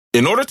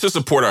In order to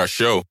support our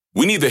show,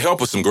 we need the help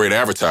of some great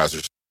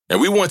advertisers.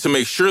 And we want to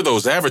make sure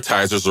those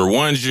advertisers are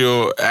ones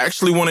you'll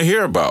actually want to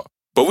hear about.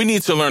 But we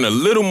need to learn a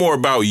little more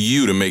about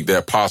you to make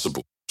that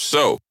possible.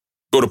 So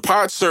go to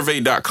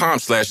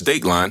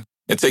podsurvey.com/Dateline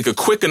and take a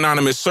quick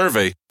anonymous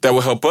survey that will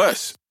help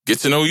us get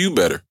to know you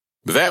better.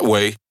 That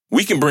way,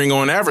 we can bring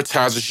on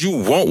advertisers you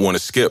won't want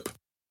to skip.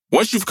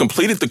 Once you've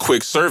completed the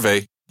quick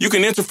survey, you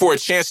can enter for a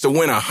chance to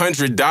win a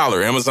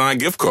 $100 Amazon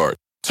gift card.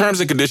 Terms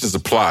and conditions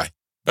apply.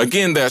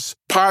 Again, that's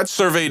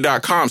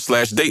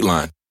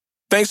podsurvey.com/Dateline.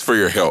 Thanks for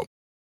your help.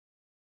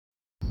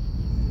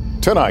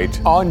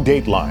 Tonight on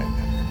Dateline.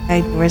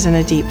 I was in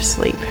a deep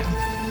sleep.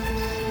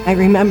 I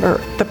remember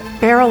the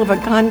barrel of a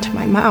gun to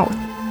my mouth.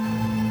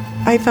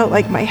 I felt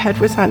like my head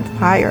was on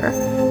fire.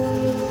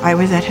 I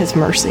was at his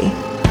mercy.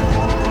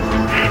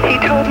 He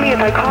told me if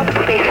I called the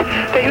police,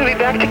 that he would be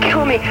back to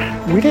kill me.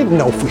 We didn't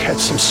know if we had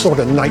some sort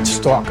of night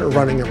stalker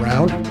running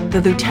around.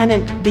 The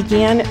lieutenant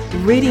began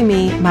reading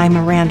me my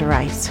Miranda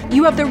rights.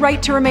 You have the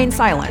right to remain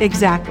silent.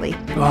 Exactly.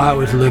 Oh, I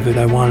was livid.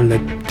 I wanted to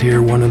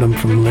tear one of them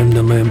from limb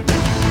to limb.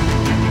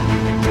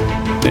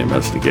 The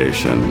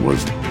investigation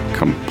was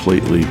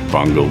completely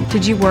bungled.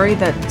 Did you worry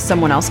that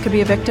someone else could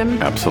be a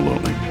victim?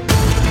 Absolutely.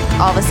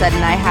 All of a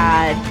sudden, I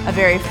had a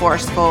very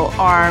forceful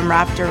arm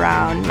wrapped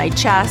around my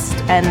chest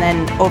and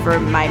then over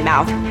my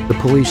mouth. The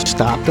police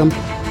stopped them.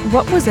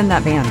 What was in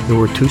that van? There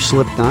were 2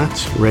 slip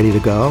knots ready to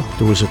go.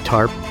 There was a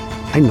tarp.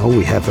 I know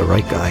we have the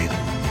right guy.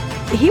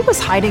 He was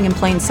hiding in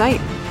plain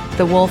sight.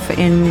 The wolf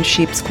in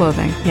sheep's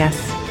clothing. Yes.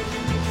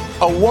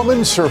 A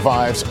woman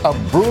survives a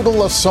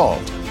brutal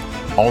assault,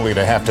 only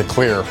to have to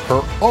clear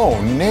her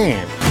own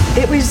name.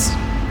 It was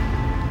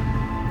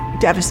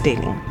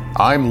devastating.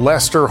 I'm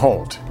Lester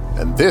Holt,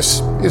 and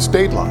this is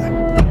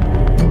Dateline.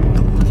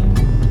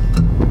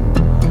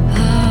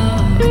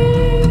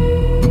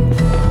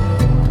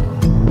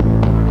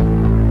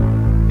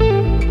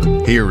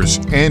 Here's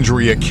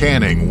Andrea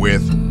Canning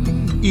with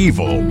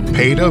Evil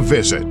Paid a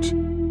Visit.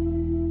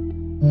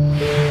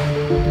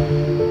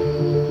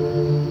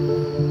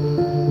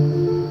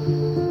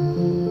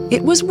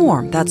 It was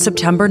warm that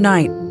September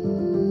night,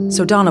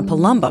 so Donna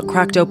Palumba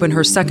cracked open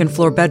her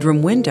second-floor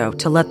bedroom window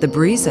to let the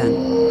breeze in.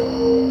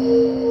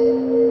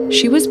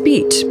 She was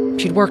beat.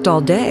 She'd worked all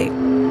day,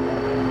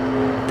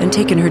 then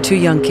taken her 2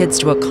 young kids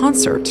to a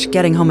concert,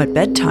 getting home at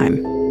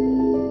bedtime.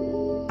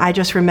 I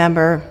just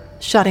remember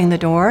shutting the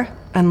door,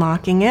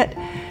 unlocking it,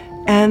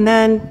 and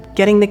then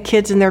getting the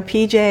kids in their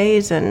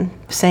PJs and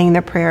saying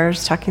their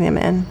prayers, tucking them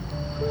in.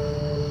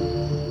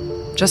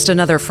 Just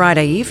another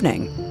Friday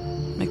evening,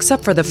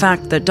 except for the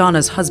fact that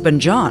Donna's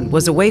husband, John,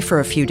 was away for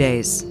a few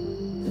days.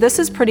 This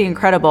is pretty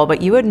incredible,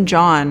 but you and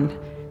John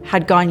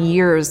had gone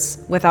years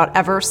without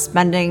ever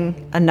spending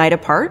a night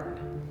apart?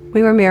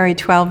 We were married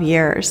 12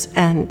 years,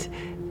 and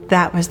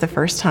that was the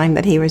first time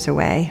that he was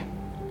away.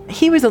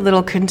 He was a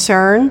little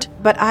concerned,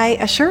 but I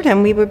assured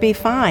him we would be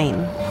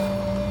fine.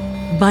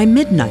 By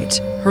midnight,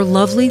 her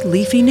lovely,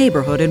 leafy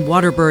neighborhood in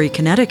Waterbury,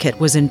 Connecticut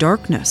was in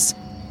darkness,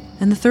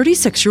 and the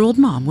 36-year-old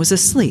mom was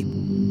asleep.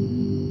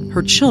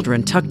 Her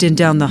children tucked in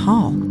down the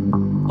hall.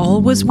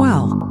 All was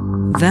well.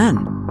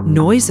 Then,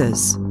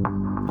 noises.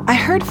 I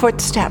heard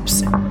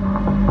footsteps.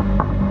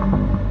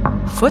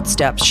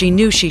 Footsteps she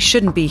knew she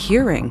shouldn't be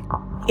hearing.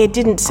 It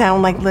didn't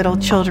sound like little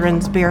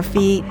children's bare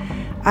feet.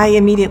 I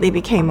immediately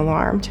became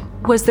alarmed.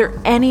 Was there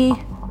any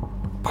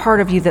part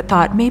of you that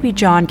thought maybe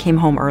John came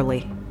home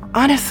early?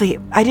 Honestly,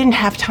 I didn't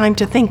have time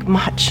to think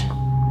much.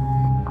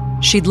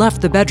 She'd left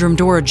the bedroom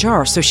door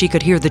ajar so she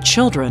could hear the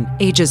children,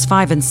 ages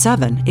 5 and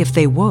 7, if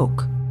they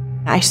woke.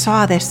 I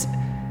saw this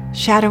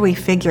shadowy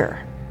figure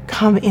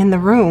come in the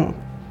room.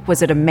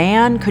 Was it a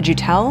man? Could you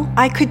tell?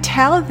 I could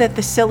tell that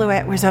the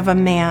silhouette was of a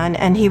man,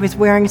 and he was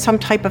wearing some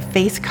type of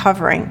face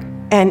covering.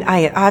 And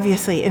I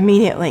obviously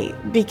immediately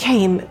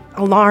became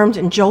alarmed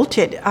and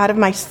jolted out of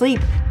my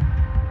sleep.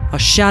 A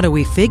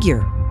shadowy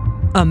figure.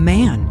 A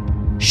man.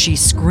 She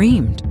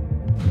screamed.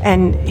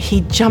 And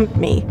he jumped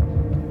me,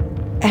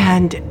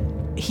 and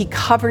he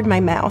covered my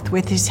mouth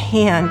with his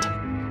hand.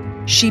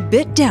 She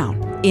bit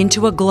down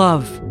into a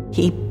glove.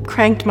 He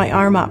cranked my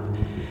arm up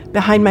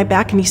behind my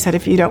back, and he said,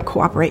 if you don't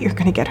cooperate, you're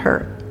going to get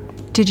hurt.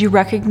 Did you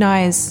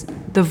recognize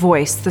the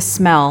voice, the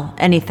smell,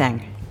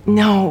 anything?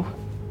 No.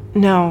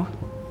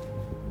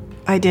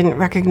 I didn't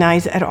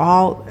recognize at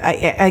all.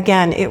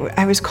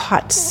 I was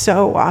caught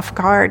so off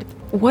guard.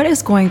 What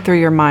is going through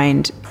your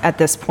mind at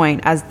this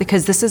point,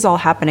 because this is all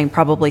happening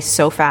probably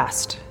so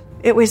fast?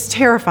 It was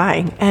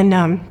terrifying, and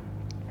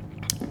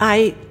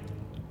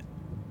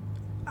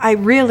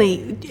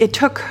it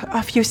took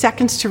a few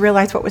seconds to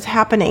realize what was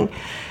happening.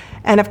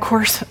 And of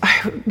course,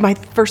 my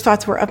first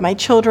thoughts were of my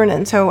children,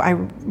 and so I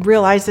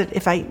realized that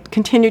if I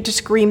continued to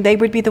scream, they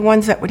would be the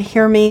ones that would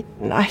hear me.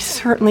 And I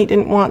certainly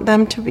didn't want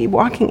them to be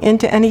walking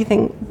into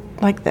anything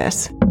like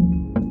this.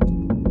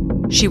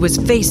 She was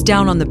face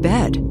down on the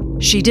bed.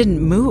 She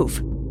didn't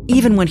move,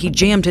 even when he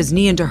jammed his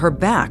knee into her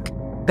back,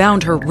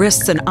 bound her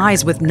wrists and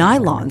eyes with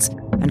nylons,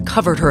 and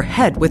covered her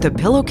head with a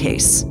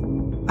pillowcase.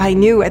 I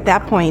knew at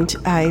that point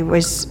I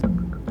was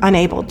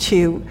unable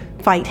to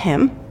fight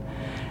him.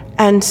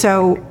 And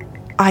so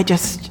I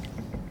just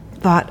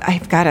thought,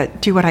 I've got to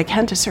do what I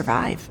can to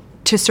survive.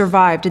 To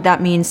survive, did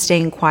that mean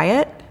staying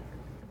quiet?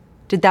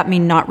 Did that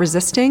mean not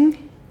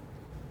resisting?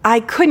 I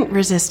couldn't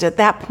resist at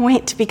that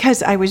point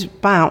because I was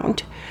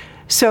bound.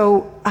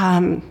 So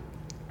I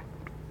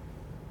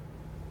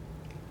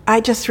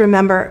just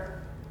remember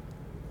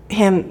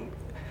him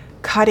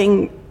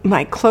cutting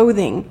my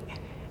clothing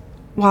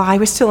while I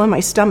was still in my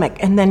stomach,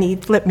 and then he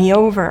flipped me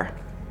over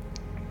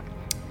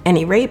and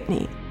he raped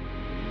me.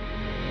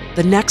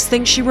 The next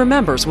thing she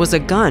remembers was a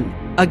gun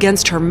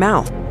against her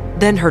mouth,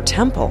 then her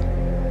temple.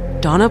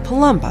 Donna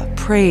Palumba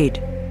prayed.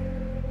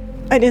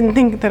 I didn't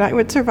think that I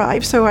would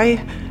survive, so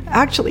I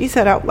actually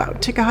said out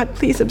loud to God,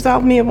 please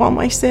absolve me of all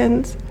my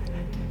sins.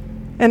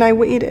 And I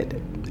waited,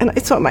 and I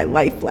saw my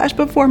life flash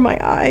before my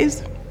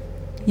eyes.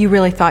 You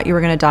really thought you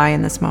were going to die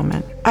in this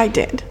moment? I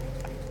did.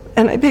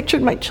 And I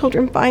pictured my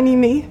children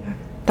finding me.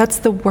 That's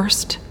the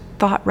worst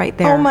thought right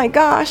there. Oh my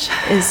gosh.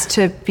 Is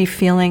to be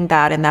feeling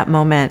that in that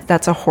moment.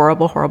 That's a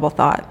horrible, horrible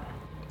thought.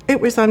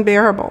 It was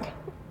unbearable.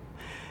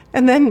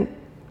 And then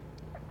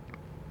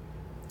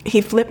he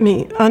flipped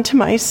me onto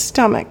my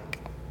stomach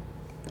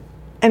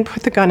and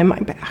put the gun in my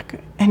back.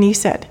 And he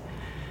said,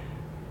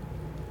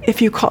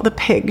 if you call the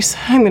pigs,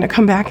 I'm going to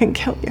come back and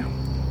kill you.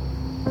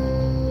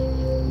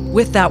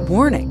 With that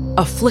warning,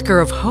 a flicker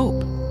of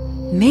hope.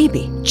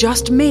 Maybe,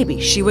 just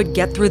maybe, she would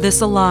get through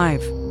this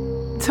alive.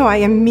 So I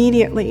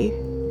immediately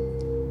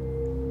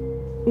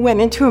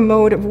went into a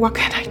mode of what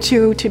can I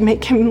do to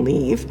make him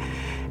leave?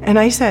 And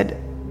I said,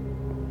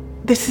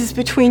 this is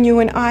between you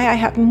and I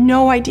have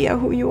no idea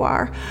who you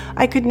are.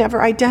 I could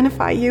never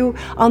identify you.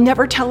 I'll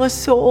never tell a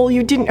soul.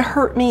 You didn't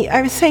hurt me.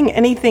 I was saying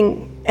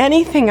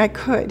anything I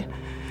could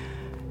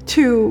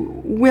to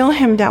will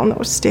him down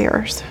those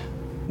stairs.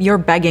 You're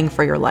begging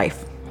for your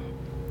life.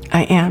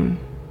 I am.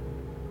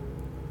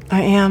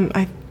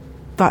 I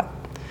thought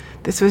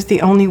this was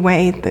the only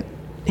way that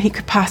he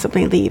could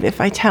possibly leave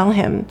if I tell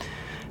him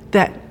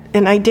that,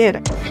 and I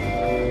did.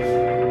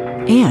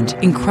 And,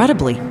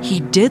 incredibly, he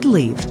did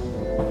leave.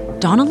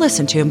 Donna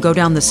listened to him go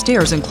down the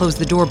stairs and close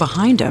the door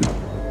behind him.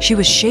 She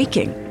was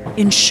shaking,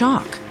 in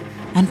shock,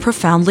 and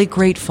profoundly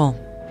grateful.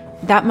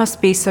 That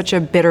must be such a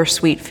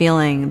bittersweet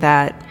feeling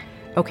that,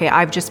 okay,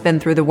 I've just been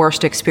through the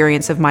worst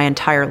experience of my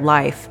entire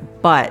life,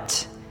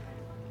 but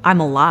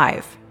I'm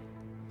alive.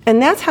 And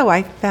that's how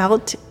I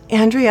felt,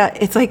 Andrea.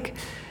 It's like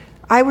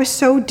I was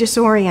so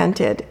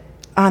disoriented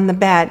on the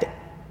bed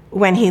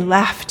when he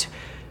left,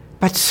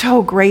 but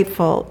so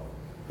grateful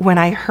when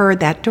I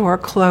heard that door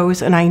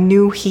close and I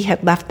knew he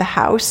had left the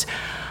house.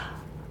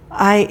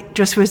 I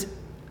just was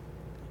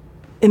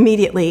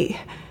immediately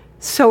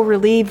so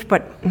relieved,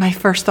 but my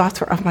first thoughts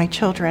were of my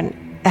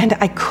children, and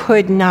I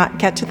could not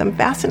get to them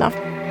fast enough.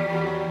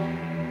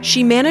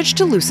 She managed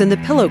to loosen the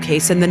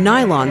pillowcase and the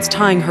nylons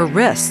tying her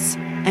wrists,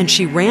 and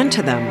she ran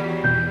to them.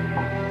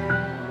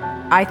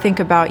 I think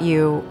about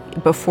you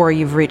before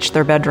you've reached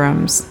their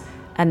bedrooms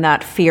and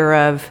that fear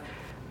of,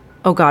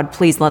 oh God,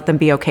 please let them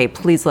be okay.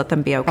 Please let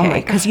them be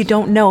okay. Because you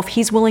don't know if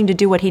he's willing to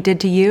do what he did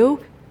to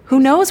you. Who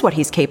knows what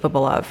he's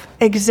capable of?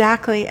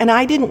 Exactly. And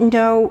I didn't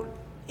know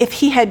if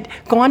he had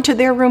gone to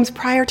their rooms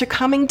prior to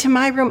coming to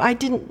my room. I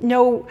didn't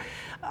know.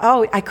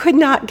 Oh, I could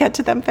not get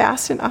to them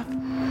fast enough.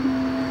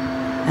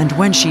 And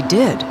when she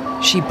did,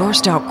 she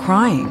burst out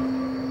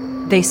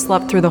crying. They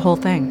slept through the whole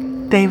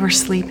thing. They were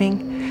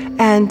sleeping.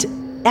 And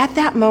at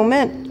that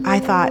moment, I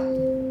thought,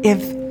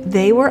 if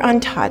they were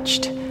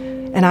untouched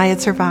and I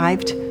had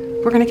survived,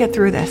 we're going to get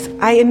through this.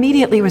 I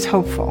immediately was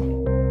hopeful.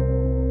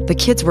 The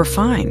kids were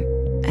fine.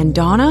 And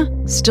Donna,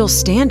 still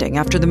standing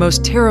after the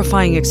most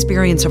terrifying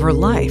experience of her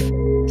life,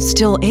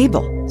 still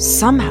able,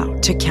 somehow,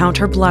 to count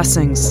her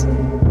blessings.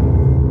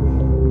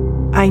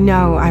 I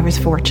know I was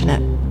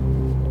fortunate.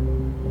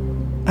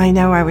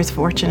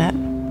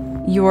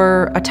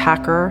 Your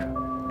attacker,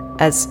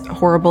 as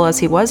horrible as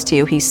he was to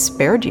you, he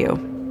spared you.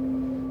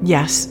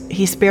 Yes,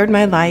 he spared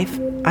my life.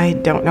 I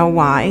don't know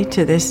why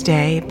to this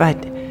day,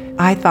 but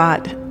I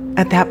thought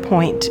at that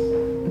point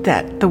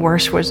that the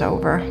worst was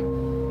over.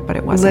 But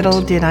it wasn't.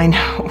 Little did I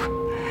know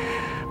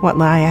what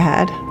lie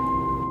ahead.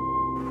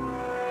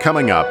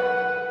 Coming up,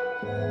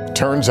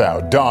 turns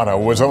out Donna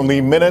was only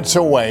minutes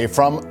away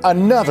from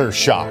another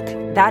shock.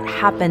 That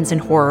happens in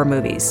horror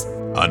movies.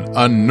 An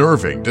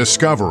unnerving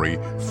discovery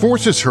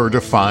forces her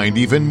to find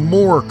even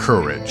more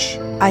courage.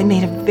 I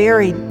made a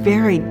very,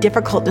 very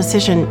difficult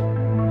decision.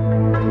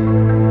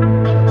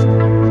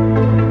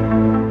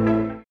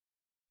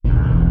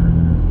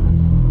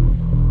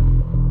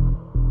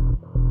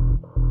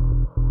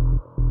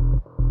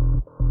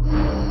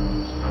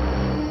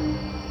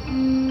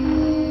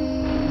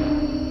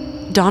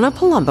 Donna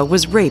Palumba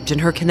was raped in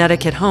her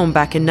Connecticut home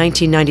back in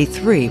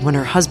 1993 when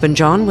her husband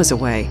John was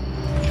away.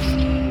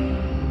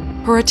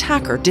 Her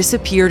attacker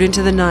disappeared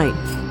into the night,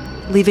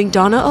 leaving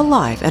Donna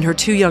alive and her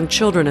 2 young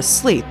children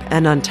asleep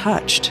and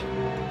untouched.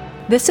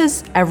 This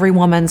is every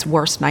woman's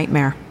worst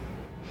nightmare.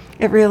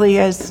 It really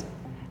is.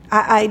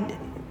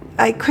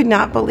 I could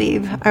not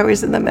believe I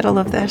was in the middle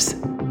of this.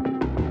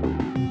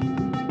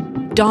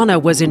 Donna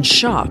was in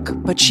shock,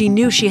 but she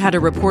knew she had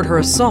to report her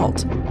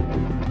assault.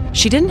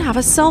 She didn't have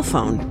a cell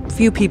phone.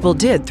 Few people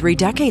did 3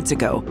 decades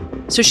ago.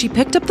 So she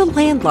picked up the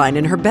landline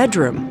in her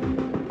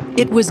bedroom.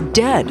 It was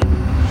dead.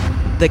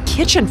 The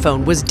kitchen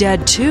phone was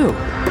dead too.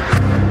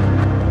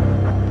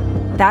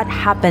 That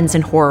happens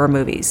in horror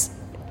movies,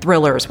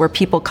 thrillers where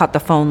people cut the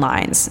phone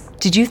lines.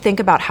 Did you think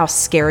about how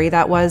scary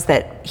that was,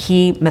 that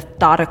he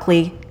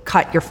methodically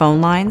cut your phone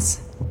lines?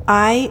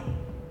 I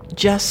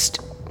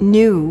just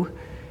knew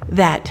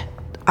that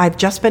I've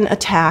just been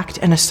attacked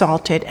and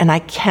assaulted, and I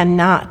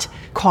cannot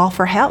call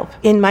for help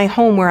in my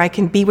home where I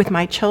can be with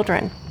my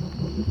children.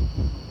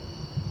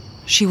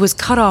 She was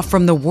cut off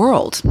from the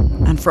world,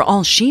 and for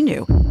all she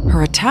knew,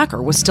 her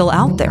attacker was still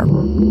out there,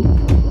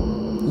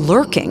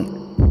 lurking,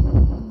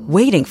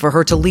 waiting for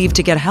her to leave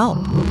to get help.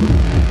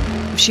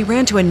 If she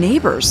ran to a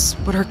neighbor's,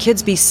 would her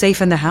kids be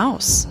safe in the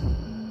house?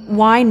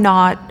 Why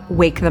not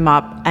wake them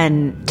up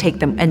and take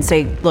them and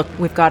say, look,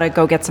 we've got to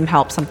go get some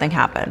help, something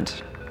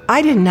happened?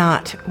 I did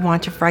not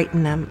want to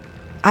frighten them.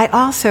 I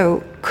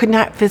also could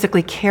not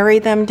physically carry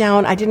them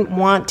down. I didn't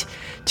want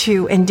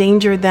to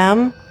endanger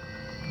them.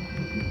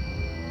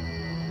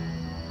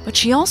 But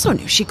she also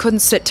knew she couldn't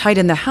sit tight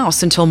in the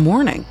house until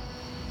morning.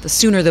 The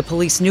sooner the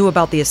police knew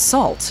about the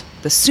assault,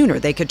 the sooner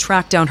they could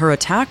track down her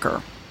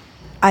attacker.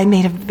 I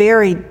made a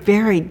very,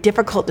 very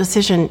difficult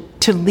decision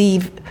to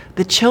leave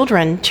the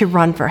children to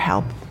run for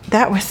help.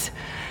 That was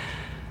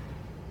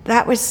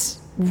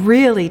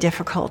really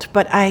difficult,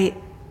 but I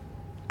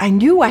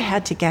knew I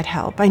had to get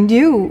help. I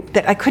knew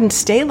that I couldn't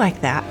stay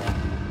like that.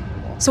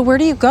 So where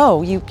do you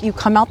go? You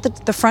come out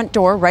the front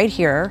door right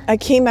here. I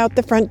came out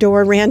the front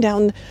door, ran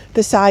down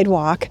the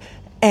sidewalk,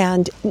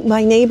 and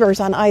my neighbors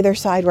on either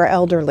side were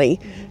elderly,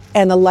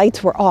 and the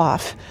lights were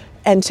off.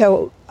 And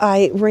so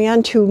I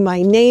ran to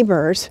my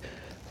neighbor's,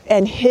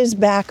 and his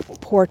back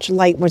porch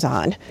light was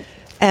on.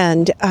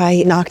 And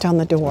I knocked on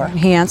the door.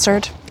 He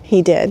answered?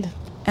 He did.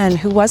 And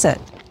who was it?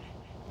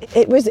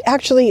 It was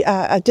actually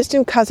a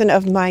distant cousin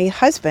of my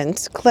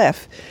husband's,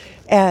 Cliff.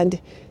 And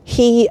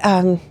he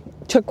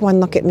took one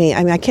look at me.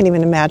 I mean, I can't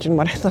even imagine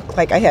what I looked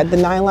like. I had the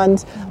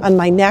nylons on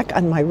my neck,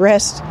 on my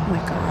wrist. Oh my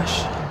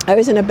gosh. I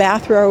was in a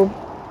bathrobe,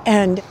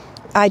 and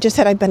I just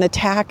said I'd been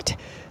attacked,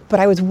 but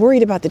I was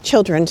worried about the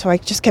children, so I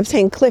just kept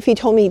saying, Cliff, he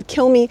told me he'd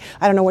kill me.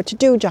 I don't know what to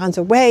do. John's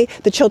away.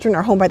 The children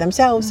are home by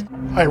themselves.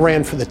 I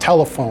ran for the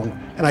telephone,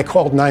 and I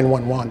called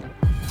 911.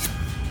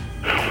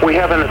 We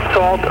have an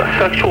assault, a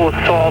sexual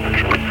assault.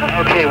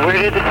 Okay,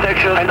 where did the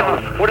sexual assault? I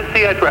know. What is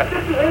the address?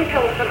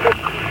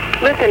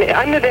 Listen,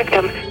 I'm the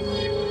victim.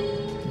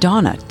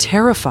 Donna,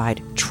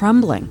 terrified,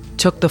 trembling,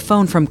 took the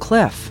phone from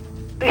Cliff.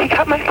 He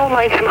cut my phone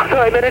line, so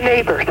I'm at a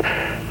neighbor's.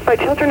 My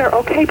children are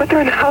okay, but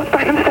they're in the house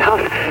by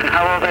themselves.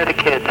 How old are the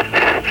kids?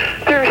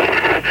 They're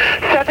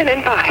 7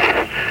 and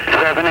 5.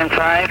 7 and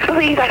 5?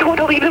 Please, I don't want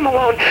to leave them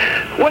alone.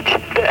 What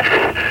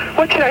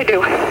should I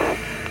do?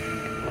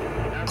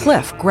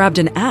 Cliff grabbed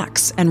an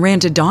axe and ran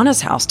to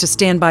Donna's house to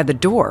stand by the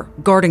door,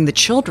 guarding the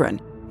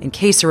children, in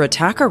case her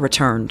attacker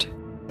returned.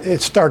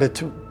 It started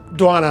to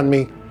dawn on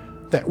me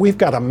that we've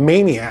got a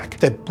maniac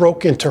that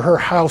broke into her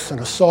house and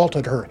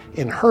assaulted her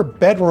in her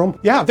bedroom.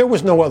 Yeah, there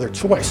was no other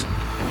choice.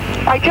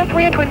 I just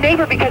ran to a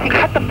neighbor because he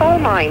cut the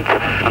phone lines.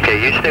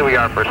 Okay, you stay where you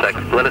are for a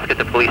second. Let us get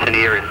the police in the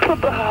area.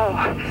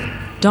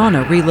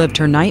 Donna relived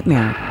her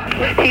nightmare.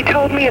 He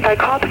told me if I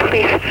called the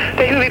police,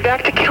 that he would be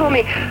back to kill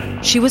me.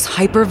 She was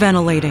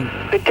hyperventilating.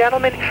 The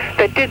gentleman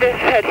that did this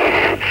said...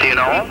 Do you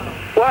know him?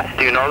 What?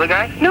 Do you know the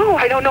guy? No,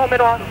 I don't know him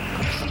at all.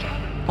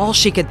 All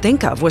she could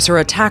think of was her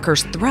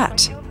attacker's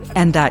threat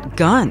and that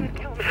gun.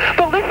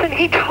 But listen,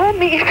 he told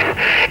me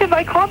if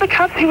I called the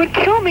cops, he would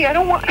kill me. I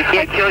don't want... He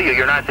can't kill you.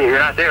 You're not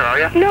there, are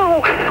you?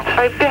 No.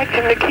 I begged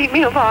him to keep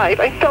me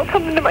alive. I felt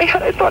something in my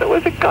head. I thought it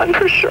was a gun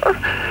for sure.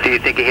 Do you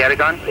think he had a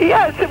gun?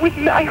 Yes.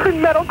 I heard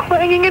metal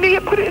clanging, and he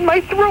put it in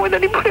my throat, and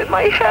then he put it in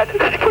my head,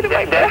 and then he put it in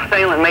my back. That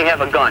assailant may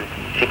have a gun.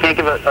 She can't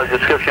give a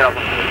description of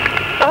him.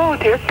 Oh,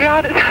 dear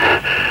God.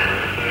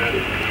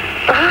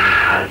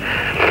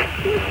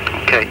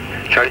 Okay.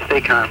 Try to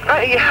stay calm.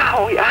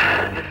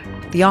 Yeah.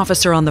 The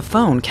officer on the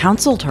phone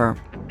counseled her.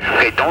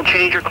 Okay, don't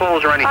change your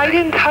clothes or anything. I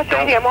didn't touch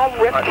anything. I'm all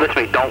ripped. Listen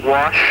to me, don't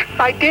wash.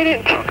 I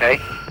didn't. Okay.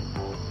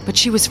 But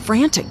she was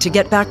frantic to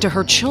get back to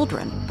her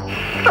children.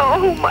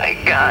 Oh, my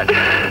God.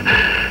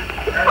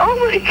 Oh,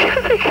 my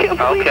God, I can't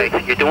believe it.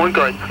 Okay, you're doing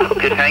good.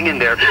 Just hang in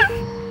there.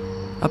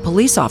 A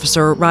police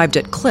officer arrived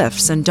at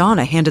Cliff's, and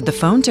Donna handed the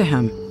phone to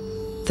him.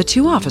 The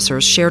two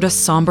officers shared a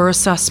somber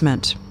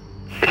assessment.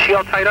 Is she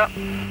all tied up?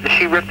 Is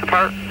she ripped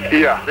apart?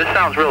 Yeah. This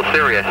sounds real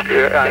serious.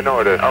 Yeah, I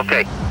know it is.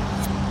 Okay.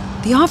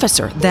 The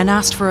officer then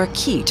asked for a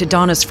key to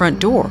Donna's front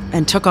door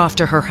and took off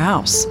to her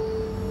house.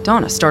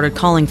 Donna started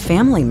calling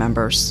family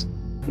members.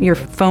 Your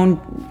phone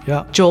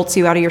jolts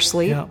you out of your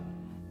sleep? Yeah.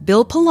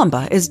 Bill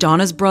Palumba is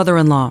Donna's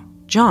brother-in-law,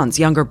 John's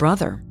younger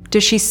brother.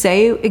 Does she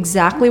say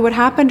exactly what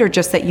happened, or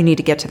just that you need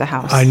to get to the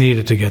house? I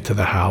needed to get to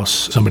the house.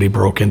 Somebody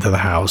broke into the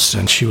house,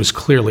 and she was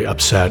clearly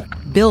upset.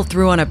 Bill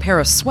threw on a pair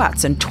of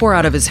sweats and tore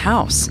out of his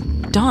house.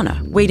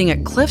 Donna, waiting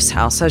at Cliff's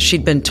house as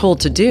she'd been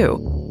told to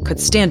do, could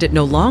stand it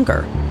no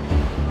longer.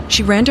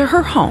 She ran to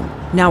her home,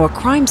 now a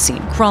crime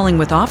scene crawling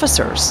with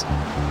officers.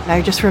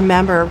 I just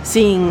remember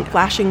seeing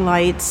flashing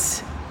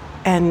lights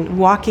and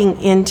walking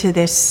into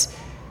this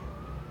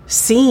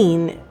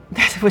scene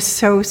that was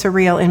so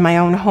surreal in my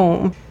own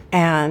home.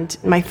 And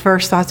my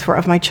first thoughts were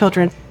of my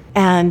children.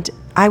 And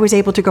I was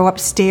able to go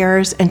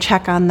upstairs and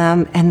check on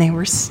them, and they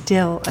were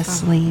still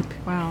asleep.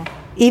 Oh, wow.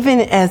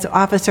 Even as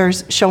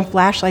officers shone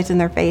flashlights in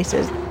their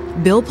faces.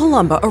 Bill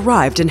Palumba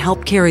arrived and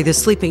helped carry the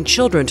sleeping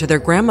children to their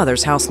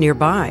grandmother's house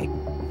nearby.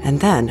 And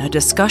then a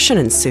discussion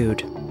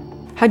ensued.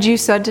 Had you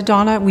said to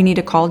Donna, we need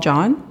to call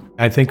John?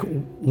 I think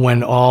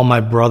when all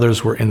my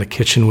brothers were in the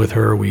kitchen with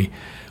her, we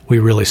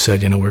really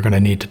said, we're going to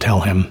need to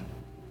tell him.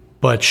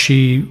 But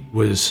she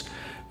was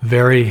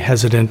very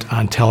hesitant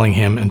on telling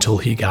him until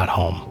he got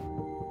home.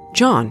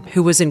 John,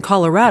 who was in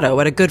Colorado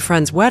at a good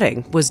friend's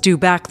wedding, was due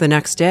back the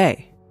next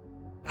day.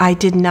 I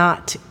did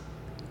not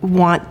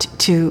want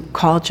to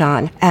call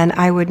John, and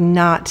I would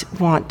not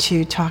want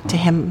to talk to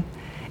him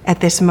at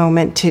this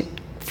moment to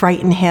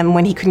frighten him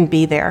when he couldn't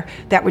be there.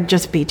 That would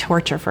just be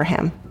torture for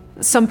him.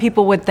 Some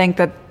people would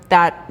think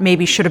that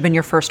maybe should have been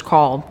your first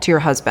call to your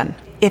husband.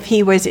 If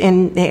he was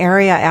in the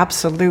area,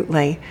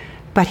 absolutely,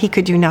 but he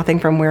could do nothing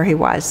from where he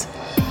was.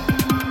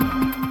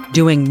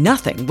 Doing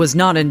nothing was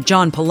not in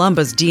John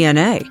Palumba's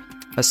DNA,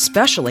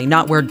 especially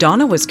not where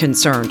Donna was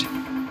concerned.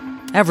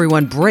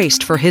 Everyone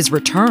braced for his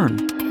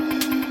return.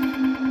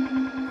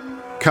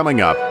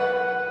 Coming up,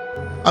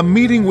 a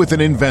meeting with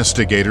an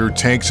investigator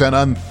takes an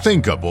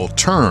unthinkable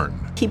turn.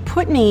 He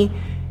put me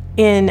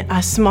in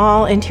a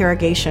small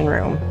interrogation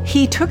room.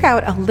 He took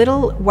out a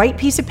little white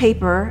piece of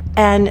paper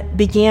and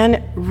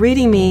began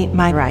reading me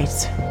my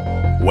rights.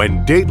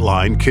 When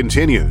Dateline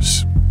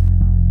continues.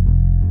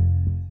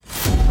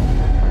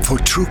 For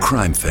true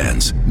crime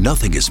fans,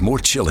 nothing is more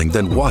chilling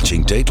than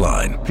watching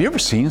Dateline. Have you ever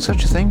seen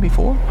such a thing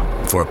before?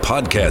 For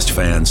podcast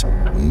fans,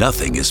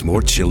 nothing is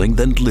more chilling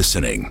than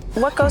listening.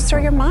 What goes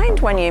through your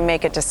mind when you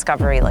make a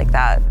discovery like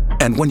that?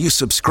 And when you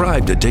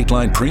subscribe to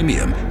Dateline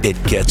Premium,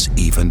 it gets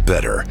even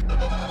better.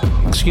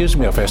 Excuse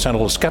me if I sound a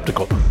little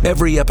skeptical.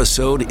 Every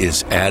episode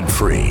is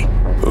ad-free.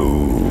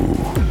 Ooh,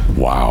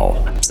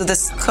 wow. So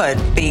this could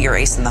be your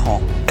ace in the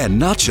hole. And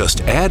not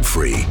just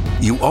ad-free,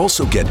 you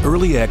also get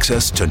early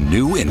access to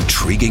new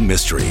intriguing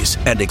mysteries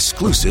and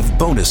exclusive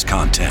bonus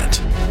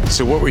content.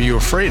 So what were you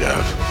afraid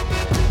of?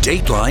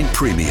 Dateline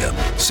Premium.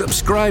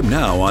 Subscribe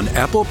now on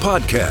Apple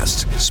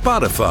Podcasts,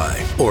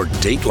 Spotify, or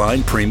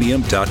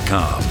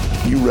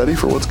DatelinePremium.com. You ready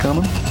for what's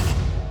coming?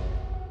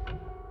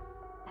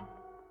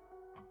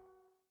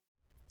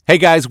 Hey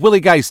guys,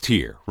 Willie Geist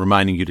here,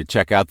 reminding you to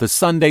check out the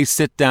Sunday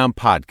Sit Down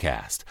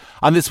podcast.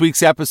 On this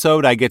week's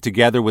episode, I get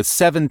together with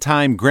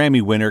 7-time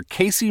Grammy winner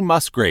Kacey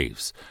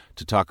Musgraves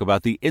to talk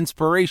about the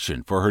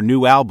inspiration for her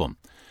new album,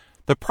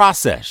 the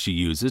process she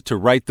uses to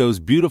write those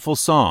beautiful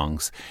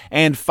songs,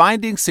 and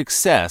finding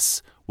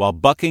success while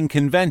bucking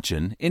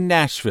convention in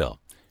Nashville.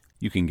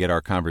 You can get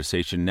our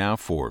conversation now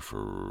for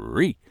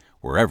free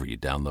wherever you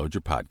download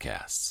your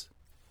podcasts.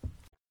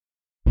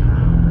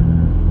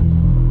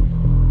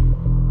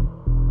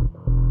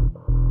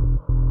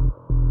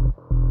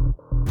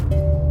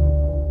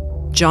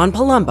 John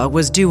Palumba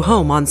was due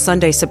home on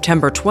Sunday,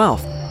 September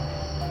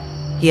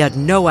 12th. He had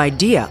no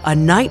idea a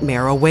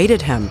nightmare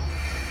awaited him.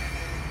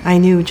 I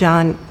knew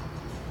John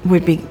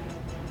would be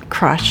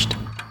crushed.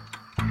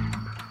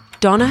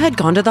 Donna had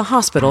gone to the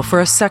hospital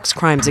for a sex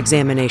crimes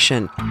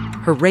examination.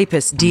 Her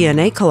rapist's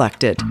DNA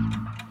collected.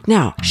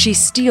 Now, she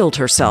steeled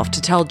herself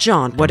to tell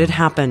John what had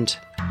happened.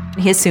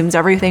 He assumes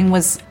everything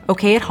was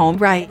okay at home.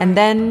 Right. And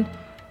then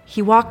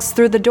he walks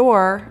through the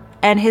door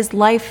and his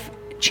life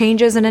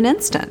changes in an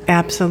instant.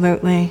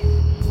 Absolutely.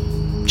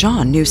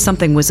 John knew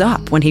something was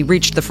up when he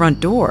reached the front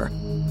door.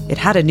 It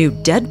had a new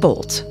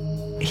deadbolt.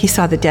 He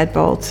saw the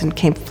deadbolts and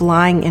came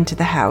flying into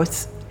the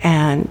house,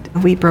 and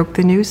we broke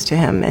the news to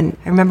him. And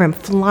I remember him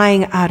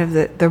flying out of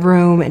the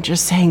room and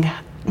just saying,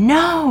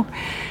 "No!"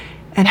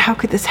 And how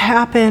could this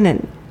happen?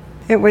 And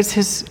it was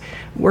his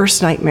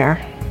worst nightmare.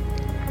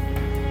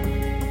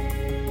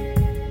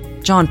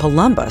 John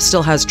Palumba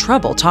still has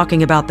trouble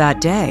talking about that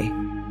day.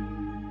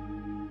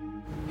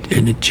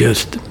 And it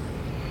just,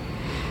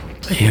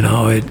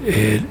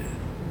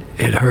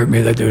 it hurt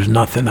me that there was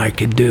nothing I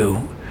could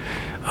do.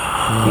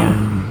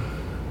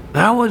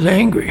 I was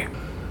angry.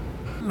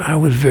 I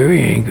was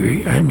very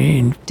angry. I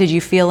mean... Did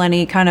you feel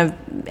any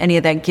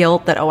of that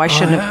guilt that, I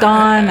shouldn't have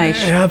gone?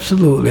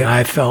 Absolutely.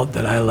 I felt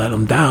that I let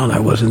him down. I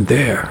wasn't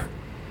there.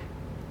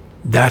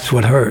 That's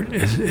what hurt,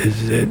 is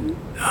that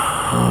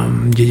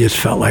you just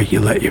felt like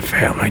you let your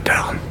family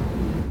down.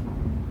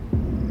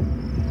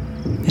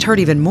 It hurt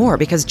even more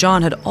because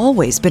John had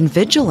always been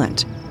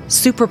vigilant,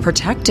 super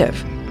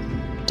protective.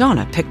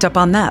 Donna picked up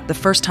on that the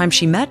first time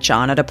she met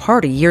John at a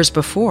party years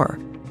before.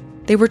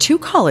 They were two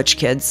college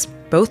kids,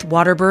 both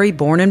Waterbury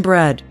born and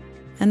bred,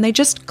 and they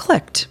just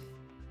clicked.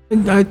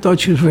 I thought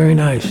she was very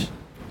nice.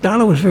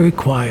 Donna was very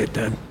quiet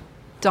then.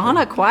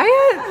 Donna quiet?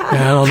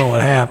 I don't know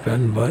what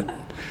happened, but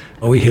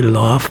we hit it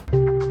off.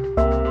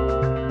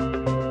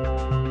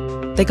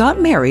 They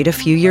got married a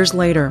few years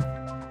later.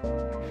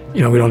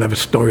 You know, we don't have a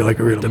story like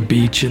we're at the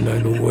beach and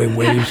the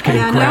waves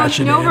came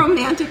crashing in. No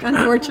romantic,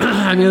 unfortunately.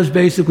 I mean, it was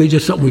basically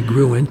just something we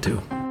grew into.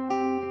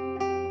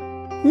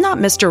 Not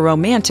Mr.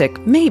 Romantic,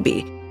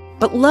 maybe,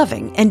 but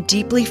loving and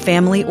deeply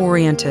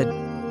family-oriented.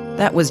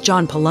 That was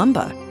John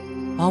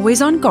Palumba,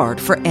 always on guard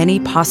for any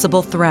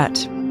possible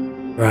threat.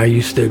 I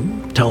used to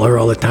tell her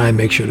all the time,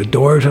 make sure the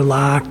doors are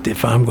locked.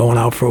 If I'm going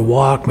out for a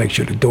walk, make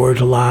sure the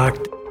doors are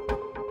locked.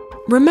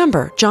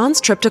 Remember, John's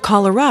trip to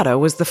Colorado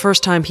was the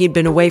first time he'd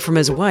been away from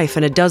his wife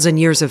in a dozen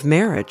years of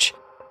marriage.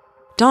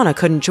 Donna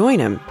couldn't join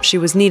him. She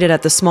was needed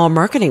at the small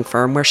marketing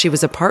firm where she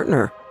was a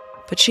partner,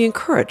 but she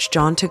encouraged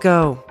John to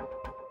go.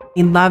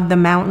 He loved the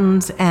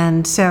mountains,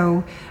 and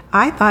so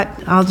I thought,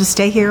 I'll just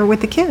stay here with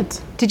the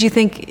kids. Did you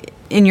think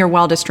in your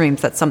wildest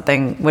dreams that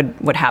something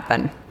would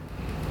happen?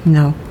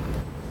 No.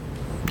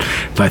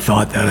 If I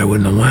thought that, I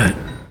wouldn't have went.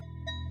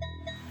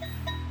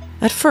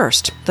 At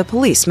first, the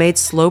police made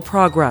slow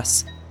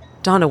progress.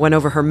 Donna went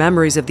over her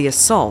memories of the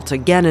assault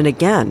again and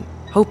again,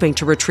 hoping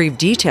to retrieve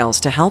details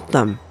to help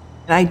them.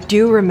 I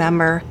do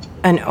remember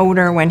an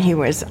odor when he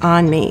was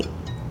on me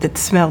that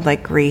smelled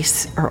like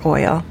grease or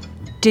oil.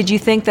 Did you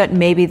think that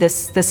maybe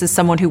this is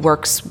someone who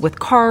works with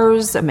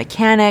cars, a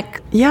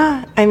mechanic?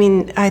 Yeah, I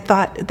mean, I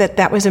thought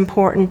that was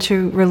important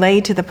to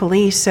relay to the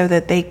police so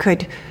that they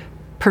could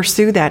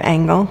pursue that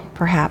angle,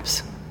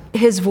 perhaps.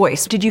 His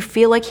voice, did you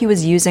feel like he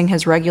was using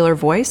his regular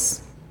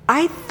voice?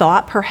 I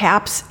thought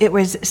perhaps it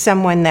was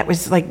someone that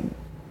was like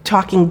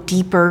talking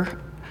deeper.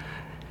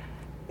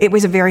 It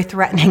was a very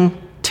threatening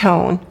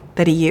tone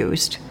that he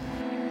used.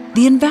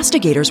 The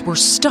investigators were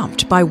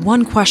stumped by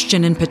one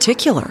question in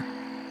particular.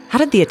 How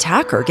did the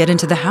attacker get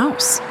into the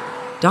house?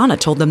 Donna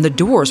told them the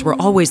doors were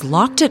always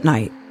locked at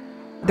night.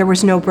 There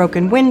was no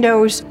broken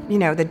windows. You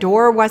know, the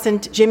door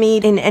wasn't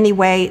jimmied in any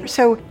way.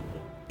 So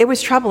it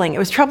was troubling. It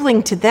was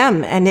troubling to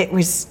them, and it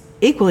was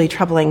equally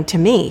troubling to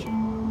me.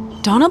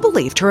 Donna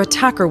believed her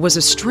attacker was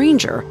a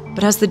stranger,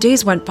 but as the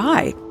days went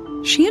by,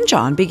 she and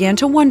John began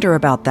to wonder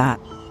about that.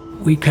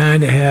 We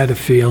kind of had a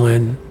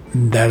feeling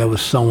that it was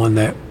someone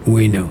that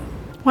we knew.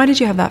 Why did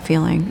you have that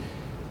feeling?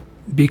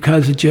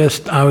 Because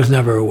I was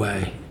never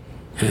away.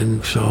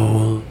 And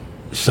so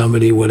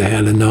somebody would have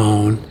had to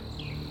known.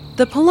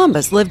 The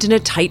Palumbas lived in a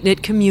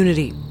tight-knit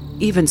community.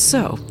 Even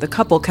so, the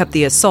couple kept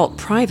the assault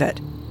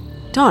private.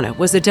 Donna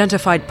was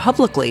identified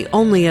publicly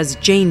only as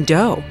Jane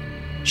Doe.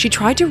 She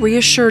tried to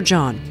reassure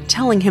John,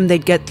 telling him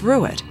they'd get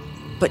through it.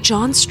 But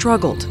John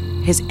struggled.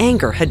 His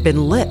anger had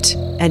been lit,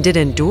 and it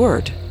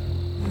endured.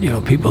 You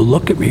know, people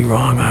look at me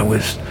wrong. I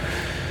was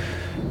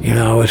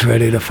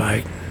ready to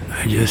fight.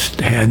 I just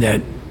had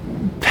that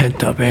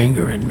pent-up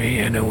anger in me,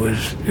 and it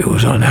was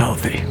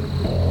unhealthy.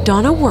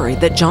 Donna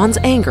worried that John's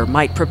anger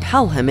might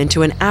propel him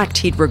into an act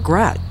he'd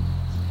regret.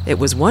 It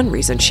was one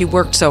reason she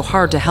worked so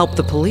hard to help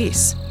the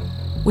police.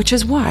 Which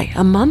is why,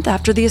 a month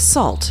after the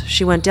assault,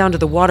 she went down to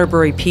the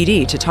Waterbury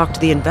PD to talk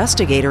to the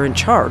investigator in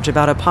charge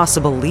about a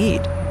possible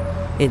lead.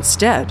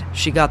 Instead,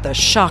 she got the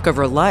shock of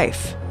her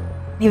life.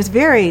 He was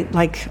very,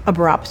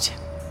 abrupt.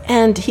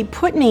 And he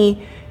put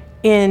me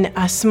in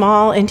a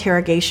small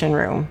interrogation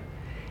room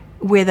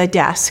with a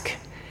desk.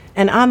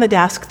 And on the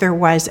desk, there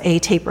was a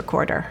tape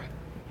recorder.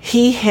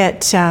 He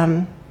hit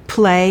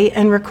play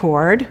and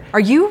record. Are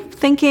you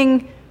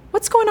thinking,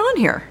 what's going on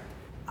here?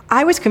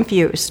 I was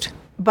confused,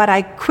 but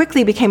I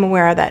quickly became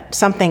aware that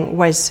something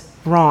was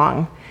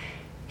wrong.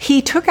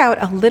 He took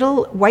out a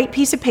little white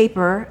piece of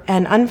paper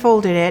and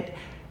unfolded it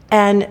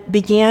and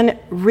began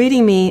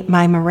reading me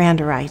my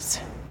Miranda rights.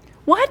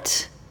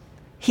 What?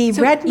 He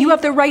read me. You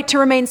have the right to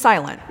remain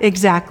silent.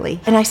 Exactly.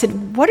 And I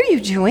said, "What are you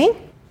doing?"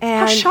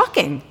 And how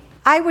shocking.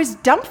 I was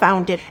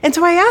dumbfounded. And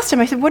so I asked him,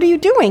 I said, "What are you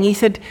doing?" He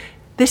said,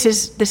 This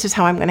is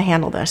how I'm going to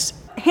handle this.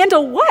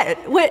 Handle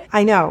what? What?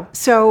 I know.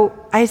 So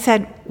I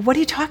said, "What are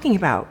you talking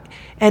about?"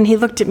 And he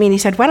looked at me and he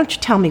said, "Why don't you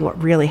tell me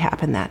what really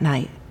happened that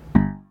night?"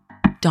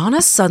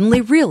 Donna suddenly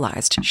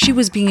realized she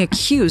was being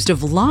accused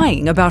of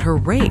lying about her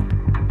rape,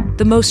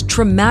 the most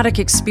traumatic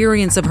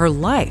experience of her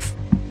life.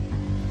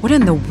 What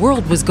in the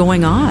world was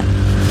going on?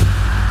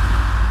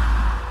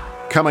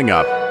 Coming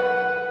up.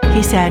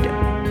 He said,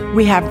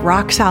 "We have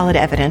rock-solid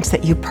evidence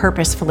that you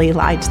purposefully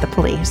lied to the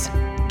police."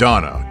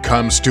 Donna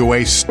comes to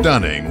a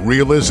stunning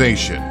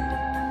realization.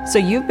 So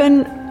you've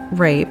been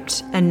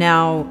raped, and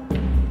now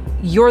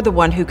you're the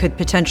one who could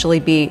potentially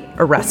be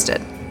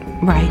arrested.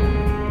 Right.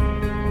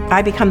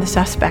 I become the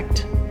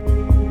suspect.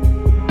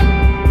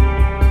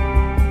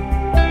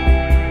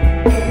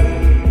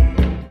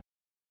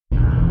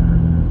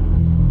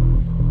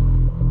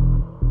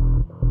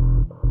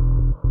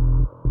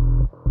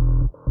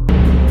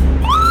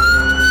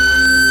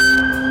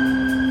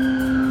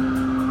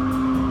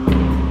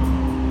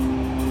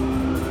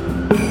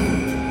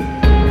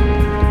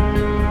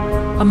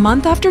 A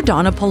month after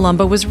Donna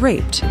Palumba was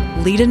raped,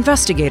 lead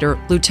investigator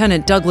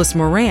Lieutenant Douglas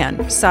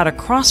Moran sat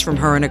across from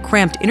her in a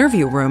cramped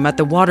interview room at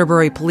the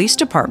Waterbury Police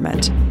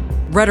Department,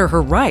 read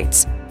her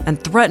rights,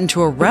 and threatened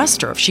to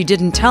arrest her if she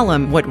didn't tell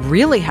him what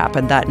really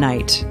happened that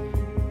night.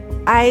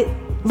 I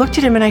looked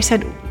at him and I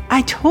said,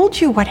 I told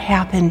you what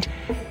happened.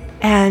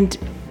 And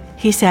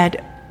he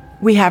said,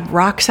 we have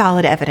rock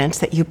solid evidence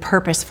that you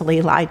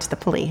purposefully lied to the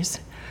police.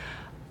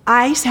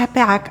 I sat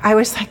back. I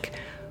was like,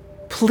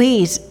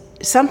 please,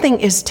 something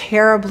is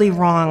terribly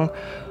wrong.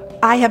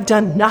 I have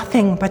done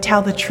nothing but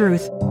tell the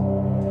truth.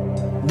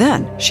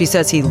 Then she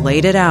says he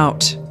laid it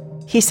out.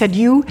 He said,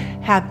 you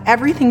have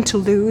everything to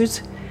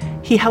lose.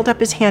 He held up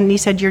his hand and he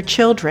said, your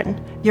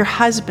children, your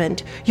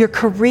husband, your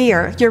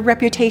career, your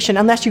reputation,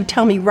 unless you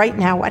tell me right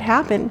now what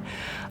happened.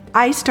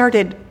 I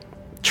started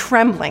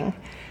trembling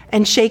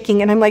and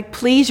shaking, and I'm like,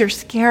 please, you're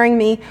scaring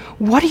me.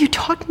 What are you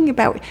talking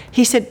about?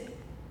 He said,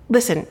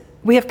 listen,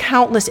 we have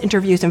countless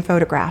interviews and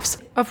photographs.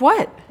 Of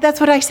what? That's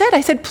what I said.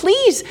 I said,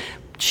 please,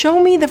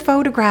 show me the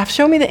photographs,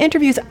 show me the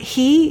interviews.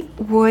 He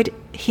would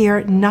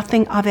hear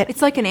nothing of it.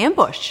 It's like an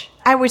ambush.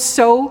 I was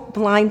so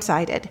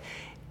blindsided.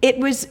 It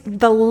was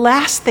the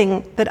last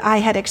thing that I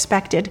had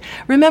expected.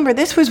 Remember,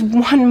 this was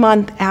 1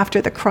 month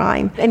after the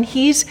crime, and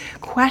he's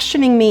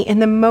questioning me in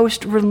the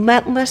most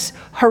relentless,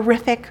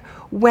 horrific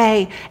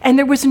way, and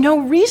there was no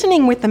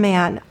reasoning with the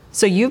man.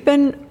 So you've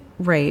been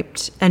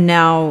raped, and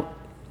now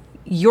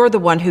you're the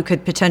one who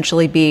could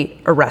potentially be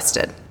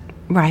arrested.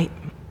 Right.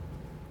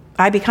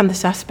 I become the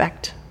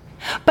suspect.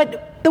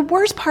 But the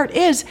worst part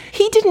is,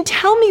 he didn't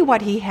tell me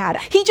what he had.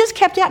 He just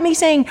kept at me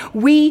saying,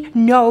 we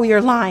know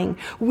you're lying.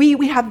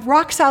 We have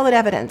rock solid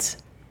evidence.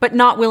 But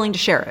not willing to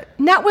share it.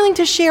 Not willing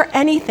to share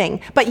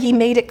anything, but he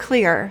made it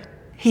clear.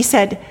 He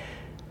said,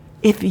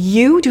 if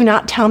you do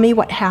not tell me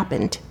what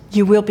happened,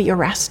 you will be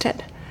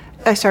arrested.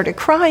 I started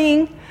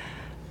crying,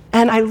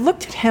 and I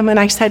looked at him and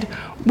I said,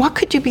 what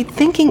could you be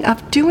thinking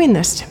of doing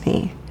this to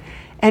me?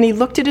 And he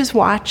looked at his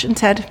watch and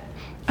said,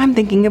 I'm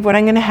thinking of what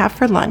I'm going to have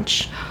for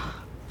lunch.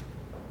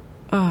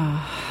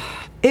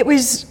 It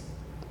was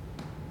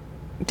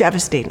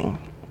devastating.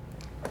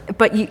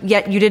 But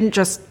yet you didn't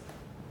just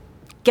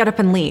get up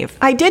and leave.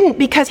 I didn't,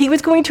 because he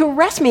was going to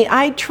arrest me.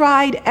 I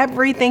tried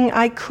everything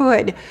I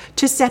could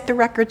to set the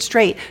record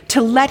straight,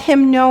 to let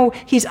him know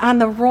he's on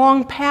the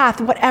wrong path.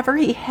 Whatever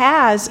he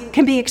has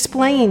can be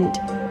explained.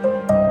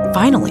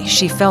 Finally,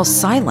 she fell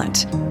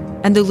silent,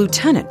 and the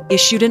lieutenant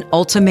issued an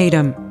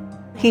ultimatum.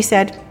 He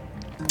said,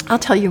 I'll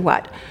tell you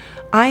what,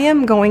 I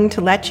am going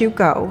to let you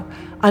go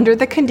under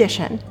the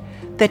condition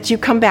that you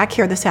come back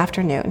here this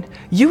afternoon.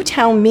 You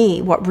tell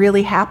me what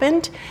really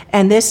happened,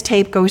 and this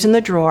tape goes in the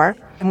drawer.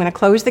 I'm going to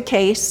close the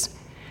case.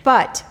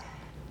 But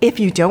if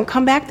you don't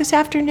come back this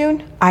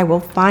afternoon, I will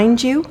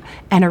find you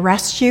and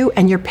arrest you,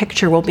 and your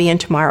picture will be in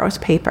tomorrow's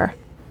paper.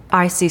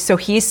 I see. So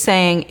he's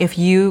saying if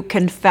you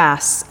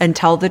confess and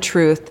tell the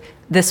truth,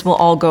 this will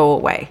all go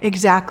away.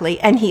 Exactly.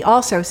 And he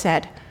also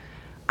said,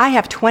 I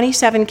have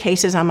 27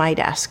 cases on my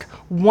desk.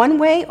 One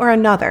way or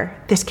another,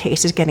 this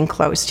case is getting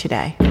closed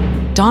today.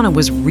 Donna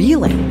was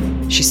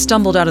reeling. She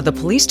stumbled out of the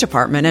police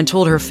department and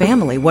told her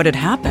family what had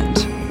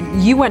happened.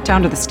 You went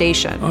down to the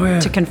station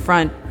to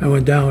confront I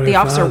went down with the her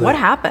officer. father. What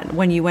happened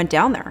when you went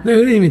down there? They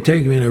didn't even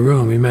take me in the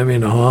room. He met me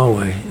in the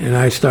hallway, and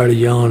I started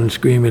yelling and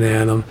screaming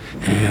at him,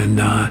 and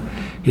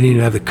he didn't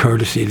even have the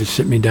courtesy to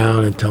sit me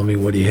down and tell me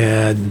what he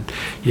had. And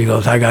he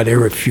goes, I got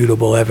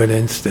irrefutable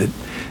evidence that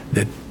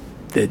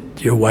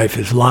your wife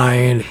is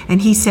lying.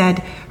 And he said,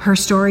 her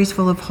story's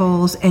full of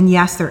holes, and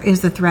yes, there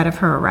is the threat of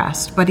her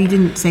arrest, but he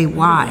didn't say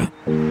why.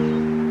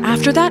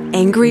 After that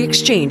angry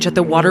exchange at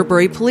the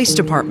Waterbury Police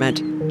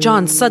Department,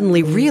 John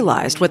suddenly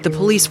realized what the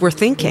police were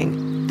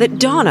thinking, that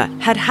Donna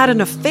had had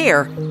an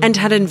affair and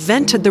had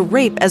invented the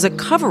rape as a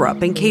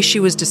cover-up in case she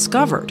was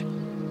discovered.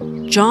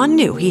 John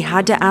knew he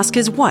had to ask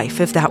his wife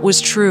if that was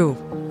true.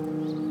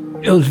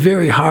 It was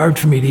very hard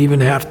for me to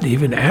even have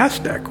to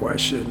ask that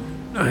question.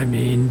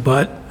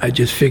 But I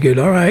just figured,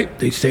 all right,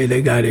 they say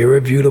they got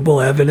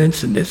irrefutable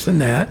evidence and this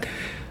and that,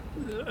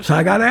 so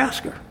I got to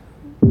ask her.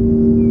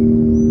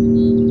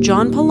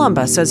 John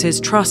Palumba says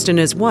his trust in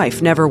his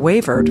wife never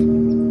wavered.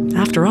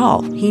 After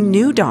all, he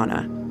knew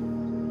Donna.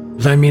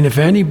 If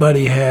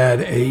anybody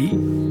had a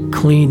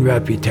clean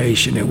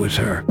reputation, it was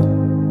her.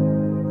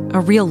 A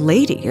real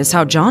lady is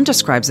how John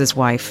describes his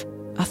wife,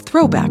 a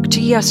throwback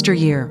to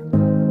yesteryear.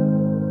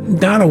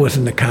 Donna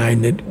wasn't the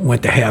kind that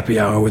went to happy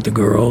hour with the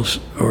girls,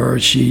 or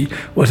she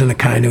wasn't the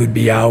kind who would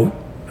be out,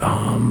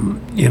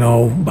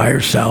 by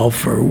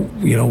herself or,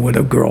 with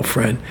a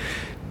girlfriend.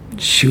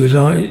 She was,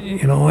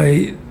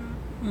 a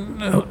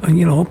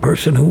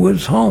person who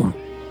was home.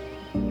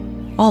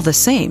 All the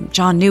same,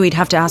 John knew he'd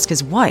have to ask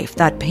his wife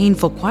that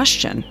painful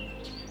question.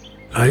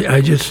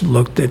 I just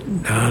looked at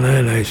Donna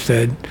and I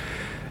said,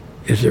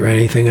 is there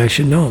anything I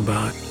should know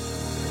about?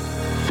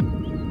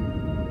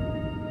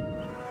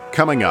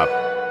 Coming up,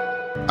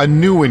 a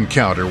new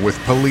encounter with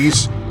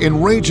police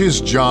enrages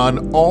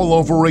John all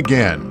over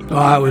again. Oh,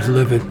 I was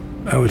livid.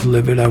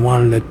 I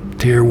wanted to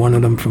tear one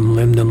of them from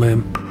limb to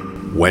limb.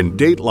 When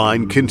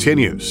Dateline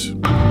continues.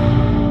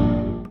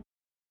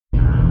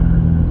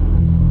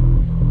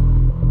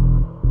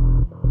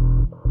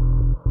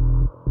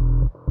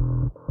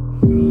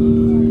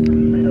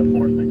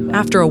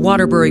 After a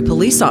Waterbury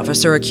police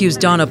officer accused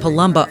Donna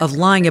Palumba of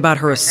lying about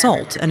her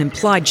assault and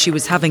implied she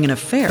was having an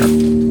affair,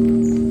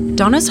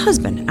 Donna's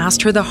husband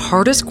asked her the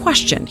hardest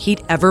question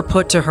he'd ever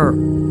put to her.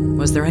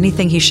 Was there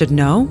anything he should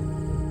know?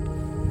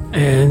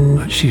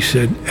 And she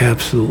said,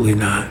 absolutely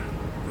not.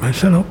 I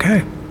said,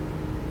 okay,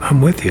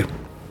 I'm with you.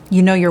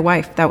 You know your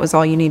wife. That was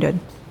all you needed.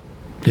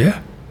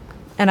 Yeah.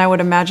 And I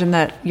would imagine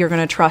that you're going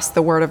to trust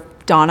the word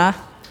of Donna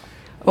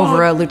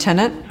over a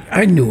lieutenant?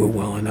 I knew her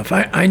well enough.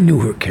 I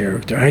knew her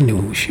character. I knew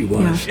who she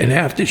was. Yeah. And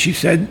after she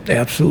said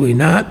absolutely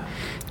not,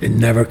 it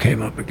never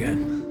came up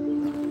again.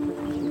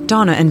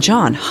 Donna and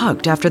John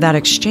hugged after that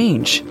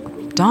exchange,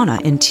 Donna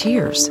in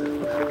tears.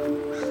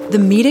 The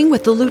meeting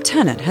with the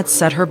lieutenant had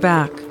set her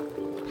back.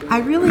 I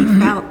really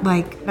felt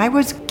like I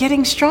was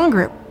getting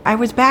stronger. I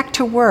was back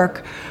to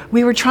work.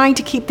 We were trying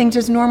to keep things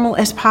as normal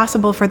as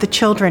possible for the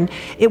children.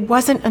 It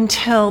wasn't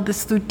until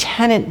this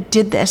lieutenant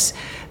did this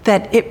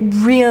that it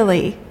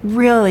really,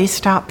 really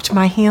stopped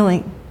my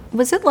healing.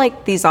 Was it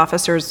like these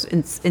officers,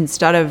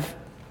 instead of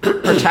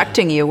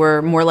protecting you,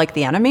 were more like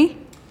the enemy?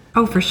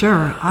 Oh, for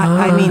sure.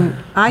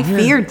 I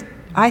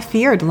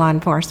feared law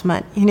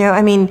enforcement.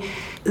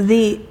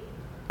 The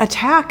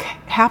attack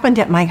happened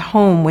at my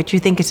home, which you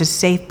think is a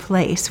safe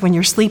place when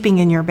you're sleeping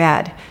in your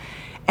bed.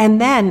 And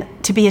then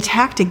to be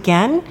attacked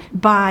again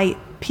by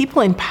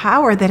people in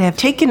power that have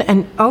taken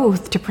an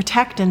oath to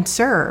protect and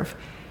serve,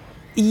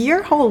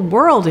 your whole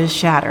world is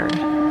shattered.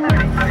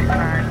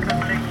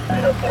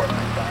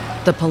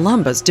 The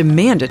Palumbas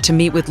demanded to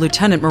meet with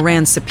Lieutenant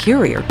Moran's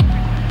superior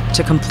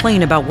to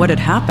complain about what had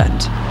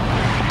happened.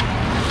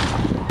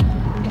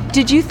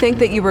 Did you think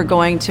that you were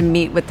going to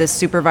meet with this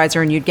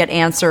supervisor and you'd get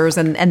answers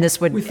and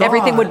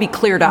everything would be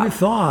cleared up? We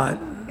thought.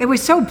 It was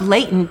so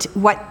blatant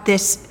what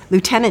this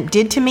lieutenant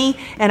did to me,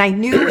 and I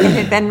knew it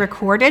had been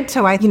recorded,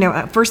 so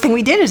first thing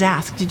we did is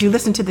ask, did you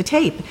listen to the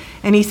tape?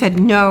 And he said,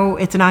 no,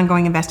 it's an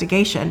ongoing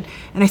investigation.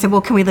 And I said,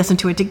 well, can we listen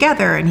to it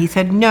together? And he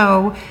said,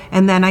 no.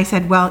 And then I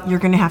said, well, you're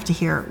going to have to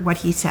hear what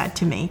he said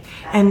to me.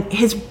 And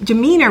his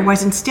demeanor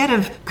was, instead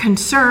of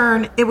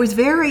concern, it was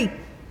very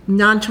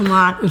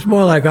nonchalant. It was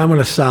more like, I'm going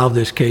to solve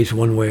this case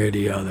one way or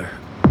the other.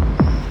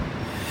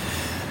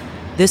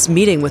 This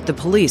meeting with the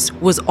police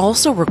was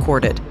also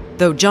recorded,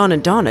 though John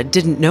and Donna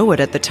didn't know it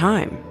at the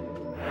time.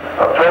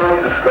 I'm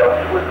totally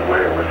disgusted with the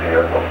way it was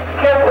handled.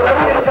 Careful, let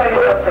me just tell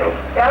you something.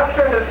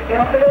 After this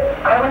incident,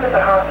 I was at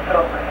the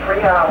hospital for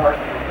 3 hours.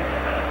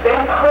 They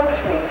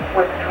pumped me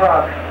with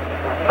drugs.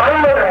 My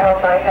liver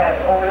health I had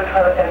over the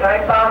time, and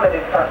I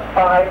vomited for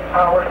 5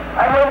 hours.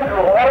 I went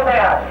through all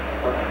that.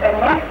 And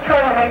he's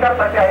trying to make up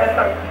like I had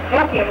some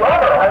stinky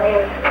liver.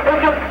 It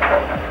just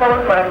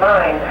blows my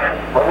mind.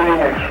 Let me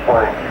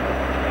explain.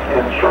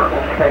 In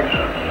certain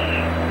cases,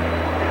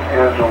 it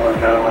is a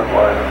legitimate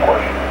line of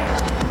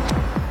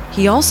questioning.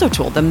 He also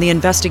told them the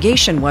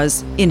investigation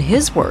was, in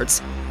his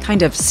words,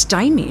 kind of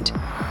stymied.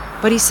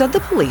 But he said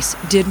the police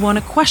did want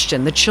to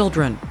question the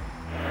children.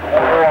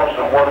 Well,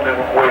 so one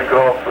didn't wake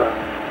up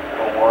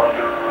and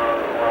wander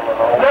around the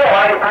house? No,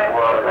 I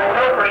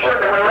know for sure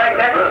they were right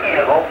next to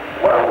you.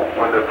 Well,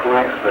 when the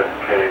policemen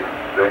came,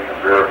 they can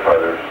verify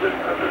they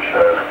didn't have their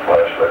shining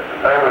flashlights.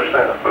 I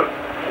understand, but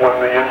when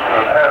the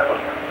incident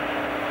happened,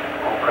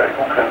 okay,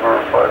 who can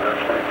verify this?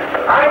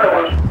 I know.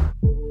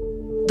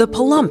 The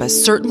Palumbas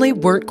certainly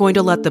weren't going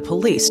to let the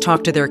police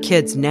talk to their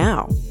kids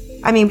now.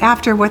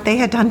 After what they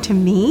had done to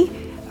me,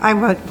 I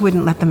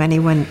wouldn't let them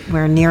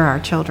anywhere near our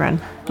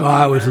children. Oh,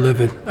 I was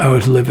livid. I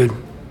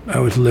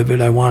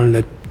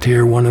wanted to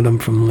tear one of them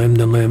from limb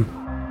to limb.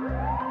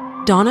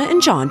 Donna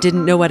and John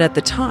didn't know it at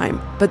the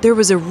time, but there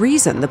was a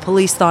reason the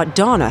police thought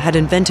Donna had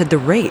invented the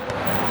rape.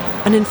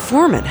 An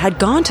informant had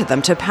gone to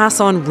them to pass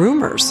on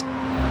rumors.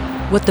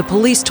 What the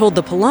police told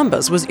the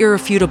Palumbas was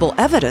irrefutable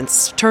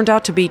evidence turned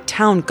out to be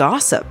town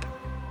gossip.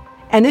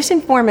 And this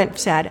informant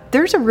said,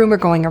 there's a rumor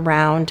going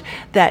around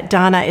that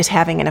Donna is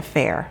having an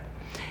affair,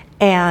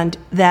 and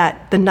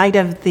that the night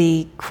of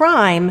the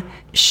crime,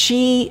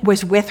 she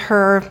was with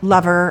her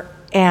lover,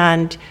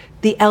 and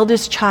the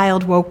eldest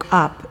child woke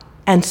up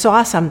and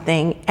saw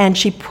something, and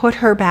she put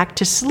her back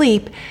to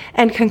sleep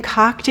and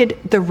concocted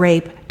the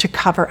rape to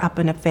cover up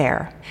an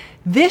affair.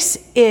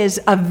 This is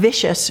a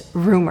vicious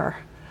rumor.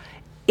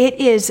 It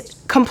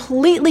is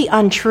completely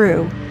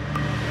untrue.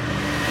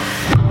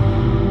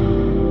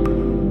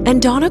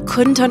 And Donna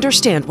couldn't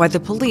understand why the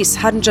police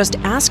hadn't just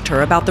asked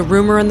her about the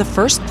rumor in the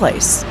first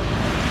place.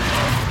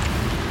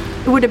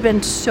 It would have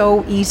been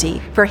so easy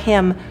for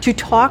him to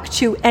talk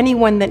to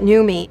anyone that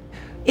knew me.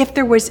 If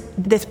there was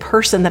this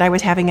person that I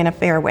was having an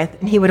affair with,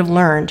 and he would have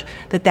learned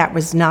that that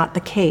was not the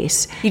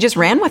case. He just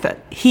ran with it.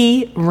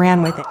 He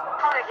ran with it.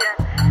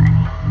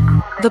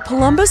 The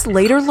Palumbas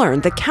later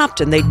learned the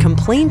captain they'd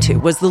complained to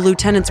was the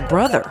lieutenant's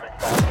brother.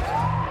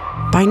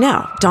 By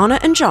now, Donna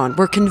and John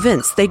were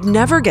convinced they'd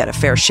never get a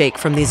fair shake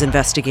from these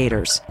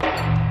investigators.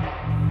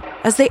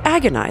 As they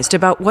agonized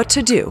about what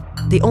to do,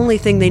 the only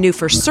thing they knew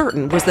for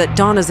certain was that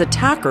Donna's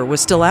attacker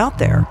was still out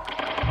there,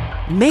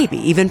 maybe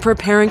even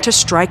preparing to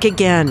strike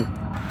again.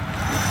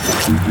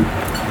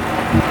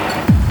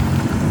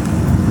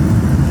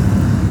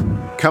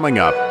 Coming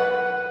up,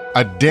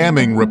 a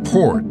damning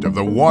report of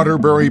the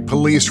Waterbury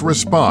police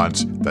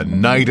response the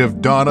night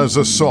of Donna's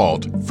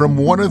assault from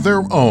one of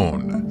their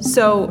own.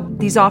 So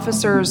these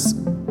officers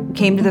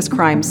came to this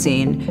crime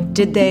scene.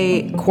 Did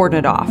they cordon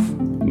it off?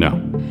 No.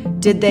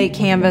 Did they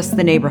canvass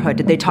the neighborhood?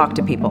 Did they talk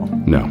to people?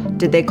 No.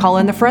 Did they call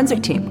in the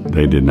forensic team?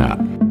 They did not.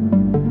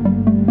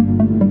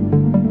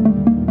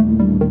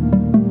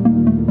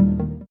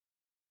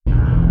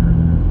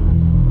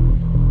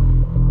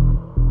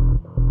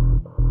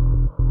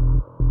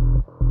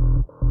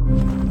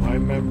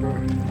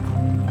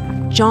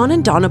 John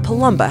and Donna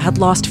Palumba had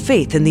lost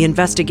faith in the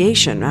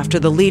investigation after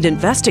the lead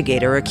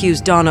investigator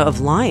accused Donna of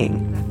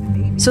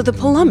lying. So the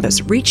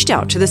Palumbas reached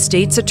out to the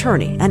state's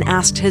attorney and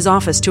asked his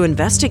office to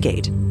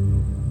investigate.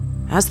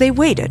 As they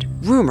waited,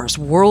 rumors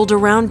whirled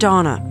around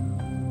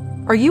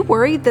Donna. Are you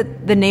worried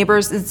that the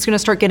neighbors, it's going to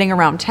start getting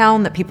around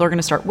town, that people are going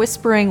to start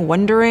whispering,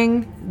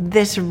 wondering?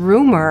 This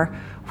rumor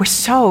was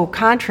so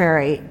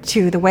contrary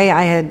to the way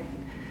I had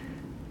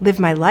live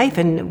my life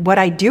and what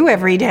I do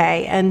every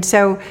day. And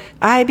so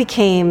I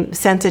became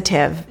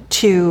sensitive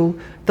to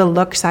the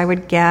looks I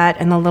would get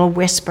and the little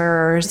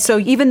whispers. So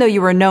even though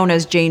you were known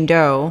as Jane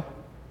Doe,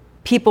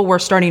 people were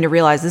starting to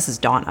realize this is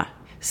Donna.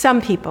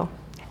 Some people.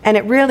 And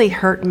it really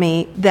hurt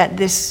me that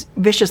this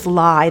vicious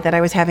lie that I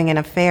was having an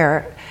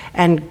affair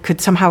and could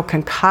somehow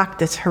concoct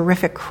this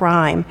horrific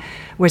crime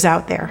was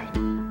out there.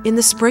 In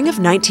the spring of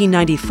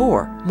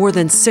 1994, more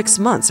than 6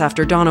 months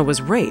after Donna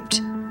was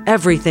raped,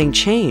 everything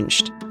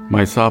changed.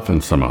 Myself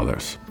and some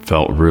others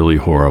felt really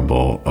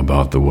horrible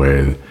about the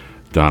way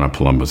Donna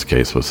Palumba's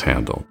case was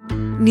handled.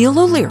 Neil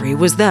O'Leary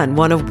was then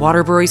one of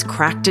Waterbury's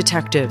crack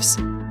detectives.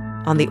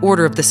 On the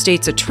order of the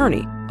state's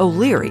attorney,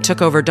 O'Leary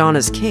took over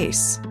Donna's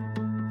case.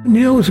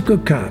 Neil was a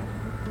good cop.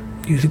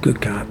 He was a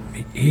good cop.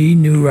 He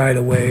knew right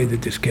away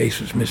that this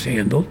case was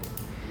mishandled.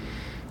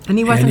 And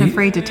he wasn't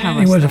afraid to tell us.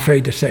 He wasn't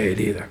afraid to say it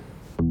either.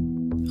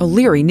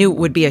 O'Leary knew it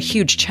would be a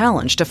huge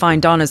challenge to find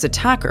Donna's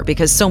attacker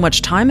because so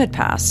much time had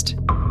passed.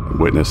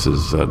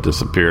 Witnesses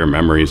disappear,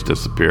 memories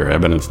disappear,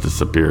 evidence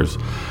disappears.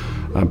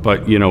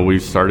 But, we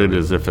started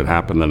as if it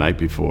happened the night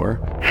before.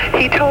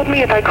 He told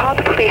me if I called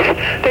the police,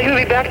 they would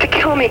be back to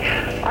kill me.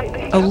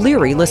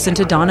 O'Leary listened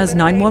to Donna's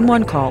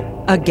 911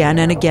 call again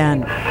and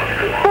again.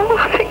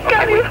 Oh, thank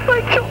God, he was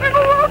my children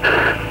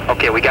alone.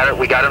 Okay, we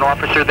got an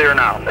officer there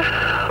now.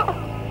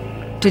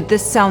 Did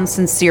this sound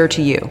sincere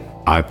to you?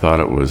 I thought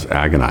it was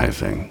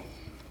agonizing,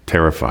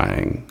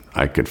 terrifying.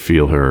 I could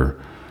feel her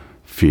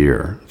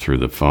fear through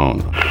the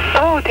phone.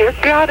 Oh, dear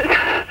God.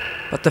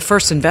 But the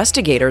first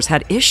investigators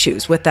had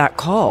issues with that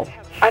call.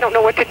 I don't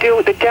know what to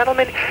do. The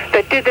gentleman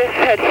that did this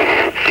said...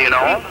 Do you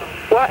know him?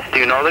 What? Do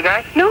you know the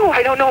guy? No,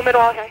 I don't know him at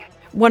all.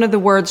 One of the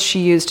words she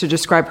used to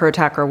describe her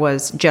attacker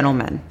was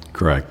gentleman.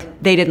 Correct.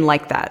 They didn't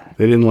like that.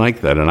 They didn't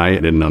like that, and I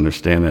didn't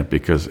understand that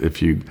because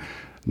if you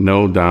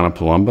know Donna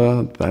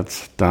Palumba,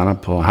 that's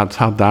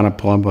how Donna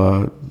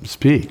Palumba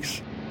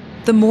speaks.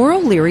 The more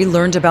O'Leary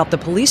learned about the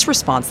police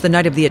response the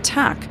night of the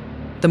attack,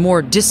 the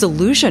more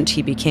disillusioned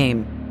he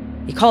became.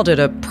 He called it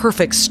a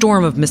perfect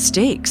storm of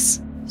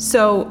mistakes.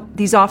 So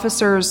these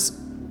officers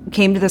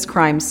came to this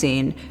crime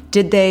scene.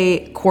 Did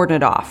they cordon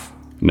it off?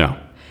 No.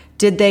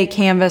 Did they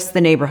canvass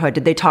the neighborhood?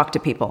 Did they talk to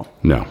people?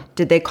 No.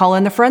 Did they call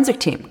in the forensic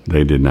team?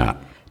 They did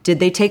not. Did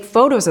they take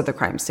photos of the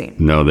crime scene?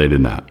 No, they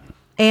did not.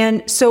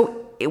 And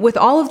so with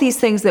all of these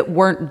things that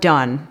weren't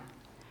done,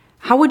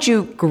 how would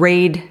you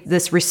grade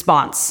this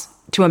response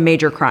to a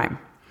major crime?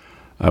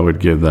 I would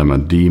give them a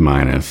D-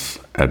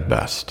 at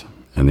best.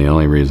 And the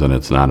only reason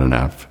it's not an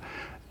F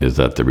is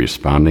that the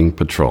responding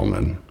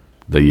patrolman,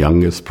 the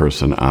youngest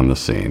person on the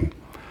scene,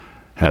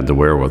 had the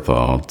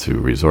wherewithal to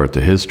resort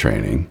to his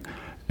training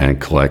and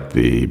collect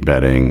the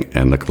bedding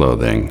and the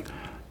clothing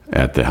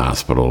at the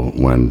hospital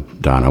when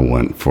Donna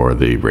went for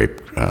the rape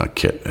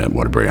kit at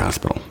Waterbury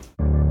Hospital.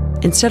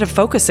 Instead of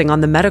focusing on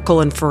the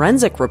medical and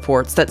forensic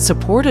reports that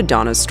supported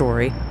Donna's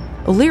story,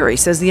 O'Leary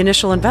says the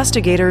initial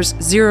investigators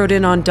zeroed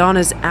in on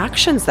Donna's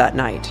actions that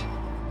night.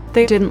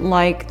 They didn't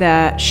like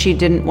that she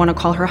didn't want to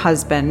call her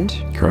husband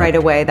Correct. Right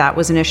away. That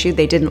was an issue.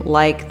 They didn't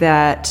like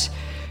that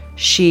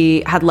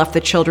she had left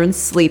the children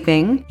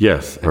sleeping.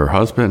 Yes, her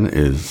husband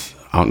is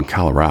out in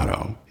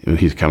Colorado.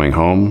 He's coming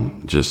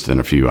home just in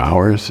a few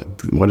hours.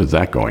 What is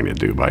that going to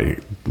do by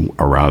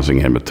arousing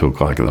him at 2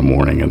 o'clock in the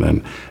morning and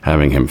then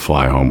having him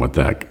fly home with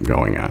that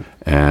going on?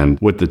 And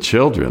with the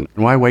children,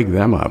 why wake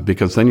them up?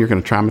 Because then you're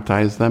going to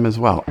traumatize them as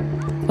well.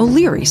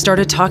 O'Leary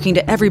started talking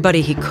to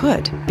everybody he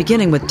could,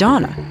 beginning with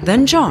Donna,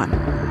 then John.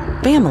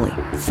 Family,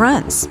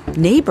 friends,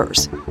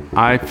 neighbors.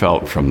 I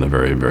felt from the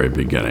very, very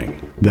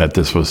beginning that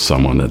this was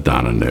someone that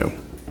Donna knew.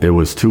 It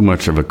was too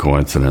much of a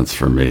coincidence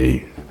for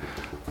me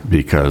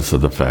because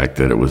of the fact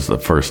that it was the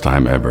first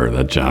time ever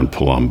that John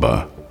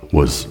Palumba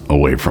was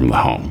away from the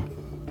home.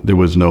 There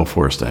was no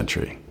forced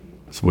entry,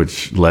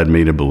 which led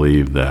me to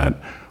believe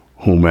that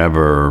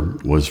whomever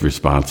was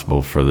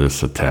responsible for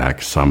this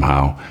attack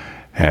somehow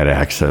had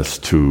access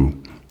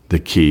to the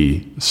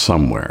key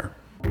somewhere.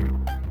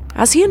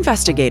 As he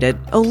investigated,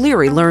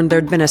 O'Leary learned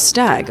there'd been a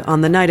stag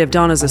on the night of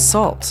Donna's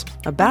assault,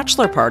 a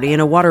bachelor party in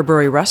a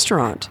Waterbury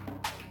restaurant.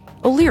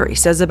 O'Leary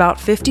says about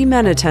 50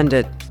 men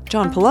attended,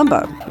 John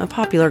Palumbo, a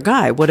popular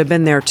guy, would have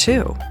been there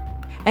too.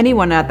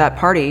 Anyone at that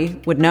party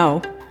would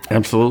know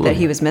Absolutely. that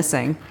he was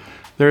missing.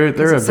 They're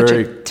a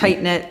very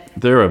tight-knit.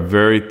 They're a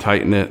very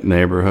tight-knit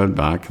neighborhood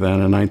back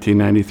then in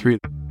 1993.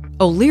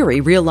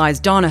 O'Leary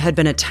realized Donna had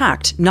been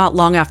attacked not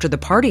long after the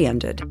party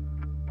ended.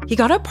 He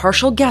got a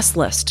partial guest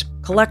list,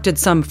 collected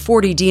some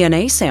 40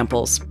 DNA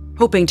samples,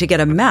 hoping to get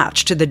a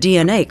match to the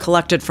DNA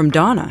collected from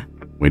Donna.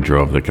 We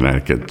drove the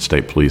Connecticut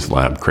State Police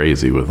lab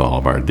crazy with all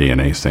of our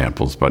DNA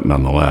samples, but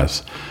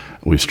nonetheless,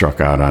 we struck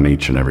out on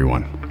each and every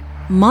one.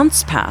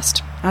 Months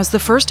passed as the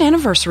first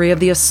anniversary of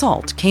the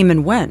assault came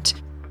and went.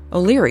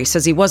 O'Leary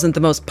says he wasn't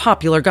the most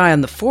popular guy on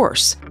the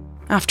force.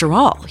 After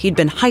all, he'd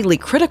been highly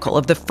critical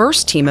of the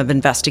first team of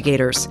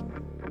investigators.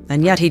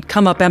 And yet he'd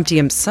come up empty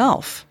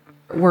himself.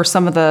 Were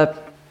some of the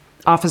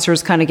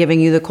officers kind of giving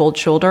you the cold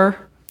shoulder?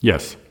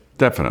 Yes,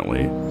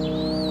 definitely.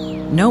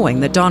 Knowing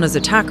that Donna's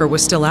attacker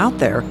was still out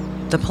there,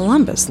 the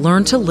Palumbas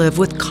learned to live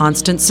with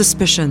constant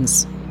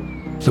suspicions.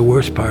 The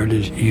worst part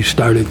is you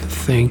started to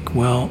think,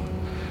 well,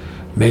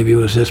 maybe it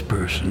was this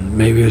person,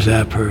 maybe it was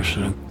that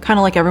person. Kind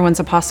of like everyone's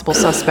a possible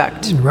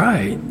suspect.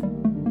 Right.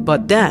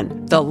 But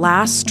then, the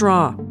last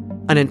straw,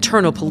 an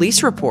internal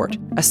police report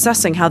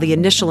assessing how the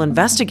initial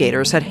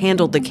investigators had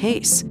handled the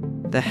case.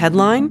 The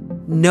headline,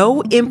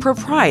 "No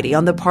impropriety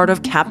on the part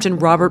of Captain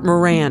Robert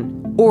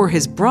Moran or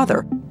his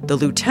brother, the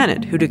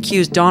lieutenant who'd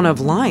accused Donna of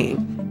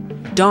lying."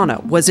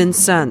 Donna was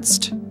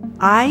incensed.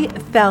 I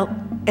felt,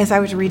 as I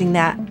was reading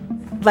that,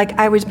 like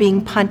I was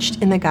being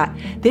punched in the gut.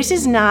 This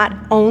is not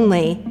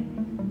only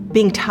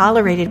being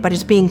tolerated, but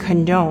it's being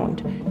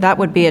condoned. That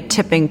would be a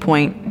tipping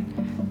point,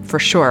 for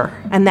sure.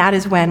 And that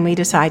is when we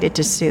decided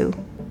to sue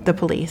the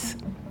police.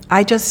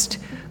 I just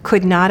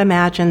could not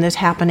imagine this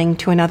happening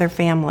to another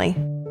family.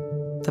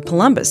 The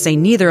Palumbas say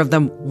neither of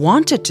them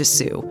wanted to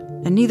sue,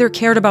 and neither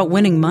cared about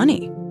winning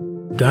money.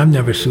 I've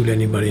never sued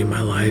anybody in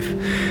my life,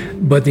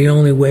 but the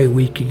only way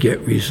we could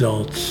get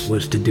results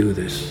was to do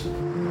this.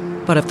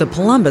 But if the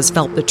Palumbas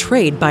felt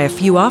betrayed by a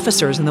few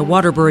officers in the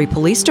Waterbury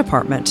Police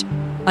Department,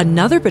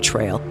 another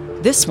betrayal,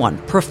 this one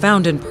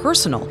profound and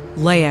personal,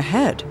 lay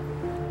ahead.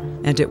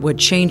 And it would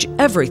change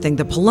everything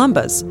the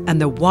Palumbas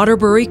and the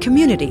Waterbury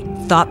community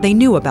thought they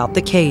knew about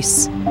the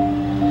case.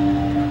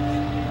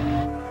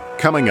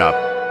 Coming up,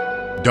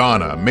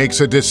 Donna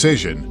makes a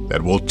decision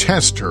that will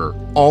test her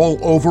all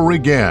over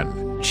again.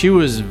 She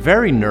was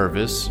very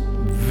nervous,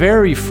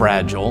 very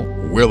fragile.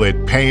 Will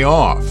it pay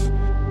off?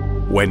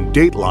 When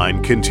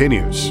Dateline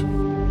continues.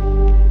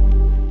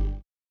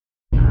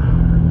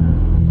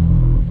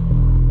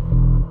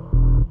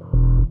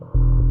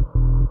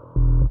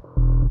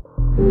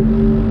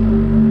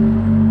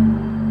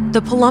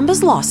 The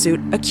Palumbas lawsuit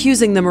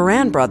accusing the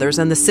Moran brothers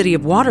and the city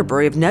of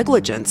Waterbury of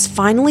negligence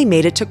finally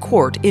made it to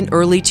court in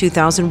early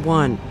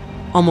 2001,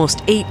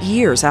 almost 8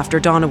 years after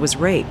Donna was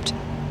raped.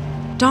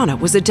 Donna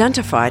was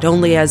identified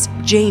only as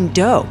Jane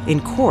Doe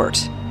in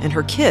court, and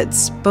her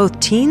kids, both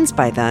teens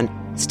by then,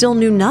 still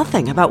knew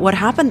nothing about what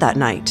happened that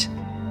night.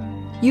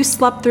 You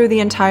slept through the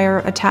entire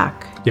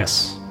attack.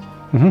 Yes.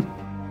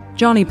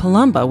 Johnny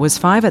Palumbo was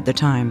 5 at the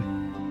time.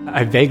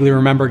 I vaguely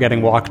remember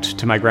getting walked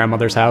to my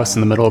grandmother's house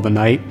in the middle of the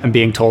night and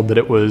being told that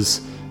it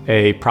was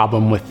a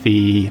problem with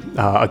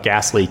a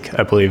gas leak,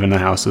 I believe, in the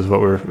house is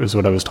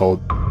what I was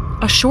told.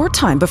 A short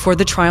time before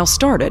the trial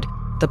started,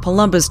 the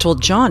Palumbas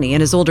told Johnny and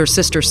his older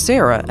sister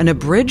Sarah an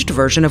abridged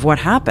version of what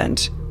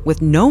happened,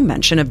 with no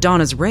mention of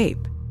Donna's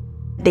rape.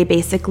 They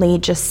basically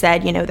just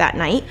said, that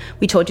night,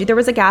 we told you there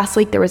was a gas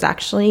leak. There was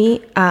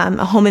actually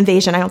a home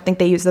invasion. I don't think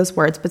they used those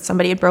words, but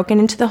somebody had broken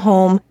into the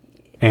home.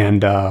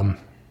 And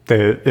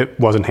it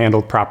wasn't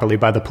handled properly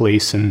by the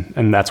police,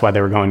 and that's why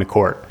they were going to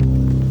court.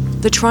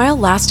 The trial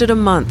lasted a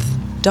month.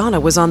 Donna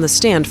was on the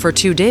stand for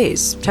 2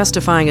 days,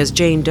 testifying as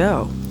Jane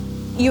Doe.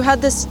 You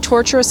had this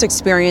torturous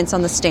experience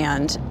on the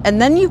stand,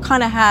 and then you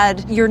kind of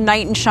had your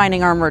knight in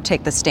shining armor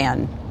take the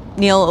stand,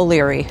 Neil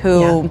O'Leary,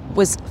 who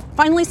was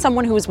finally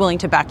someone who was willing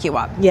to back you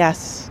up.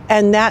 Yes,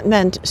 and that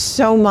meant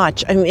so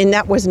much. I mean,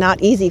 that was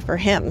not easy for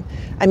him.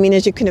 I mean,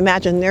 as you can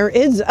imagine, there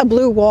is a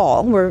blue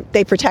wall where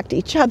they protect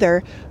each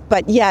other,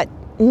 but yet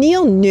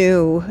Neil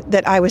knew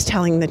that I was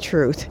telling the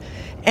truth,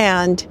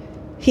 and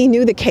he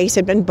knew the case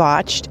had been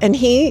botched, and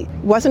he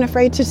wasn't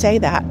afraid to say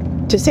that,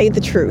 to say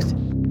the truth.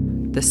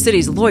 The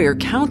city's lawyer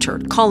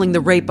countered, calling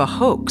the rape a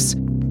hoax,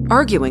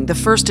 arguing the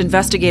first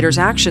investigators'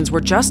 actions were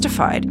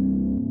justified.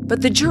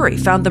 But the jury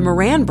found the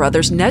Moran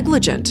brothers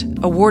negligent,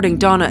 awarding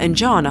Donna and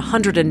John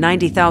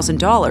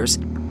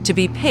 $190,000 to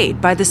be paid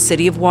by the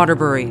city of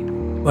Waterbury.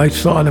 I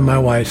saw it in my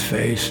wife's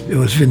face. It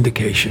was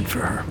vindication for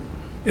her.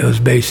 It was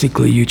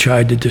basically, you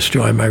tried to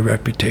destroy my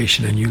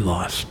reputation and you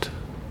lost.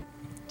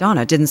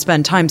 Donna didn't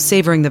spend time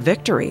savoring the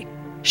victory.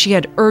 She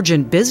had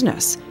urgent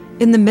business.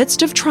 In the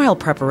midst of trial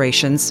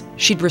preparations,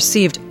 she'd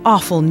received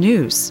awful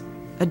news: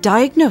 a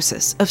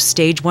diagnosis of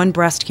stage 1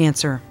 breast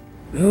cancer.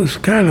 It was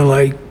kind of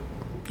like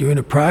you're in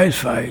a prize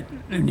fight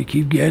and you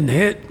keep getting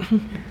hit.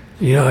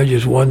 I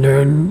just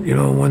wondering,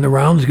 when the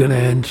round's going to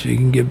end so you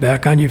can get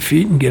back on your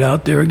feet and get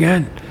out there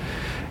again.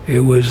 It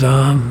was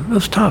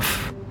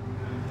tough.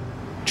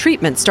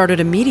 Treatment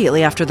started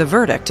immediately after the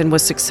verdict and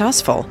was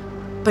successful.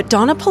 But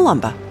Donna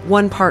Palumba,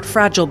 1 part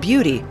fragile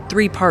beauty,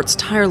 3 parts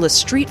tireless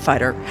street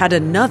fighter, had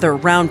another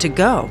round to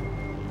go.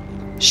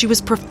 She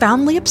was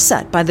profoundly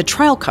upset by the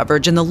trial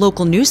coverage in the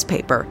local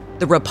newspaper,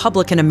 the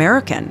Republican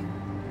American.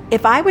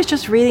 If I was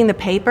just reading the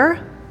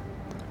paper,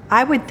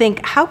 I would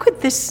think, how could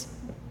this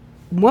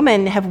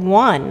woman have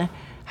won?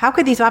 How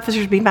could these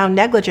officers be found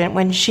negligent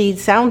when she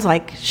sounds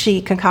like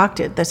she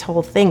concocted this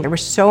whole thing? There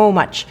was so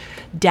much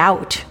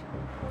doubt.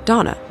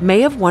 Donna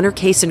may have won her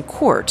case in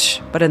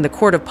court, but in the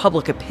court of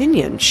public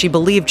opinion, she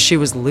believed she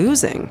was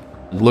losing.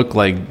 It looked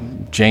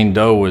like Jane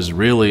Doe was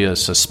really a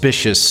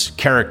suspicious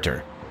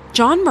character.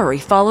 John Murray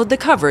followed the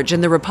coverage in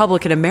the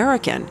Republican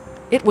American.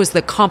 It was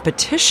the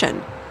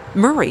competition.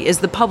 Murray is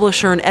the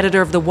publisher and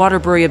editor of the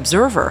Waterbury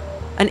Observer,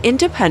 an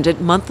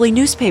independent monthly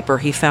newspaper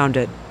he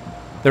founded.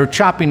 They were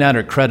chopping at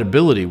her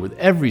credibility with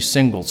every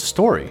single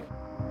story.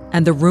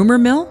 And the rumor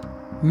mill?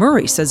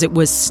 Murray says it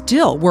was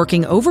still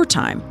working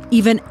overtime,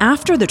 even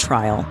after the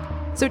trial.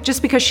 So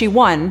just because she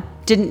won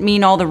didn't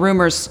mean all the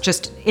rumors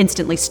just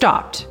instantly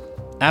stopped?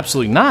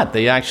 Absolutely not.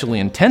 They actually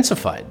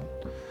intensified.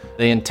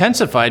 They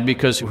intensified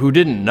because who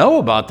didn't know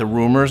about the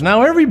rumors,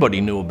 now everybody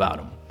knew about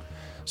them.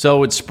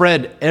 So it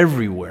spread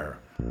everywhere.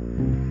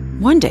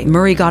 One day,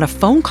 Murray got a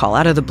phone call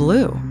out of the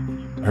blue.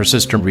 Her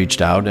sister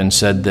reached out and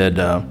said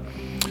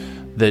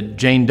that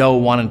Jane Doe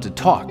wanted to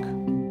talk.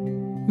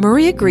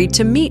 Murray agreed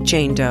to meet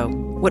Jane Doe.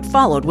 What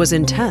followed was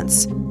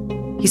intense.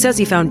 He says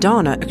he found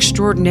Donna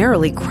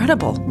extraordinarily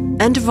credible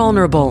and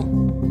vulnerable.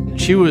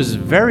 She was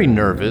very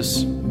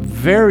nervous,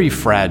 very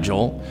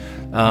fragile,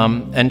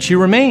 and she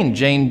remained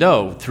Jane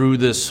Doe through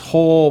this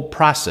whole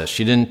process.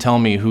 She didn't tell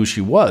me who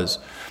she was.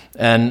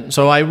 And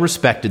so I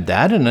respected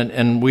that,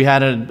 and we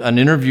had an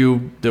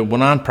interview that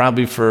went on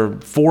probably for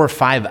 4 or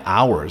 5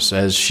 hours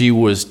as she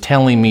was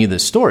telling me the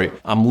story.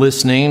 I'm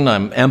listening,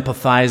 I'm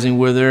empathizing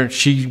with her.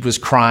 She was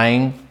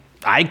crying.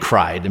 I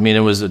cried. I mean,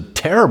 it was a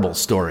terrible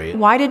story.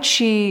 Why did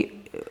she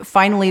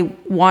finally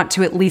want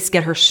to at least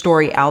get her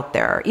story out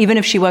there, even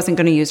if she wasn't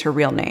going to use her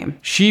real name?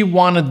 She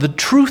wanted the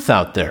truth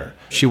out there.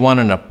 She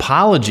wanted an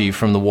apology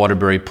from the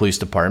Waterbury Police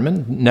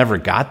Department. Never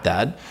got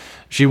that.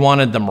 She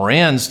wanted the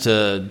Morans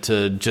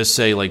to just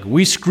say, like,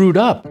 we screwed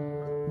up.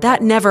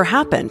 That never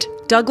happened.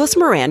 Douglas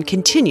Moran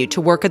continued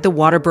to work at the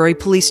Waterbury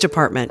Police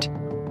Department.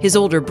 His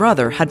older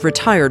brother had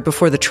retired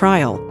before the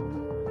trial.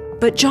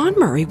 But John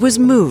Murray was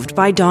moved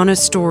by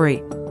Donna's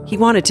story. He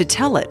wanted to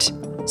tell it.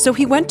 So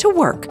he went to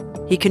work.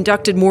 He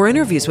conducted more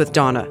interviews with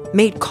Donna,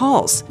 made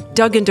calls,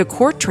 dug into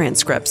court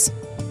transcripts,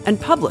 and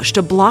published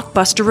a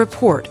blockbuster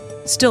report,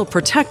 still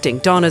protecting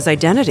Donna's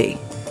identity.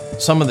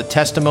 Some of the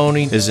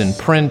testimony is in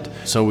print,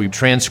 so we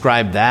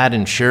transcribed that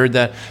and shared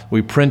that.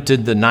 We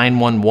printed the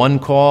 911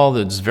 call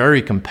that's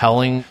very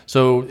compelling.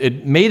 So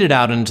it made it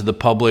out into the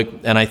public,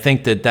 and I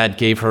think that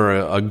gave her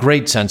a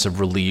great sense of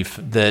relief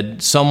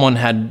that someone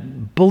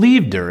had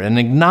believed her and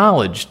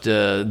acknowledged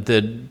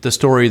the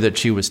story that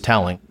she was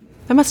telling.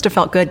 That must have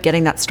felt good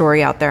getting that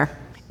story out there.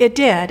 It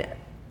did.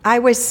 I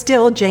was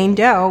still Jane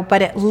Doe,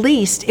 but at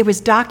least it was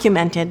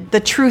documented, the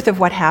truth of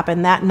what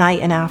happened that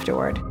night and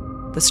afterward.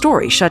 The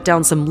story shut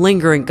down some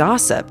lingering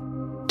gossip.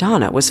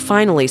 Donna was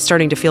finally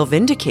starting to feel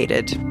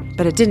vindicated,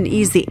 but it didn't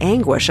ease the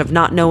anguish of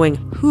not knowing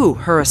who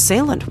her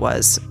assailant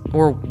was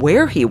or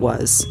where he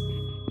was.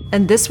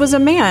 And this was a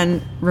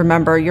man,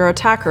 remember, your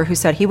attacker, who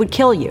said he would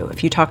kill you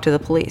if you talked to the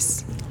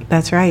police.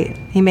 That's right.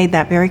 He made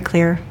that very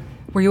clear.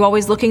 Were you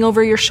always looking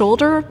over your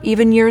shoulder,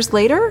 even years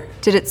later?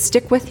 Did it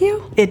stick with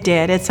you? It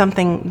did. It's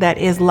something that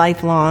is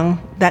lifelong.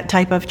 That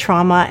type of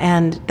trauma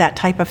and that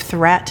type of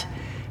threat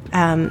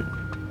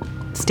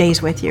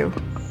stays with you.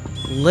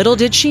 Little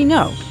did she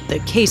know the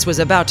case was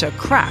about to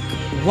crack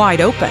wide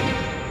open.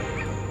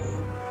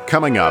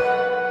 Coming up,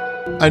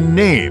 a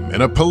name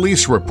in a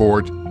police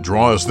report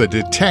draws the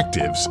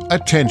detective's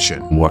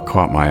attention. What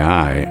caught my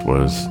eye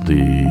was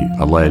the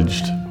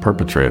alleged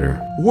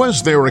perpetrator.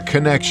 Was there a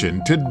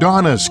connection to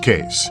Donna's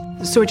case?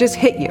 So it just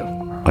hit you?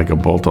 Like a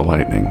bolt of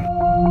lightning.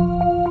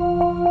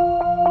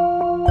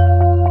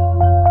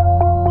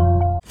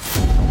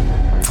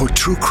 For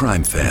true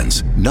crime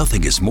fans,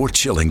 nothing is more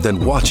chilling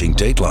than watching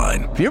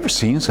Dateline. Have you ever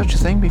seen such a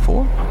thing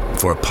before?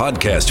 For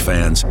podcast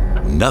fans,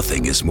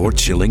 nothing is more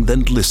chilling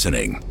than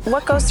listening.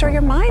 What goes through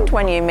your mind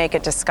when you make a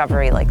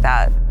discovery like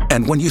that?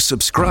 And when you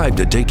subscribe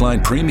to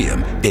Dateline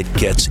Premium, it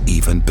gets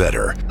even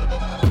better.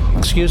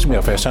 Excuse me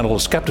if I sound a little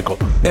skeptical.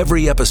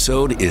 Every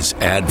episode is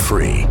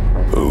ad-free.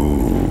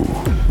 Ooh,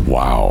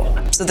 wow.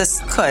 So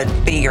this could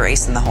be your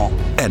ace in the hole.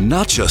 And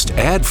not just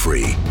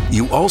ad-free,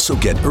 you also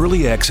get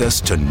early access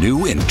to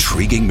new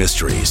intriguing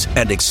mysteries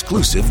and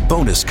exclusive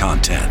bonus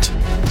content.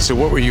 So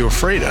what were you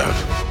afraid of?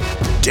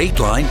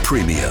 Dateline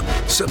Premium.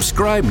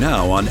 Subscribe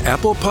now on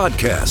Apple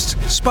Podcasts,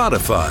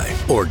 Spotify,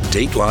 or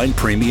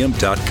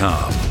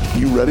DatelinePremium.com.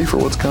 You ready for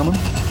what's coming?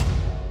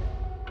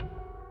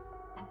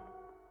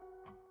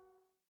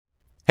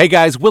 Hey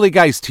guys, Willie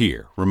Geist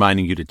here,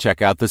 reminding you to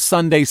check out the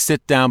Sunday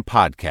Sit Down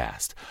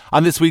podcast.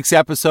 On this week's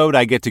episode,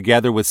 I get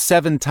together with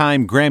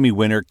 7-time Grammy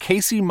winner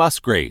Kacey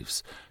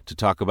Musgraves to to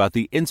talk about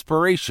the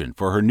inspiration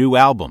for her new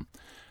album,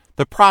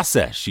 the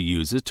process she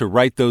uses to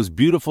write those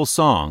beautiful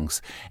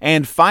songs,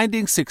 and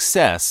finding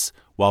success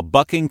while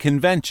bucking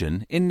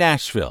convention in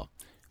Nashville.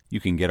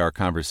 You can get our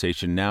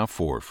conversation now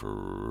for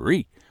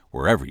free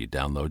wherever you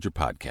download your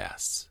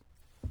podcasts.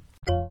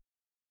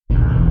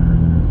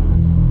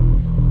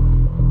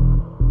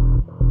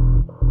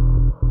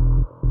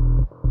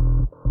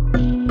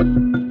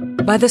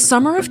 By the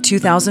summer of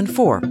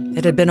 2004,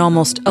 it had been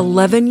almost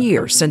 11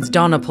 years since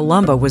Donna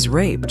Palumbo was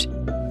raped.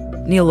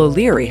 Neil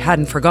O'Leary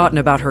hadn't forgotten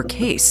about her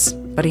case,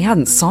 but he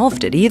hadn't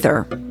solved it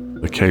either.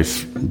 The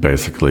case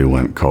basically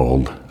went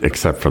cold,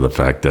 except for the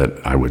fact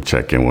that I would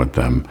check in with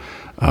them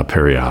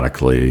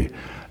periodically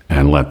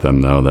and let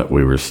them know that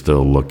we were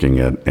still looking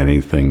at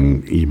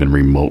anything even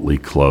remotely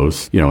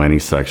close. Any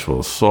sexual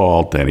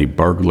assault, any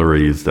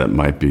burglaries that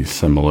might be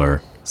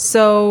similar.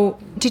 So,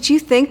 did you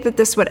think that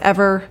this would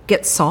ever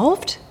get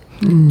solved?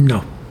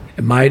 No.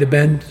 It might have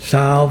been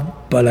solved,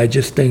 but I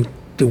just think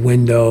the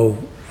window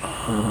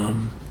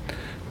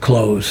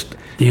closed.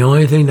 The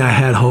only thing that I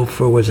had hope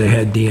for was I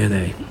had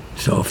DNA.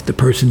 So if the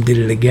person did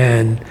it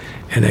again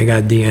and they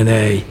got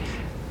DNA,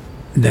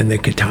 then they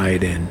could tie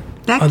it in.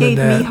 That gave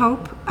me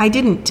hope. I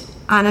didn't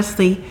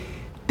honestly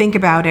think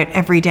about it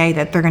every day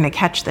that they're going to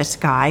catch this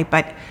guy,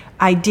 but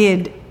I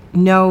did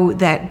know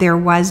that there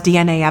was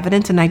DNA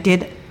evidence, and I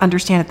did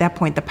understand at that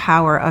point the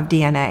power of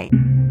DNA.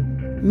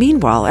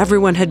 Meanwhile,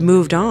 everyone had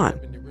moved on.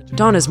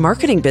 Donna's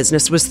marketing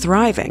business was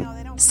thriving.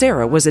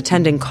 Sarah was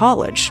attending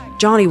college.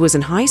 Johnny was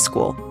in high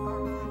school.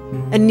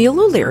 And Neil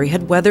O'Leary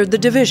had weathered the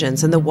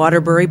divisions in the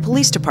Waterbury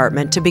Police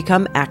Department to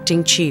become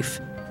acting chief.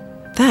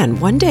 Then,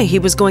 one day, he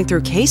was going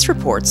through case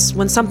reports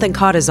when something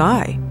caught his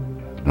eye.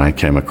 And I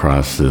came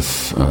across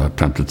this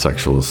attempted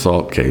sexual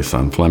assault case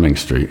on Fleming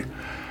Street.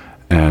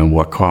 And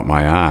what caught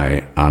my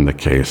eye on the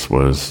case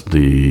was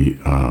the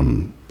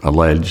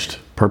alleged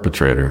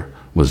perpetrator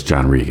was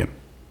John Regan.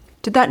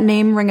 Did that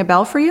name ring a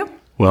bell for you?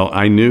 Well,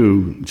 I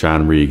knew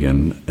John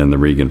Regan and the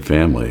Regan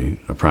family,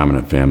 a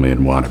prominent family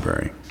in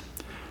Waterbury.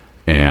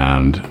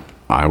 And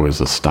I was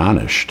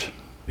astonished.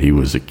 He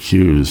was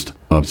accused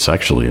of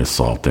sexually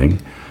assaulting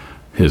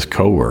his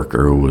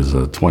coworker, who was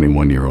a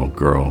 21-year-old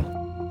girl.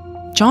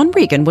 John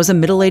Regan was a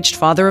middle-aged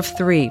father of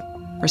 3,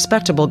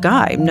 respectable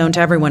guy known to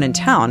everyone in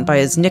town by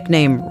his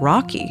nickname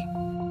Rocky.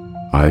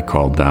 I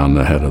called down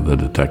the head of the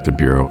detective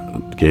bureau,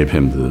 gave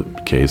him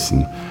the case,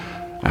 and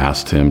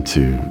asked him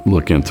to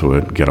look into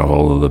it, get a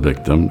hold of the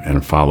victim,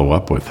 and follow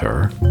up with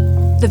her.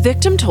 The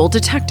victim told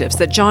detectives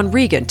that John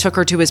Regan took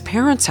her to his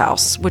parents'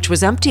 house, which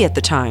was empty at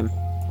the time.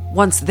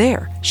 Once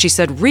there, she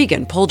said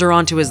Regan pulled her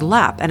onto his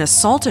lap and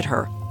assaulted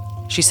her.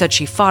 She said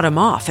she fought him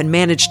off and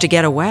managed to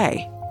get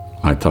away.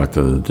 I talked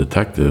to the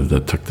detective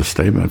that took the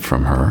statement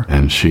from her,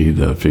 and she,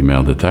 the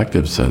female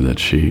detective, said that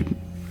she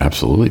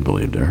absolutely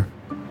believed her.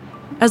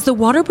 As the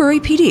Waterbury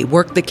PD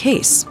worked the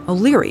case,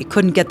 O'Leary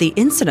couldn't get the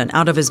incident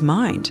out of his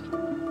mind.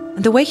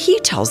 And the way he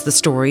tells the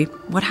story,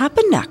 what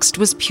happened next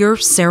was pure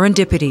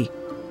serendipity.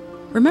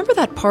 Remember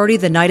that party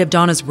the night of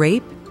Donna's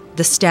rape?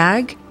 The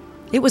Stag?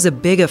 It was a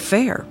big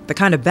affair, the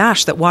kind of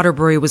bash that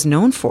Waterbury was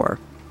known for.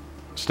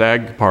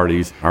 Stag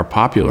parties are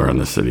popular in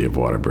the city of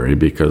Waterbury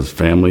because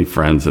family,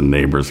 friends, and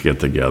neighbors get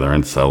together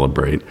and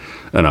celebrate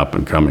an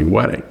up-and-coming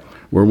wedding.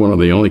 We're one of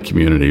the only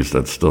communities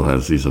that still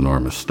has these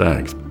enormous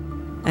stags.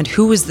 And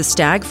who was the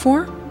stag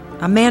for?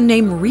 A man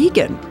named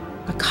Regan,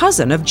 a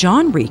cousin of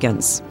John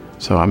Regan's.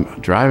 So I'm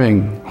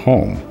driving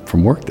home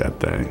from work that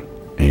day,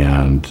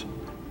 and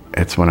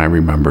it's when I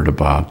remembered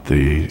about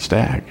the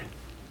stag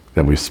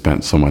that we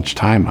spent so much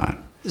time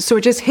on. So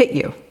it just hit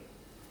you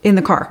in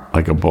the car?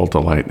 Like a bolt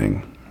of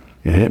lightning.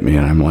 It hit me,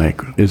 and I'm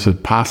like, is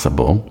it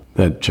possible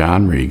that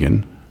John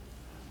Regan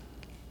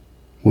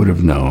would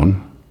have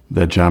known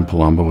that John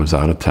Palumbo was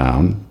out of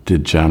town?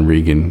 Did John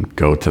Regan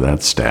go to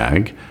that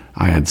stag?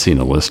 I had seen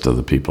a list of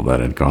the people that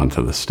had gone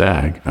to the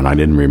stag, and I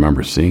didn't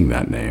remember seeing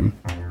that name.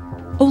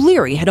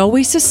 O'Leary had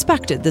always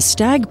suspected the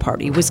stag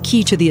party was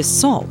key to the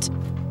assault,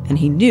 and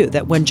he knew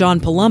that when John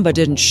Palumbo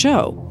didn't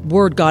show,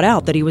 word got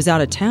out that he was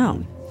out of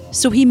town.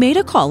 So he made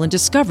a call and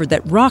discovered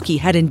that Rocky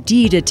had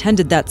indeed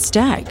attended that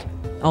stag,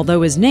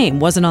 although his name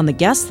wasn't on the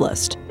guest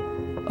list.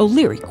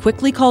 O'Leary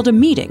quickly called a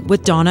meeting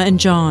with Donna and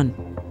John.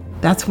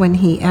 That's when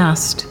he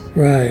asked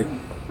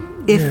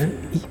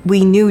if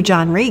we knew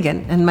John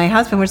Regan, and my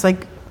husband was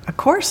like, of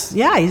course,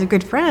 yeah, he's a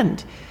good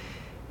friend.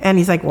 And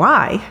he's like,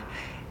 why?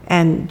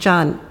 And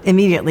John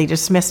immediately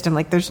dismissed him,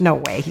 like, there's no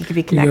way he could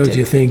be connected. Do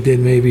you think that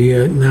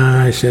maybe,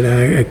 nah, I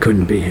said, I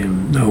couldn't be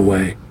him. No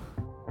way.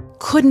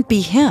 Couldn't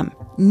be him.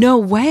 No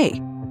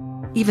way.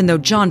 Even though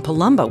John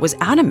Palumbo was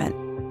adamant.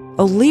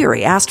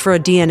 O'Leary asked for a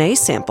DNA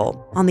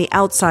sample on the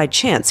outside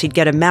chance he'd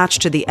get a match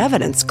to the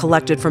evidence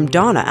collected from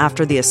Donna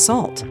after the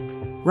assault.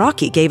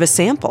 Rocky gave a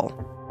sample.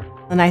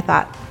 And I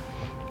thought,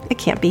 it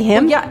can't be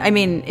him. Well, yeah, I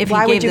mean, if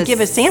why he would you give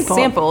a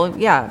sample?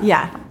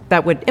 Yeah.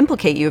 That would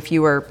implicate you if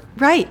you were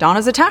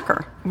Donna's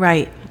attacker.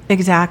 Right,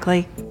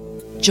 exactly.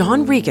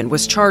 John Regan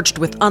was charged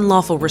with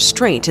unlawful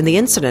restraint in the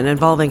incident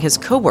involving his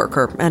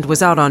coworker and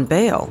was out on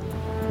bail.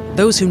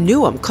 Those who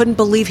knew him couldn't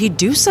believe he'd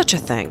do such a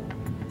thing.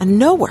 And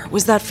nowhere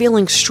was that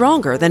feeling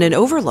stronger than in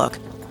Overlook,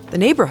 the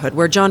neighborhood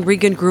where John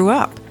Regan grew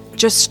up,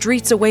 just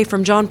streets away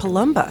from John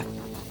Palumbo,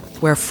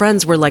 where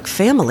friends were like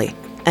family,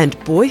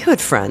 and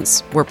boyhood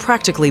friends were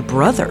practically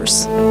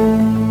brothers.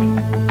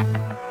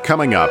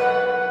 Coming up,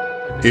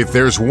 if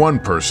there's one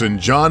person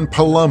John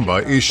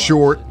Palumbo is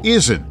sure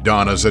isn't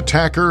Donna's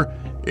attacker,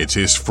 it's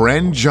his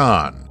friend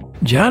John.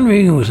 John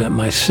Regan was at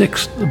my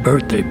 6th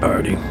birthday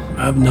party.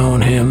 I've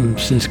known him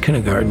since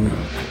kindergarten.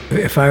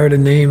 If I were to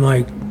name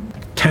like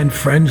 10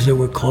 friends that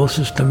were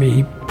closest to me,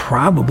 he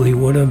probably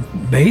would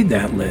have made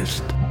that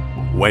list.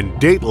 When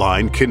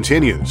Dateline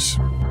continues.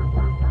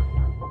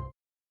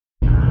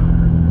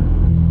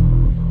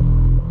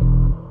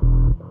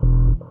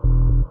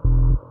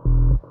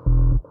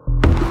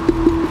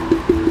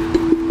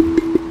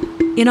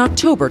 In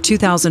October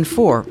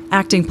 2004,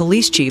 Acting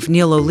Police Chief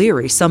Neil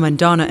O'Leary summoned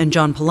Donna and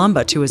John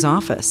Palumbo to his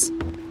office.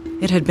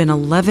 It had been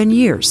 11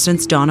 years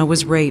since Donna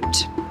was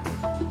raped.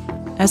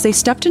 As they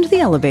stepped into the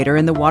elevator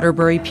in the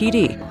Waterbury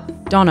PD,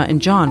 Donna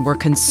and John were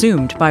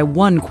consumed by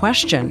one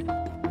question.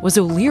 Was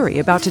O'Leary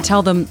about to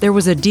tell them there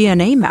was a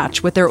DNA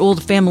match with their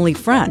old family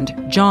friend,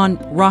 John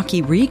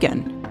Rocky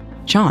Regan?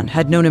 John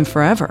had known him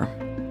forever.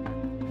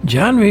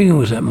 John Regan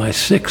was at my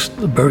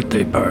 6th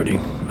birthday party.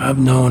 I've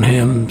known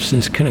him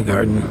since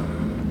kindergarten.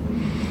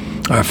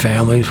 Our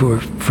families were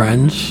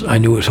friends. I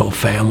knew his whole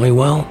family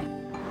well.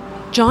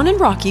 John and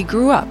Rocky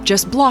grew up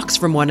just blocks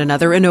from one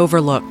another in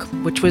Overlook,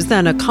 which was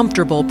then a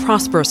comfortable,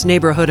 prosperous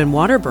neighborhood in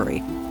Waterbury,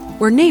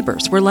 where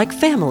neighbors were like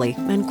family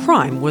and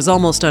crime was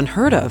almost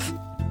unheard of.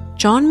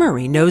 John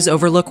Murray knows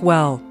Overlook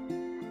well.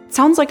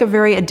 Sounds like a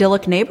very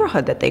idyllic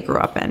neighborhood that they grew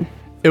up in.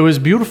 It was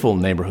a beautiful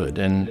neighborhood,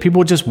 and people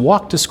would just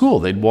walk to school.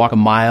 They'd walk a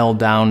mile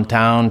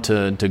downtown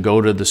to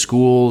go to the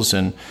schools,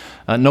 and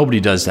nobody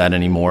does that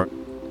anymore.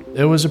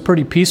 It was a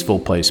pretty peaceful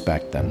place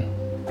back then.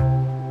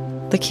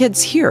 The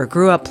kids here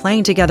grew up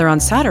playing together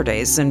on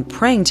Saturdays and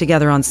praying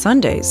together on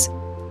Sundays.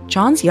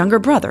 John's younger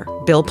brother,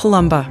 Bill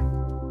Palumbo.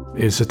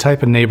 It's a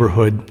type of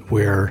neighborhood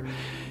where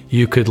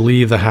you could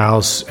leave the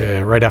house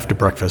right after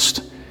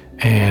breakfast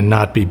and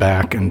not be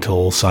back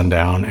until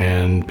sundown,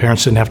 and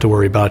parents didn't have to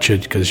worry about you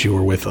because you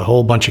were with a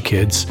whole bunch of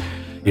kids.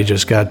 You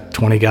just got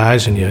 20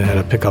 guys and you had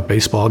a pickup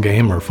baseball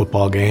game or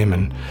football game,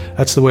 and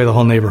that's the way the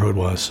whole neighborhood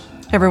was.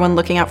 Everyone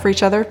looking out for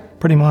each other?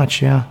 Pretty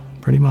much, yeah,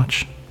 pretty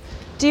much.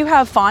 Do you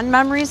have fond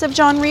memories of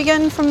John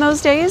Regan from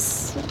those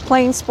days,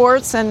 playing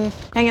sports and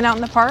hanging out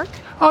in the park?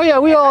 Oh yeah,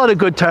 we all had a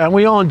good time.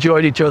 We all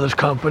enjoyed each other's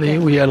company.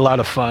 We had a lot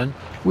of fun.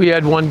 We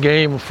had one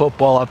game of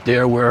football up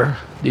there where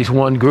this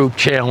one group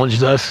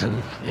challenged us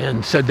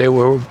and said they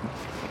were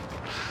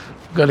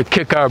going to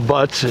kick our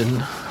butts,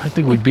 and I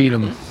think we beat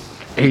them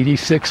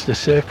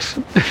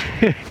 86-6.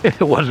 It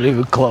wasn't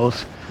even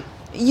close.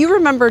 You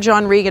remember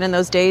John Regan in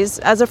those days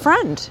as a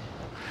friend?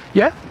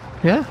 Yeah.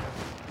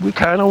 We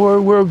kind of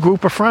were a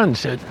group of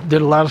friends that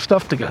did a lot of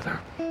stuff together.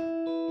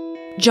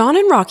 John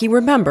and Rocky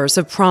were members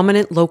of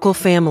prominent local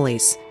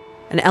families.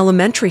 An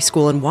elementary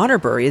school in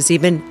Waterbury is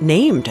even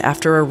named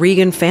after a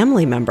Regan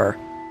family member.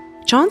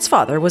 John's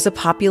father was a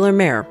popular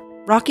mayor.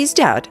 Rocky's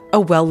dad, a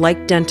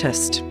well-liked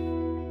dentist.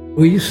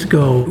 We used to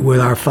go with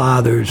our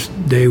fathers.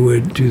 They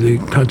would do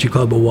the country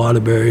club of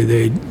Waterbury.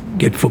 They'd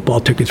get football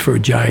tickets for a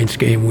Giants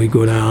game. We'd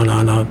go down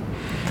on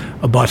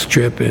a bus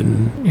trip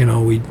and,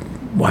 we'd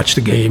watch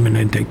the game and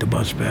then take the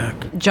bus back.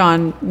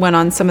 John went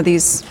on some of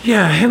these?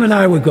 Yeah, him and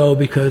I would go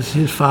because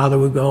his father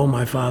would go,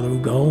 my father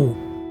would go.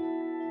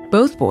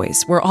 Both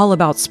boys were all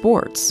about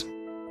sports.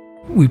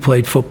 We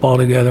played football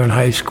together in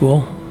high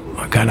school.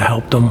 I kind of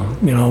helped him,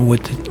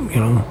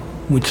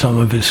 with some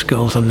of his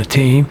skills on the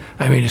team.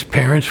 I mean, his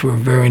parents were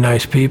very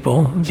nice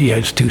people. He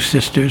has 2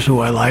 sisters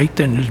who I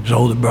liked, and his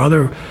older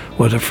brother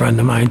was a friend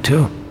of mine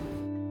too.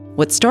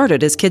 What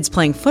started as kids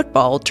playing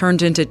football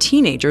turned into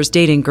teenagers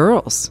dating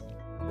girls.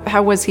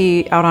 How was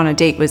he out on a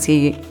date? Was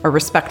he a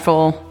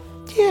respectful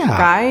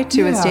guy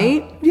to his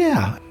date?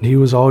 Yeah, he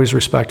was always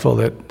respectful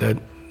that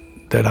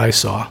I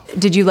saw.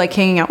 Did you like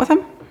hanging out with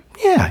him?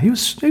 Yeah, he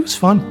was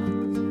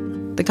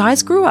fun. The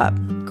guys grew up,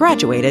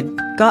 graduated,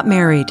 got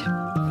married.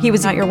 He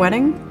was at your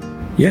wedding?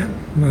 Yeah,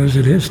 I was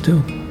at his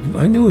too.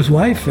 I knew his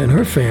wife and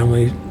her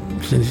family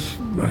since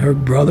her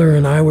brother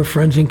and I were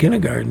friends in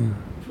kindergarten.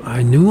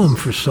 I knew him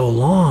for so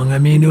long. I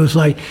mean, it was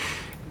like,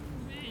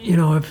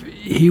 if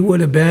he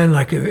would have been,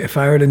 like, if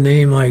I were to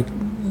name, like,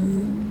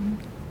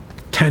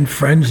 10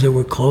 friends that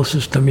were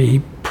closest to me,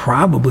 he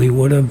probably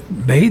would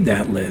have made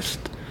that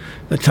list.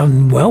 That's how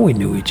well we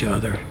knew each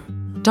other.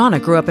 Donna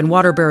grew up in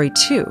Waterbury,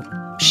 too.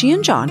 She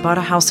and John bought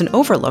a house in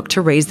Overlook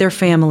to raise their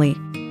family.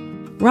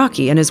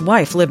 Rocky and his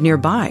wife lived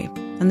nearby,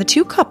 and the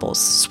 2 couples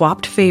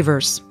swapped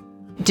favors.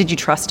 Did you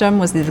trust him?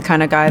 Was he the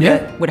kind of guy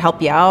that would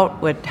help you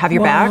out, would have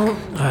your back?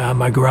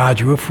 My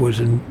garage roof was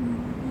in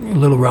a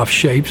little rough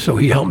shape, so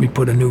he helped me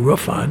put a new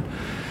roof on.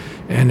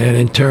 And then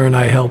in turn,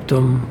 I helped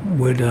him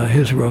with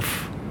his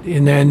roof.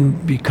 And then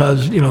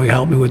because, he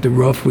helped me with the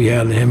roof, we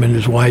had him and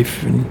his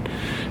wife and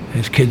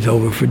his kids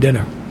over for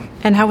dinner.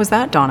 And how was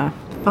that, Donna?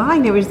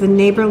 fine. It was the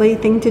neighborly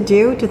thing to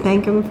do, to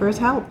thank him for his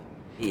help.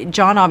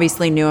 John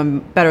obviously knew him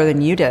better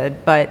than you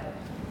did, but...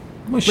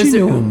 Well, she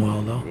knew him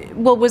well, though.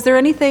 Well, was there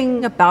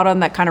anything about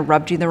him that kind of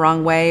rubbed you the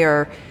wrong way,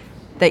 or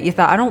that you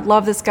thought, I don't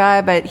love this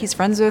guy, but he's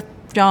friends with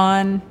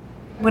John?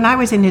 When I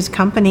was in his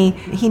company,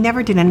 he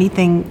never did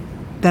anything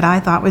that I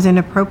thought was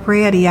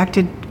inappropriate. He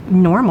acted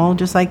normal,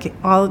 just like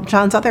all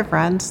John's other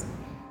friends.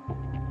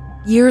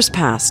 Years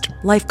passed.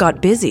 Life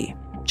got busy.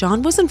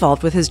 John was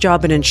involved with his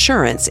job in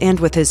insurance and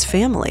with his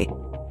family.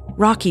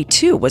 Rocky,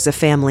 too, was a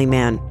family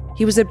man.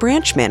 He was a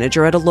branch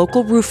manager at a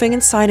local roofing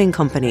and siding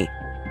company.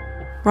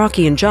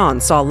 Rocky and John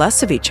saw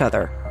less of each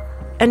other.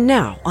 And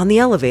now, on the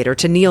elevator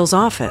to Neil's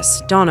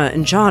office, Donna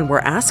and John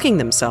were asking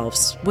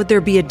themselves, would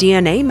there be a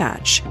DNA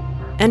match?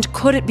 And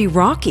could it be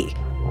Rocky?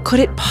 Could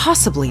it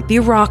possibly be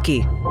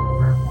Rocky?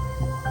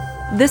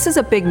 This is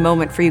a big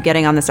moment for you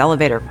getting on this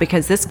elevator,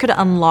 because this could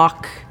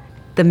unlock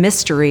the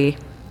mystery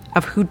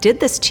of who did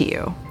this to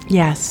you.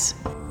 Yes.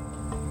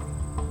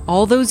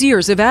 All those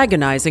years of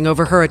agonizing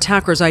over her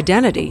attacker's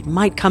identity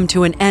might come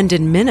to an end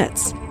in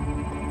minutes.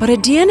 But a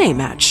DNA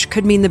match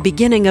could mean the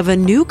beginning of a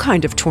new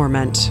kind of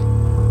torment.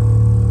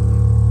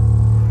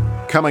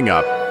 Coming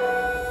up,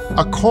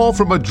 a call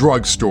from a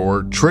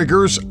drugstore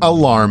triggers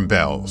alarm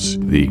bells.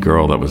 The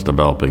girl that was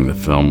developing the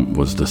film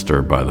was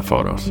disturbed by the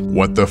photos.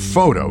 What the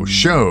photo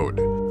showed.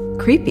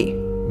 Creepy.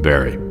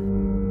 Very.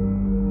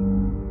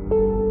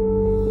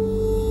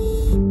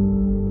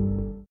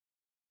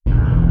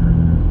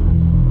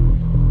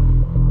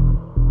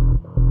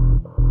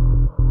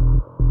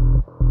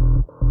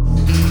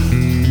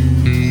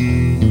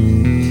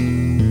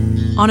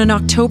 On an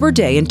October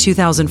day in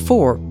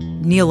 2004,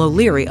 Neil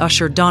O'Leary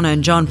ushered Donna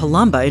and John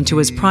Palumba into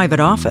his private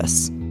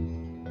office.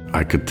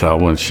 I could tell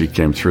when she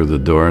came through the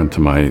door into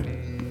my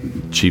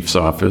chief's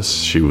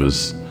office, she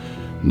was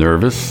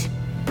nervous.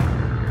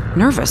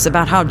 Nervous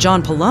about how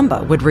John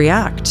Palumba would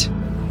react.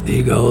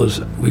 He goes,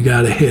 we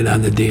got a hit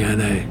on the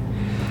DNA.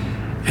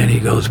 And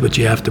he goes, but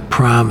you have to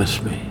promise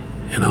me,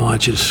 and I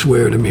want you to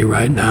swear to me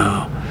right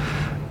now,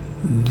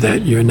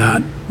 that you're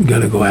not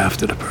going to go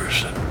after the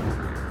person.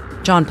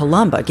 John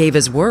Palumba gave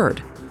his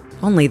word.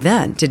 Only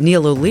then did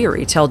Neil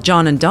O'Leary tell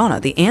John and Donna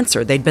the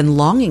answer they'd been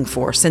longing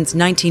for since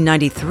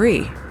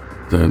 1993.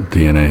 The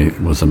DNA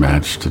was a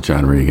match to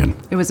John Regan.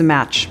 It was a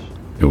match.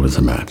 It was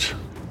a match.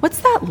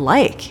 What's that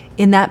like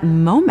in that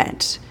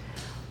moment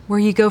where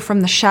you go from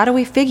the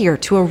shadowy figure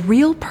to a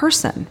real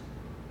person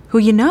who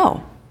you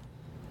know?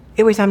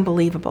 It was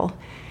unbelievable.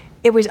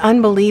 It was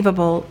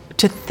unbelievable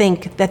to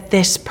think that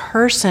this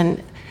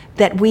person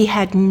that we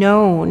had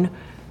known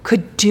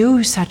could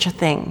do such a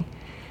thing.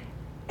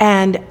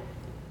 And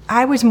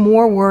I was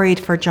more worried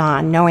for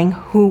John, knowing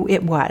who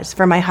it was,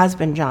 for my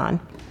husband, John.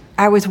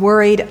 I was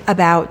worried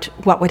about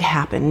what would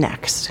happen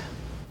next.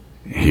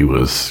 He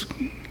was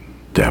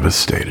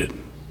devastated.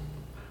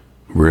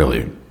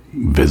 Really,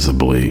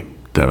 visibly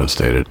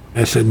devastated.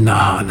 I said, no,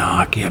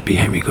 I can't be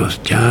him. He goes,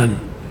 John,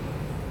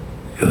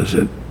 it was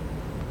a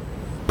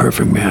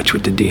perfect match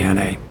with the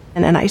DNA.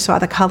 And then I saw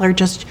the color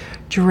just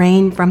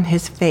drain from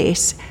his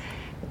face.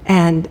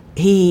 And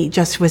he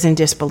just was in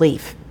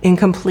disbelief, in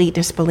complete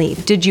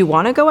disbelief. Did you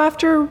want to go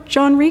after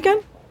John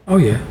Regan? Oh,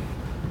 yeah.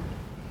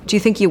 Do you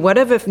think you would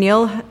have if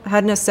Neil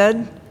hadn't have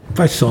said? If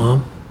I saw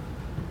him.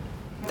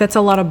 That's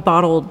a lot of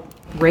bottled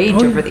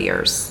rage over the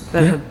years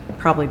that had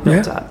probably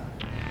built up.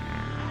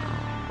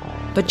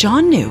 But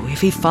John knew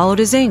if he followed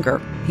his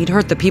anger, he'd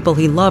hurt the people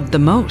he loved the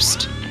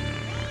most.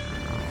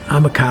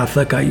 I'm a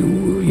Catholic.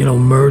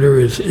 Murder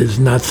is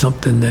not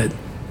something that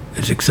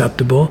is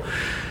acceptable.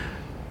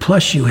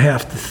 Plus, you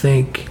have to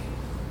think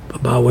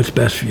about what's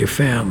best for your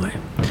family.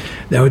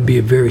 That would be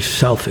a very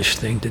selfish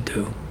thing to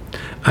do.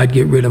 I'd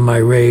get rid of my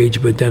rage,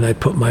 but then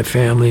I'd put my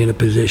family in a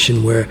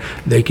position where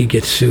they could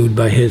get sued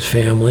by his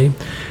family.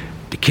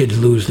 The kids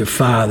lose their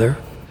father.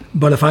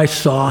 But if I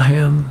saw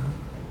him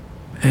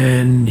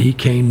and he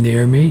came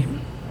near me,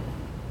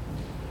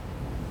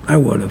 I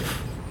would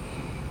have.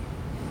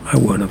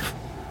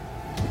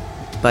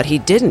 But he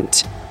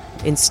didn't.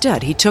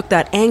 Instead, he took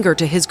that anger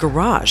to his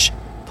garage,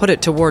 put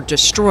it toward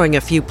destroying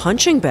a few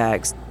punching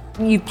bags.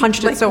 You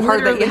punched it so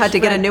hard that you had to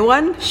get a new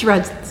one?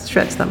 Shreds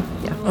them,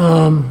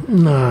 yeah.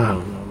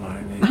 No.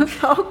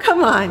 Oh,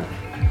 come on.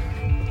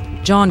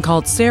 John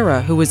called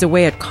Sarah, who was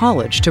away at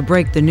college, to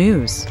break the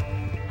news.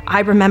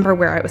 I remember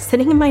where I was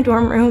sitting in my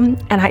dorm room,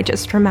 and I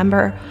just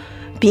remember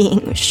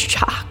being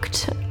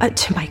shocked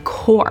to my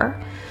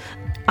core.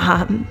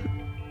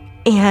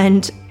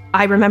 And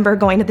I remember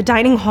going to the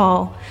dining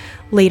hall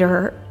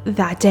later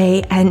that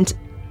day, and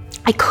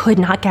I could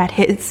not get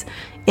his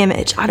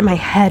image out of my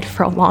head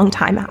for a long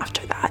time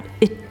after that.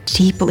 It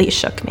deeply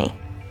shook me.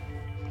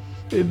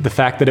 The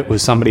fact that it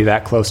was somebody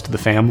that close to the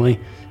family,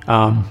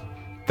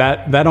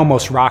 that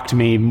almost rocked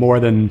me more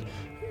than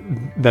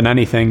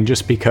anything,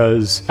 just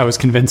because I was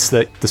convinced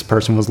that this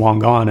person was long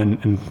gone,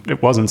 and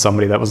it wasn't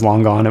somebody that was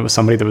long gone. It was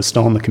somebody that was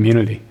still in the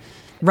community.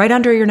 Right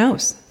under your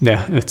nose.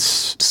 Yeah,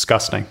 it's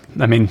disgusting.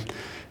 I mean,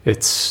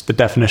 it's the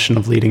definition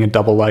of leading a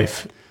double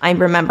life. I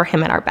remember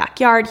him in our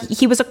backyard.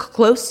 He was a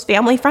close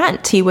family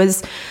friend. He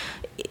was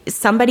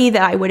somebody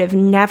that I would have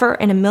never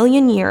in a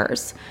million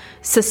years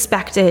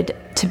suspected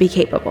to be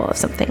capable of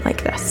something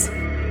like this.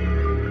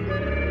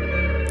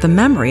 The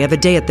memory of a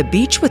day at the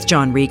beach with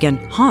John Regan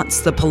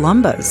haunts the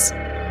Palumbas.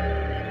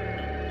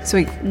 So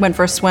we went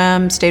for a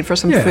swim, stayed for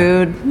some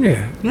food.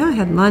 Yeah, I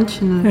had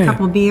lunch and a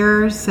couple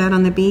beers, sat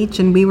on the beach,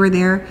 and we were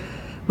there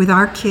with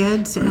our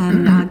kids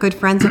and good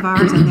friends of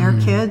ours and their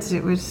kids.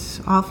 It was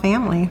all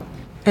family.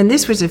 And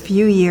this was a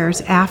few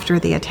years after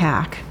the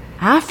attack.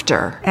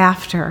 After?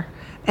 After.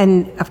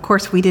 And, of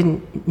course, we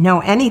didn't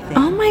know anything.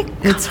 Oh, my God.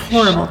 It's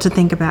horrible to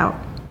think about.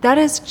 That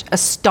is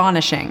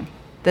astonishing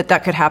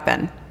that could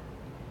happen.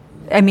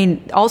 I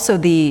mean, also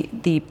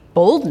the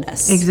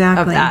boldness of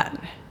that.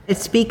 It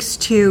speaks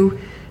to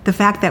the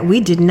fact that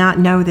we did not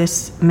know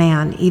this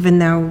man, even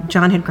though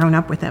John had grown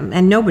up with him,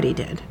 and nobody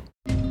did.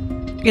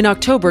 In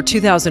October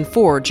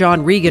 2004,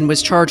 John Regan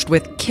was charged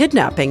with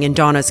kidnapping in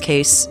Donna's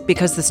case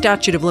because the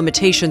statute of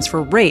limitations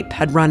for rape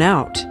had run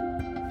out.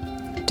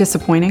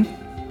 Disappointing?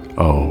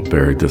 Oh,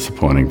 very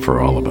disappointing for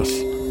all of us.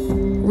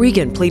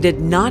 Regan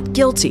pleaded not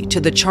guilty to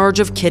the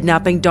charge of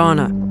kidnapping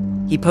Donna.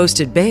 He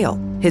posted bail,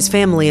 his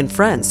family and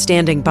friends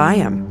standing by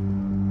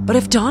him. But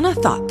if Donna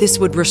thought this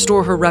would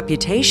restore her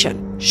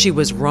reputation, she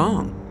was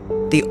wrong.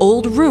 The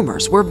old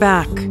rumors were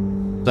back.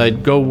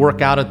 I'd go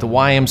work out at the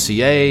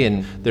YMCA,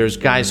 and there's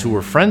guys who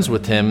were friends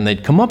with him, and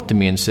they'd come up to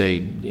me and say,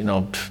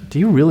 do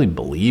you really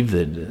believe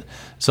that?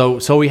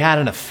 So he had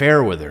an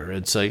affair with her.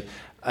 It's like,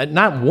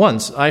 not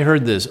once, I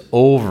heard this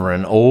over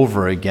and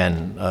over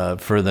again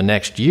for the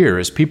next year,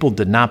 as people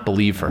did not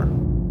believe her.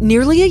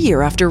 Nearly a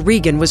year after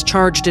Regan was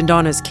charged in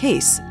Donna's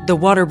case, the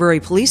Waterbury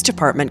Police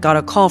Department got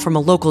a call from a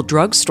local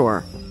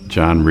drugstore.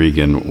 John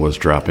Regan was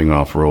dropping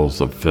off rolls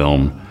of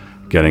film,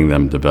 getting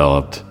them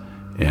developed,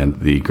 and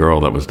the girl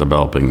that was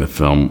developing the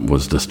film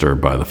was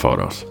disturbed by the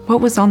photos.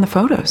 What was on the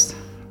photos?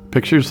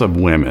 Pictures of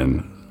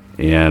women,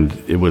 and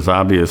it was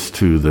obvious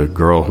to the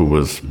girl who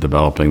was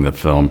developing the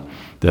film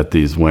that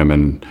these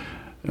women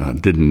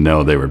didn't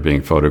know they were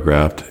being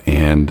photographed,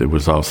 and it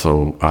was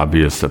also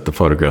obvious that the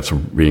photographs were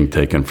being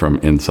taken from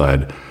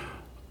inside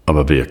of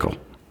a vehicle.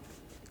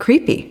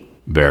 Creepy.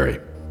 Very.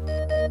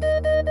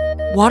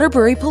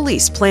 Waterbury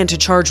police planned to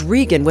charge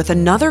Regan with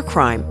another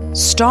crime,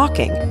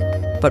 stalking.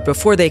 But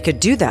before they could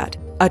do that,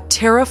 a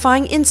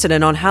terrifying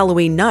incident on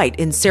Halloween night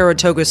in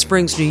Saratoga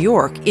Springs, New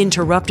York,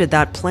 interrupted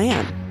that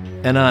plan.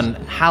 And on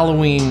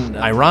Halloween,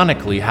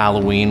 ironically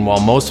Halloween,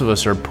 while most of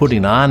us are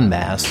putting on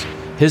masks,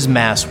 his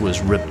mask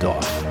was ripped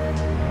off.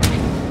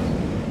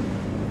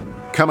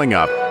 Coming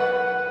up,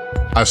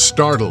 a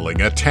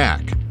startling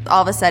attack.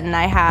 All of a sudden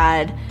I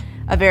had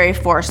a very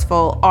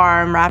forceful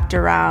arm wrapped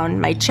around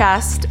my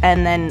chest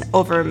and then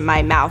over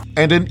my mouth.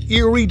 And an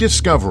eerie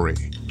discovery.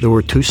 There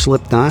were 2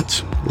 slip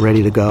knots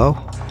ready to go.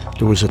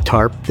 There was a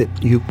tarp that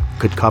you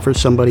could cover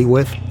somebody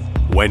with.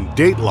 When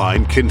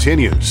Dateline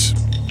continues.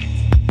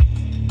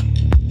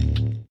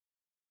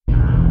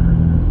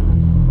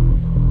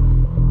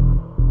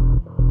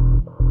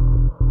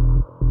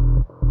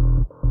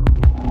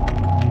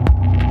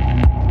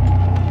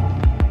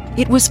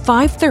 It was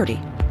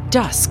 5:30,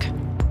 dusk.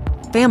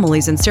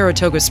 Families in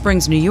Saratoga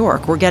Springs, New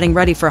York were getting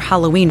ready for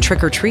Halloween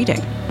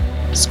trick-or-treating.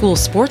 School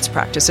sports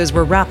practices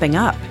were wrapping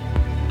up.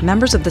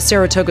 Members of the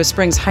Saratoga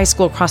Springs High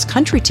School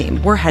cross-country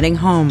team were heading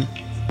home.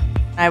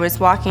 I was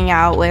walking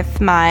out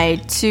with my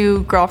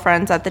 2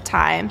 girlfriends at the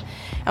time,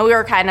 and we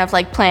were kind of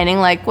planning,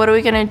 what are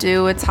we gonna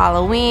do? It's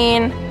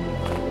Halloween.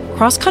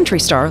 Cross-country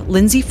star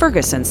Lindsay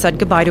Ferguson said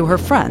goodbye to her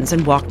friends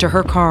and walked to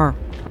her car.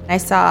 I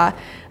saw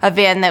a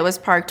van that was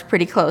parked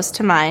pretty close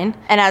to mine,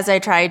 and as I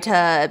tried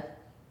to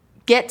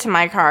get to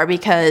my car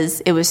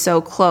because it was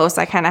so close,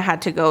 I kind of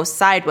had to go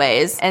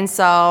sideways. And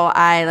so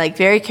I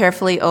very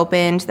carefully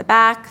opened the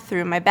back,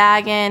 threw my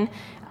bag in,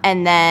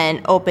 and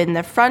then opened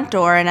the front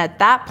door. And at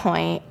that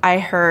point, I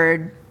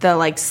heard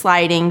the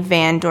sliding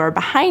van door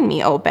behind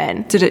me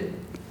open. Did it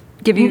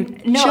give you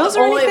chills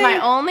or anything? My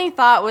only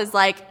thought was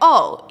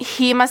oh,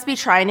 he must be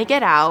trying to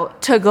get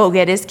out to go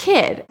get his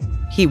kid.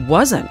 He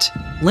wasn't.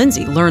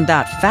 Lindsay learned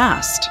that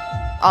fast.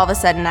 All of a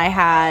sudden, I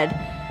had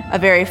a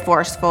very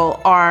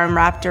forceful arm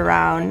wrapped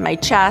around my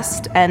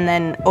chest and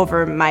then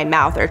over my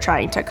mouth, or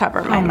trying to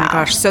cover my mouth. Oh my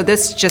gosh, so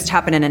this just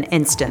happened in an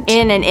instant.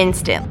 In an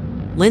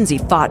instant. Lindsay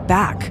fought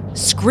back,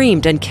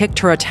 screamed, and kicked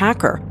her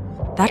attacker.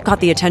 That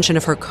got the attention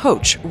of her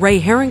coach, Ray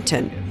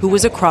Harrington, who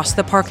was across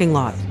the parking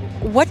lot.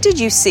 What did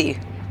you see?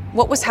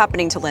 What was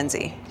happening to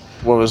Lindsay?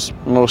 What was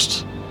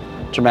most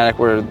dramatic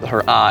were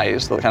her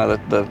eyes,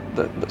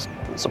 the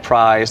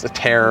surprise, the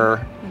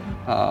terror,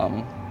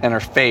 in her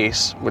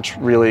face, which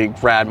really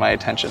grabbed my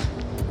attention.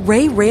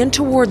 Ray ran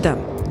toward them.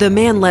 The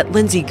man let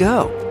Lindsay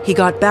go. He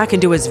got back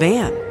into his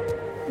van.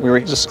 We were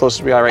just as close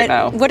as we are right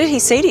now. What did he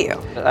say to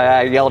you?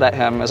 I yelled at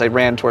him as I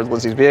ran towards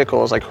Lindsay's vehicle.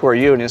 I was like, "Who are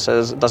you?" And he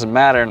says, "It doesn't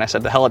matter." And I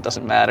said, "The hell it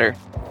doesn't matter."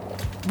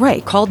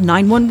 Ray called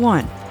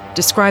 911,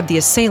 described the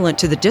assailant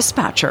to the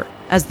dispatcher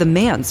as the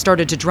man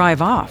started to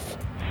drive off.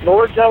 An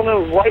older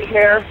gentleman with white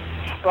hair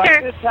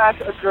tried to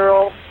attack a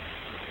girl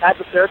at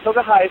the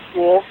Saratoga High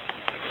School.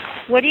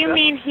 What do you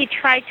mean he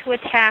tried to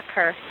attack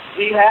her?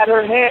 He had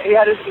her hand.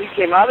 He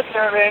came out of the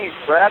caravan. He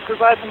grabbed her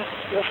by the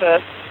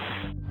fist.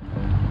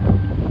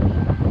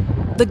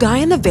 The guy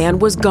in the van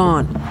was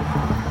gone.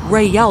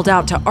 Ray yelled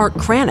out to Art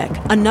Kranick,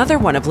 another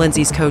one of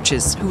Lindsay's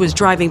coaches, who was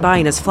driving by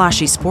in his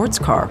flashy sports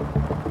car,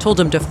 told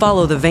him to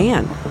follow the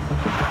van.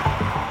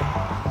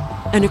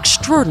 An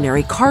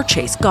extraordinary car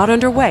chase got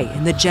underway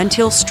in the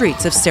genteel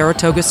streets of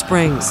Saratoga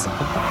Springs.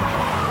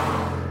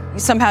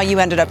 Somehow you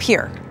ended up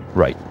here.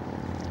 Right.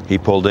 He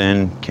pulled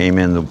in, came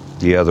in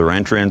the other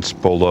entrance,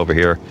 pulled over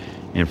here,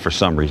 and for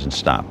some reason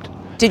stopped.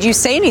 Did you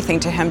say anything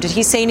to him? Did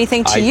he say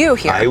anything to you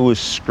here? I was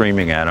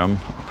screaming at him,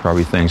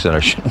 probably things that I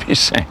shouldn't be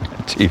saying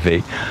on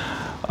TV,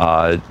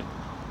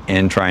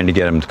 and trying to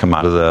get him to come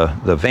out of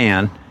the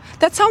van.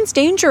 That sounds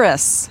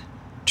dangerous,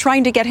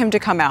 trying to get him to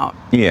come out.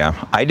 Yeah,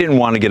 I didn't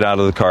want to get out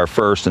of the car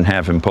first and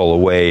have him pull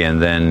away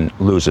and then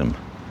lose him.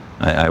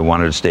 I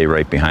wanted to stay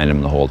right behind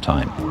him the whole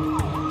time.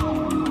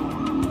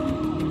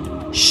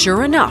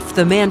 Sure enough,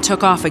 the man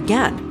took off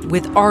again,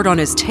 with Art on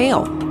his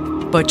tail.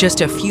 But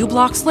just a few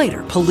blocks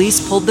later,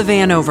 police pulled the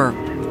van over.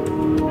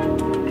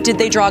 Did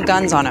they draw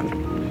guns on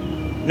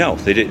him? No,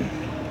 they didn't.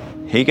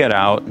 He got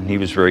out and he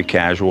was very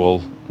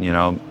casual. You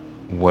know,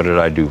 what did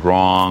I do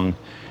wrong?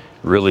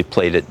 Really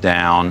played it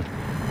down.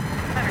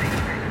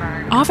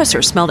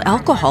 Officers smelled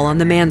alcohol on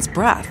the man's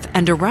breath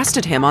and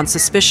arrested him on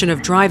suspicion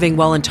of driving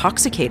while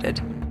intoxicated.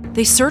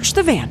 They searched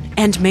the van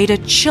and made a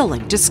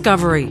chilling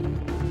discovery.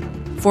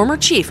 Former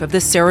chief of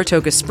the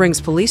Saratoga Springs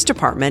Police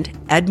Department,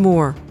 Ed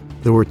Moore.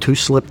 There were 2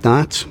 slip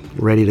knots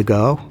ready to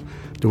go.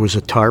 There was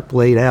a tarp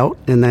laid out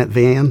in that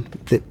van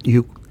that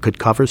you could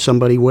cover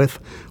somebody with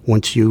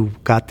once you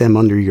got them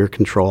under your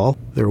control.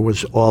 There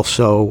was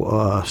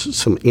also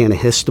some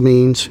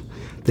antihistamines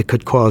that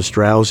could cause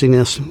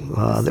drowsiness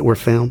that were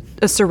found.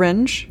 A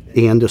syringe?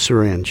 And a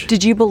syringe.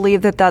 Did you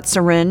believe that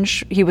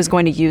syringe, he was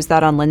going to use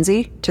that on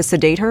Lindsay to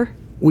sedate her?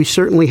 We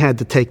certainly had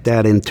to take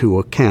that into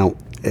account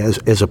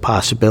as a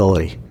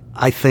possibility.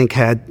 I think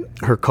had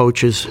her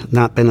coaches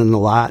not been in the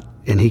lot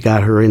and he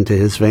got her into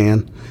his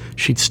van,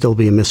 she'd still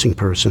be a missing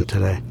person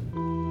today.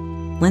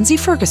 Lindsay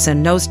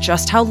Ferguson knows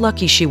just how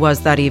lucky she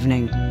was that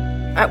evening.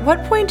 At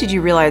what point did you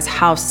realize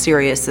how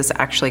serious this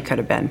actually could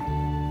have been?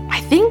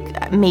 I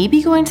think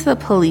maybe going to the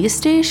police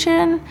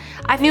station.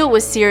 I knew it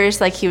was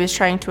serious, like he was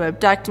trying to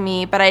abduct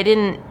me, but I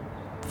didn't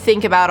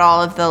think about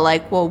all of the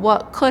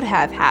what could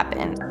have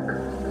happened.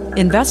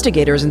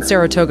 Investigators in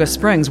Saratoga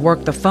Springs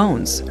worked the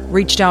phones,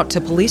 reached out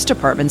to police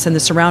departments in the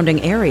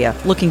surrounding area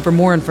looking for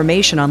more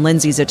information on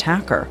Lindsay's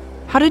attacker.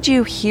 How did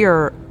you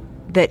hear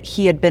that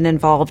he had been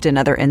involved in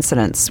other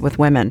incidents with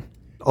women?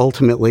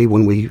 Ultimately,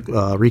 when we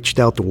reached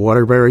out to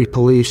Waterbury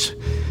police,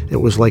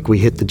 it was like we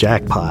hit the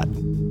jackpot.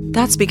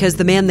 That's because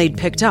the man they'd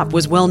picked up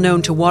was well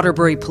known to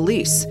Waterbury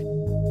police.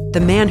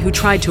 The man who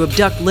tried to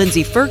abduct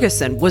Lindsay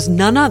Ferguson was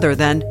none other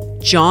than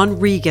John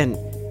Regan.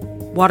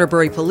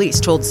 Waterbury police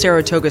told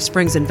Saratoga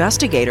Springs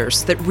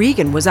investigators that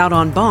Regan was out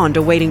on bond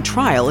awaiting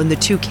trial in the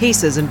 2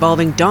 cases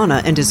involving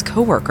Donna and his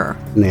coworker.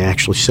 And they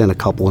actually sent a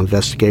couple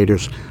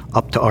investigators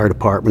up to our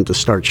department to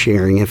start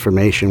sharing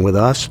information with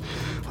us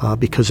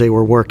because they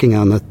were working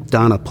on the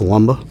Donna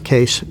Palumba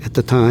case at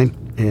the time,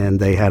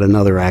 and they had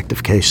another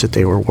active case that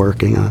they were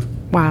working on.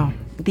 Wow.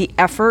 The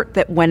effort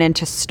that went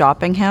into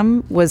stopping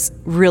him was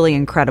really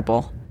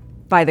incredible.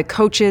 By the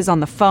coaches on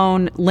the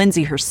phone,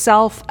 Lindsay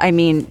herself. I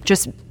mean,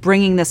 just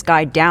bringing this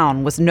guy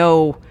down was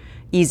no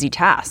easy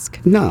task.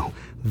 No,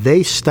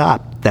 they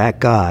stopped that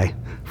guy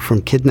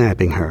from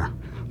kidnapping her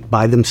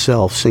by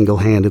themselves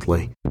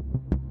single-handedly.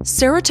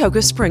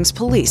 Saratoga Springs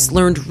police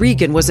learned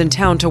Regan was in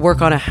town to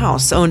work on a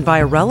house owned by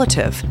a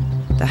relative.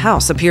 The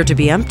house appeared to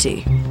be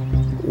empty.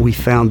 We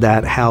found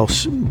that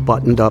house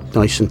buttoned up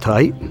nice and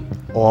tight.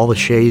 All the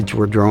shades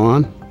were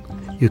drawn.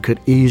 You could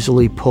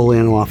easily pull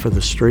in off of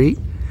the street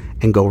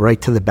and go right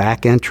to the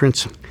back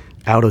entrance,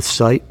 out of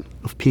sight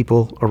of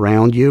people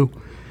around you.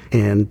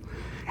 And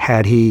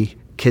had he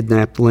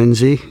kidnapped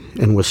Lindsay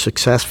and was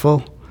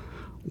successful,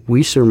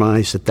 we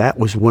surmised that that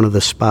was one of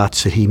the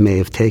spots that he may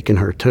have taken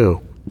her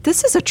to.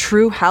 This is a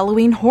true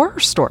Halloween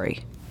horror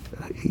story.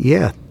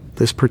 Yeah,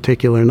 this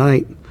particular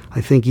night,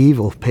 I think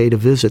evil paid a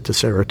visit to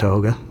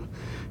Saratoga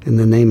in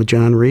the name of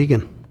John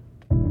Regan.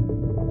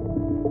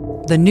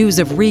 The news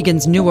of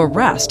Regan's new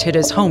arrest hit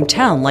his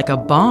hometown like a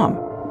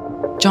bomb.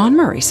 John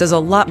Murray says a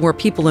lot more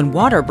people in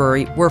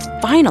Waterbury were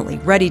finally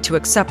ready to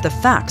accept the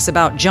facts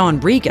about John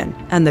Regan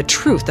and the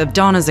truth of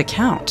Donna's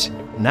account.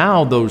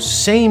 Now those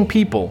same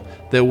people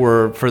that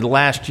were for the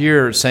last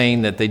year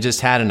saying that they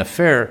just had an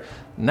affair,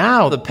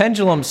 now the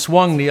pendulum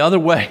swung the other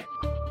way.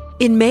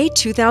 In May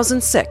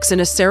 2006, in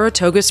a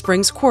Saratoga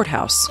Springs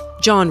courthouse,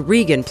 John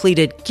Regan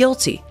pleaded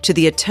guilty to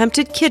the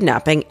attempted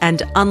kidnapping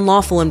and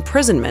unlawful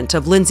imprisonment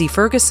of Lindsay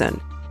Ferguson.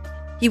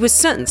 He was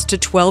sentenced to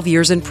 12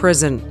 years in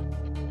prison.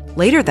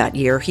 Later that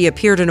year, he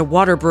appeared in a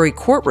Waterbury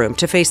courtroom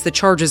to face the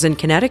charges in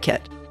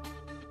Connecticut.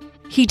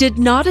 He did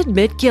not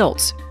admit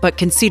guilt, but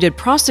conceded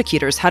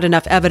prosecutors had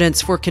enough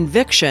evidence for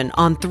conviction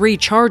on 3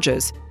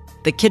 charges,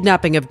 the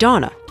kidnapping of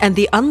Donna, and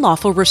the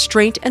unlawful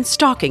restraint and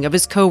stalking of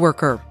his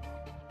coworker.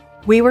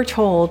 We were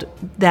told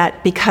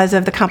that because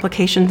of the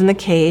complications in the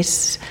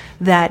case,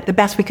 that the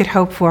best we could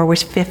hope for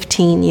was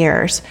 15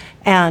 years.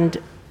 And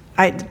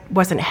I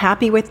wasn't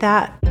happy with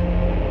that.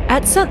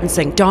 At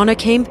sentencing, Donna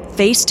came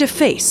face to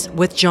face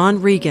with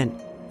John Regan.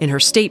 In her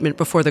statement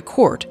before the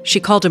court, she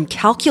called him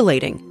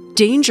calculating,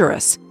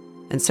 dangerous,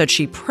 and said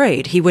she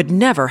prayed he would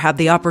never have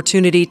the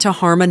opportunity to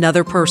harm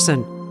another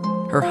person.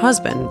 Her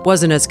husband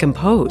wasn't as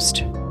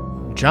composed.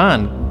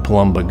 John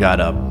Palumbo got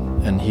up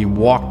and he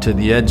walked to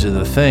the edge of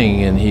the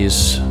thing and he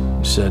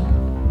said,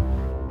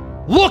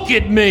 "Look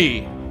at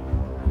me!"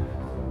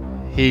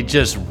 He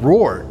just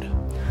roared.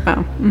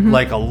 Oh.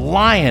 Like a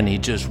lion, he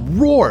just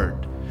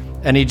roared.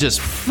 And he just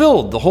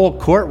filled the whole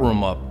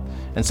courtroom up.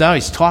 And so now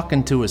he's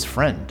talking to his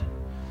friend.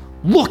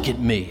 "Look at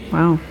me."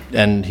 Wow.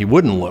 And he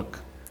wouldn't look.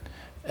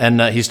 And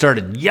he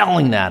started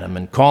yelling at him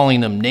and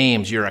calling him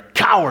names. "You're a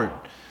coward."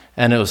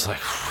 And it was like,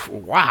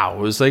 wow.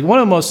 It was like one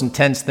of the most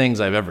intense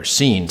things I've ever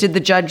seen. Did the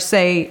judge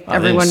say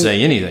everyone? They didn't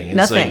say anything. It's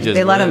Nothing. like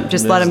They let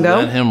him go?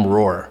 Let him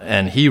roar.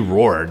 And he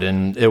roared.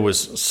 And it was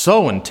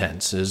so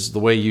intense. Is the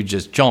way you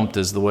just jumped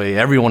is the way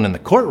everyone in the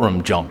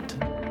courtroom jumped.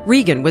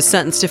 Regan was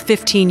sentenced to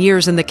 15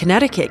 years in the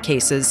Connecticut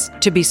cases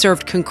to be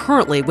served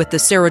concurrently with the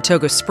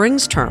Saratoga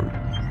Springs term.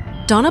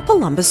 Donna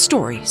Palumbo's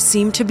story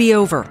seemed to be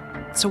over.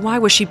 So why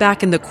was she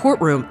back in the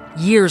courtroom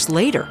years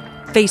later,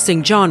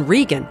 facing John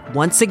Regan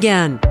once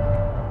again?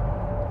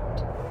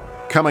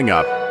 Coming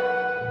up,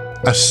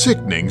 a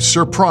sickening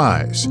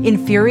surprise.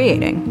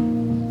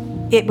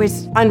 Infuriating. It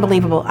was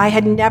unbelievable. I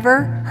had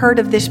never heard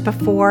of this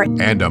before.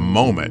 And a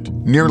moment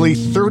nearly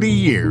 30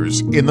 years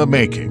in the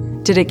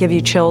making. Did it give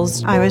you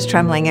chills? I was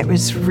trembling. It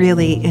was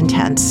really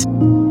intense.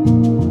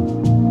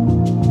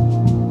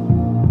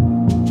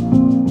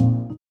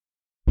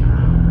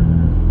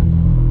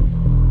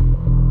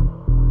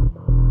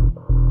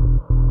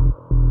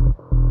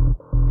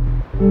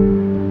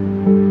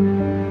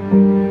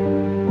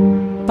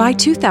 By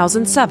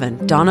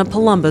 2007, Donna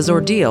Palumbo's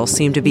ordeal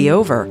seemed to be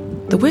over.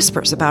 The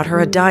whispers about her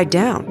had died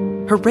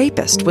down. Her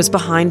rapist was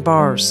behind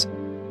bars.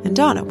 And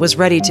Donna was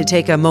ready to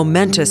take a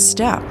momentous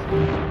step.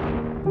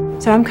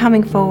 So I'm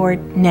coming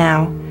forward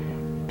now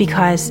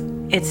because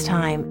it's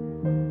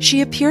time. She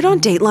appeared on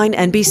Dateline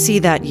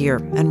NBC that year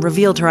and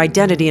revealed her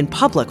identity in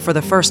public for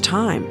the first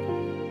time.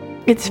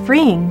 It's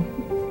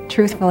freeing,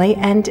 truthfully,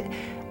 and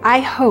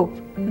I hope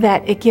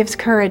that it gives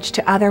courage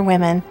to other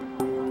women.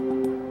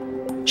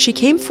 She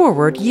came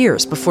forward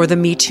years before the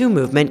Me Too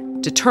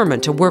movement,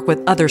 determined to work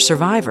with other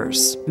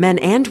survivors, men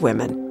and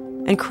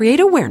women, and create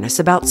awareness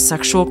about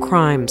sexual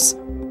crimes.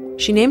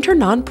 She named her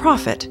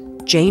nonprofit,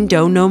 Jane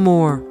Doe No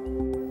More.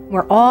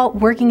 We're all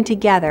working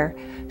together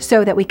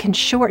so that we can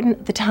shorten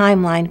the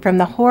timeline from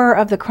the horror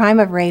of the crime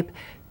of rape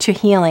to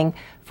healing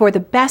for the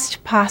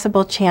best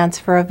possible chance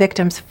for a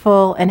victim's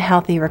full and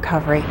healthy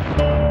recovery.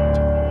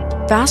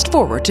 Fast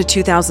forward to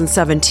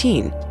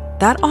 2017.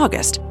 That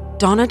August,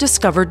 Donna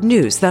discovered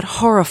news that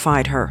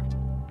horrified her.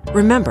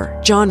 Remember,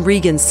 John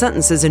Regan's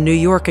sentences in New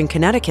York and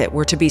Connecticut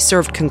were to be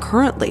served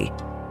concurrently.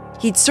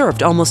 He'd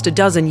served almost a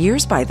dozen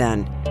years by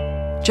then.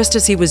 Just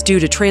as he was due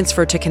to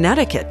transfer to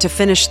Connecticut to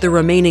finish the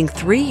remaining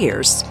 3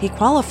 years, he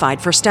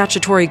qualified for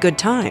statutory good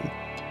time.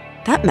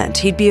 That meant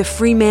he'd be a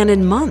free man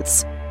in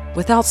months,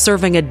 without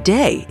serving a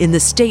day in the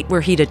state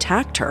where he'd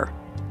attacked her.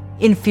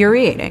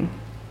 Infuriating.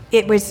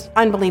 It was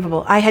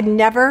unbelievable. I had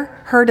never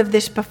heard of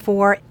this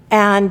before,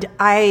 and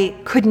I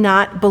could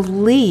not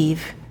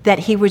believe that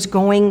he was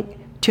going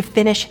to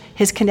finish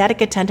his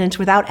Connecticut sentence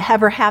without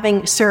ever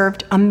having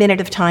served a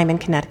minute of time in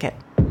Connecticut.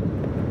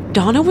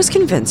 Donna was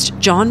convinced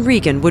John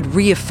Regan would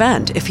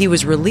reoffend if he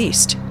was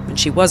released, and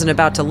she wasn't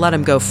about to let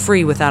him go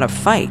free without a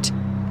fight.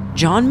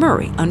 John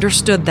Murray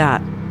understood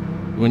that.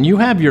 When you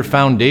have your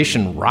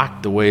foundation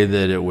rocked the way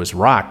that it was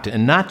rocked,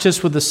 and not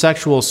just with the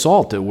sexual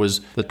assault, it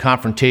was the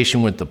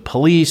confrontation with the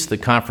police, the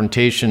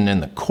confrontation in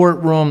the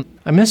courtroom.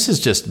 I mean, this is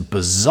just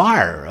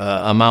bizarre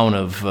amount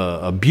of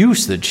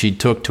abuse that she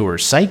took to her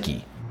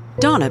psyche.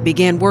 Donna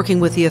began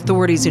working with the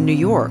authorities in New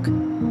York.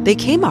 They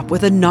came up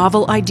with a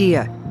novel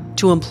idea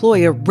to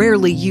employ a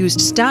rarely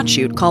used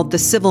statute called the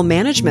Civil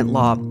Management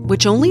Law,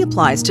 which only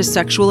applies to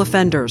sexual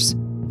offenders.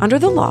 Under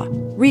the law,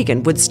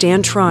 Regan would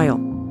stand trial.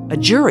 A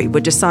jury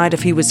would decide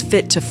if he was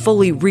fit to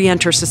fully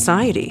re-enter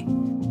society.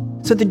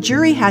 So the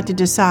jury had to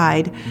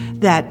decide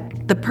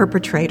that the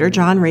perpetrator,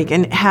 John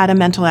Regan, had a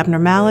mental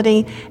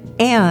abnormality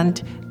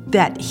and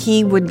that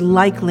he would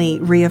likely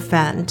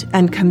reoffend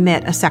and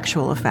commit a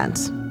sexual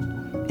offense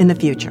in the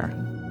future.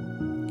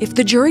 If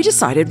the jury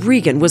decided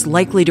Regan was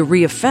likely to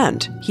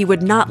reoffend, he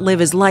would not live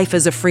his life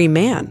as a free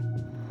man.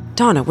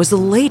 Donna was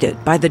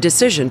elated by the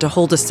decision to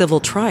hold a civil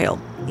trial,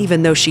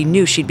 even though she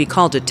knew she'd be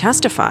called to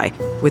testify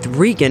with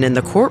Regan in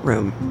the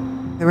courtroom.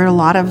 There were a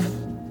lot of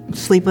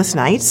sleepless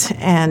nights,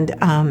 and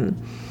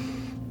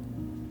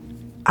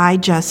I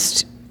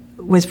just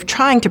was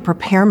trying to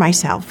prepare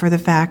myself for the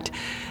fact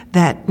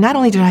that not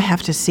only did I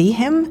have to see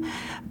him,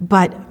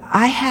 but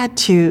I had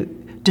to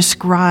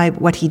describe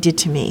what he did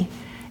to me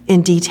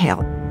in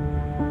detail.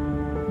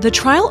 The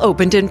trial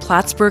opened in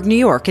Plattsburgh, New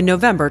York in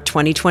November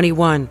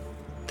 2021.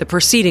 The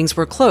proceedings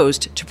were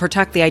closed to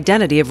protect the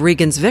identity of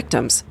Regan's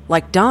victims,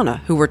 like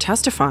Donna, who were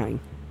testifying.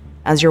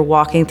 As you're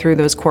walking through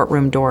those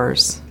courtroom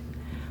doors,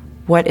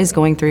 what is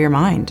going through your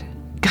mind?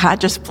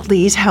 God, just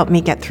please help me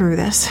get through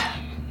this.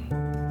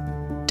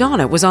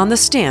 Donna was on the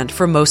stand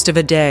for most of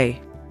a day.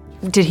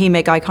 Did he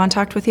make eye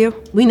contact with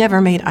you? We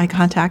never made eye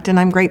contact, and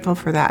I'm grateful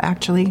for that,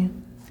 actually.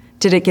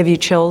 Did it give you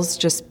chills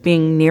just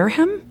being near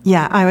him?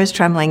 Yeah, I was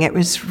trembling. It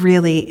was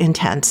really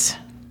intense.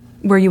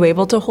 Were you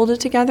able to hold it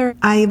together?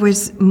 I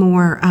was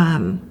more,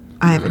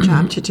 I have a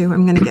job to do.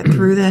 I'm going to get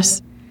through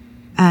this,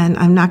 and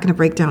I'm not going to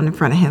break down in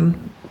front of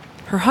him.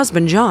 Her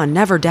husband, John,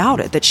 never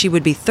doubted that she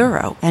would be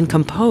thorough and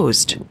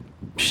composed.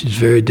 She's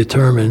very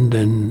determined,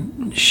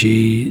 and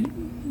she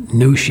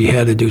knew she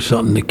had to do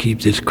something to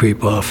keep this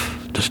creep off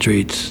the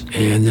streets.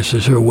 And this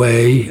is her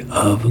way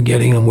of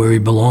getting him where he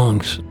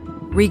belongs.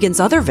 Regan's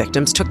other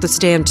victims took the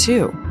stand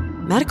too.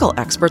 Medical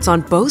experts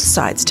on both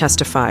sides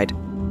testified.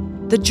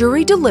 The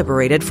jury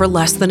deliberated for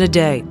less than a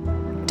day.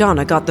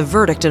 Donna got the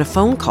verdict in a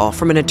phone call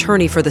from an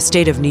attorney for the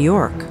state of New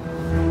York.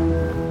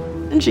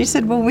 And she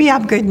said, well, we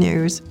have good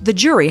news. The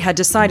jury had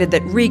decided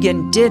that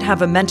Regan did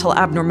have a mental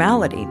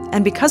abnormality,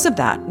 and because of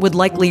that, would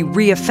likely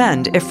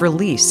re-offend if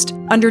released.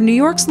 Under New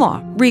York's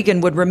law,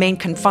 Regan would remain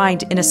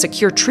confined in a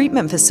secure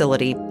treatment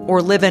facility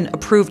or live in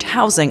approved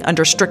housing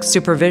under strict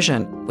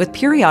supervision, with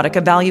periodic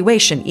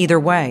evaluation either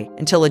way,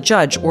 until a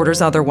judge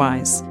orders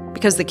otherwise.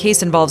 Because the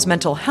case involves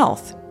mental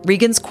health,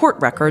 Regan's court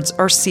records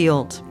are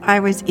sealed.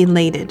 I was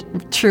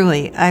elated,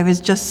 truly. I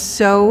was just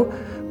so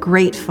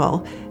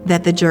grateful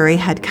that the jury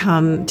had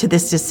come to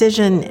this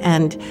decision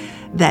and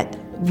that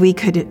we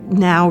could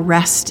now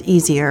rest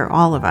easier,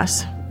 all of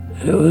us.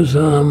 It was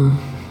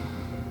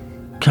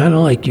kind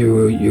of like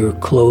you're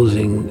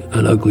closing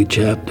an ugly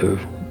chapter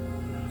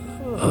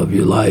of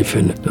your life,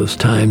 and it was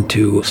time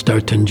to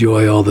start to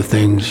enjoy all the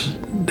things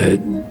that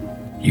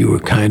you were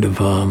kind of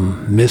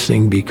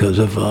missing because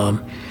of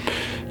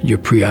your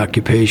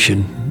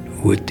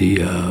preoccupation with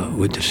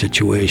the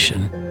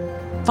situation.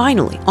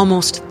 Finally,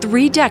 almost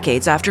 3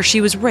 decades after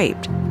she was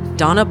raped,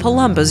 Donna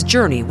Palumba's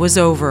journey was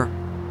over.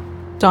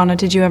 Donna,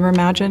 did you ever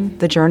imagine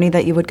the journey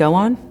that you would go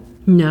on?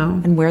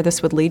 No. And where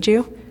this would lead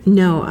you?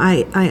 No,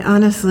 I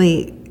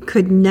honestly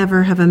could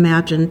never have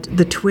imagined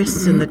the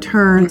twists and the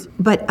turns,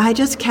 but I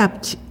just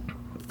kept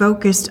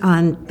focused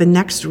on the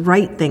next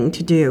right thing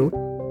to do.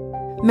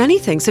 Many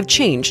things have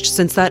changed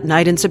since that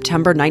night in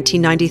September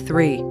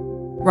 1993.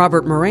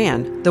 Robert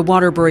Moran, the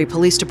Waterbury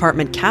Police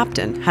Department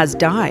captain, has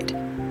died.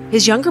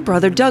 His younger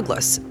brother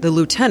Douglas, the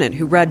lieutenant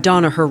who read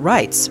Donna her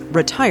rights,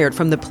 retired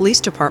from the police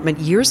department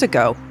years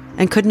ago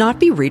and could not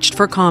be reached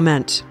for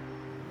comment.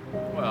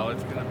 Well,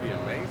 it's going to be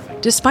amazing.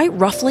 Despite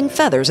ruffling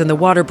feathers in the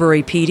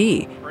Waterbury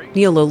PD,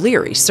 Neil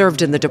O'Leary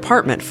served in the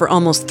department for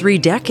almost 3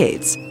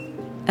 decades.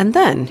 And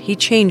then he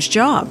changed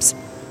jobs.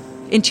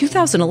 In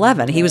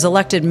 2011, he was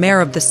elected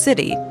mayor of the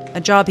city, a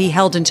job he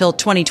held until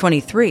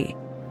 2023.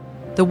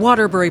 The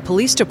Waterbury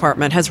Police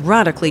Department has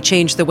radically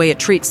changed the way it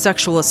treats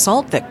sexual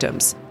assault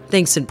victims,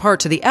 thanks in part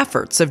to the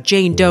efforts of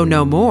Jane Doe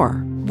No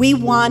More. We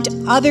want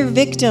other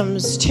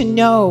victims to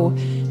know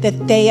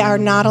that they are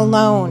not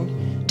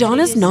alone.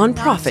 Donna's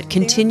nonprofit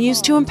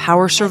continues to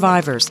empower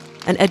survivors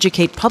and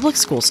educate public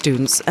school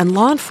students and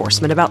law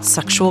enforcement about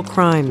sexual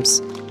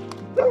crimes.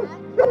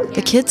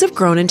 The kids have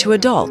grown into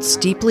adults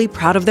deeply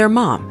proud of their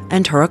mom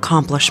and her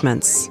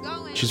accomplishments.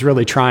 She's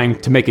really trying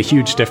to make a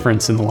huge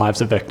difference in the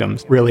lives of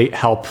victims, really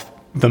help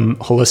them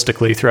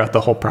holistically throughout the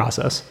whole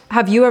process.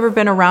 Have you ever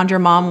been around your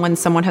mom when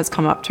someone has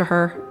come up to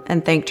her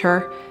and thanked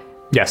her?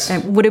 Yes.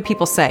 And what do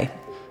people say?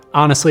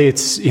 Honestly,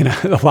 it's,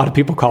 a lot of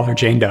people call her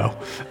Jane Doe.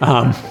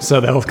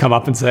 So they'll come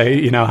up and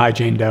say, hi,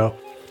 Jane Doe.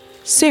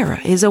 Sarah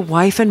is a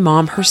wife and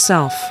mom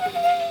herself.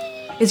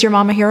 Is your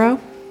mom a hero?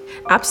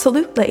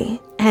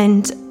 Absolutely.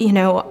 And,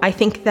 I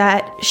think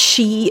that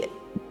she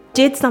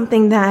did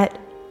something that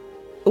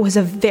was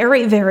a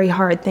very, very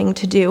hard thing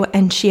to do,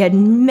 and she had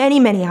many,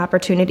 many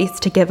opportunities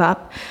to give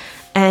up,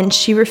 and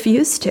she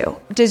refused to.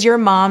 Does your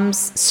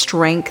mom's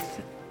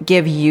strength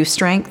give you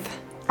strength?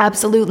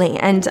 Absolutely.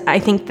 And I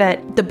think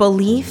that the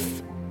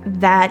belief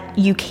that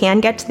you can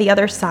get to the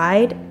other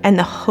side and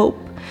the hope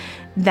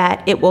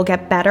that it will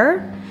get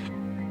better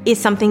is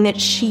something that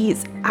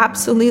she's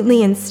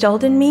absolutely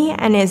instilled in me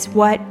and is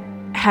what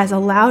has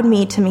allowed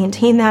me to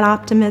maintain that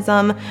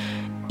optimism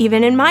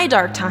even in my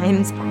dark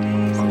times.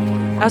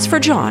 As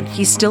for John,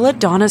 he's still at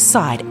Donna's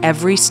side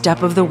every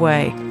step of the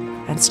way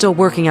and still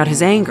working out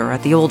his anger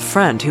at the old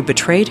friend who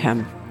betrayed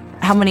him.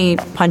 How many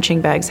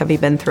punching bags have you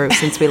been through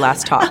since we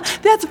last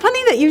talked? That's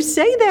funny that you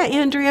say that,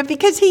 Andrea,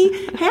 because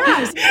he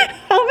has.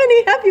 How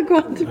many have you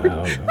gone through?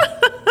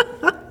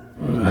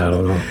 I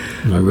don't know.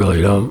 I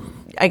really don't.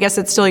 I guess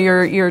it's still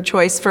your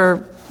choice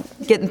for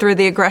getting through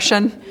the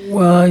aggression?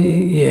 Well,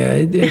 yeah,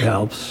 it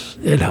helps.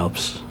 It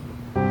helps.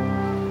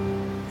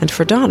 And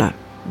for Donna,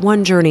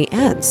 one journey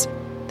ends,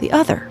 the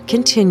other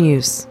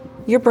continues.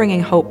 You're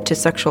bringing hope to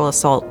sexual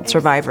assault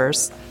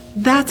survivors.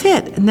 That's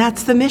it. And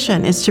that's the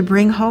mission, is to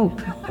bring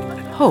hope.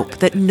 Hope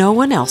that no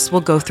one else will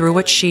go through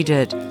what she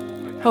did.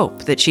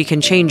 Hope that she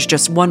can change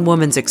just one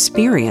woman's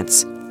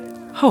experience.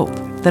 Hope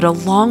that a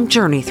long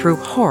journey through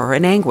horror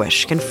and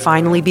anguish can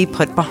finally be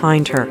put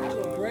behind her.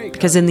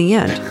 Because in the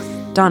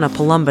end, Donna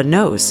Palumbo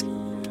knows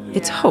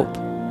it's hope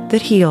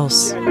that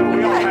heals.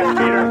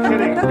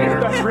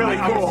 That's really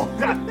cool.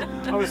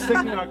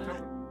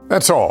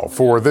 That's all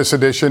for this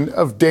edition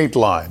of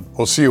Dateline.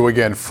 We'll see you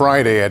again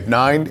Friday at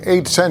 9,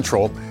 8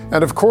 Central.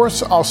 And of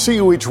course, I'll see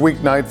you each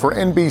weeknight for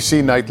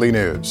NBC Nightly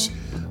News.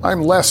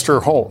 I'm Lester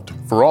Holt.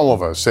 For all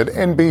of us at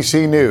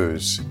NBC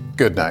News,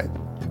 good night.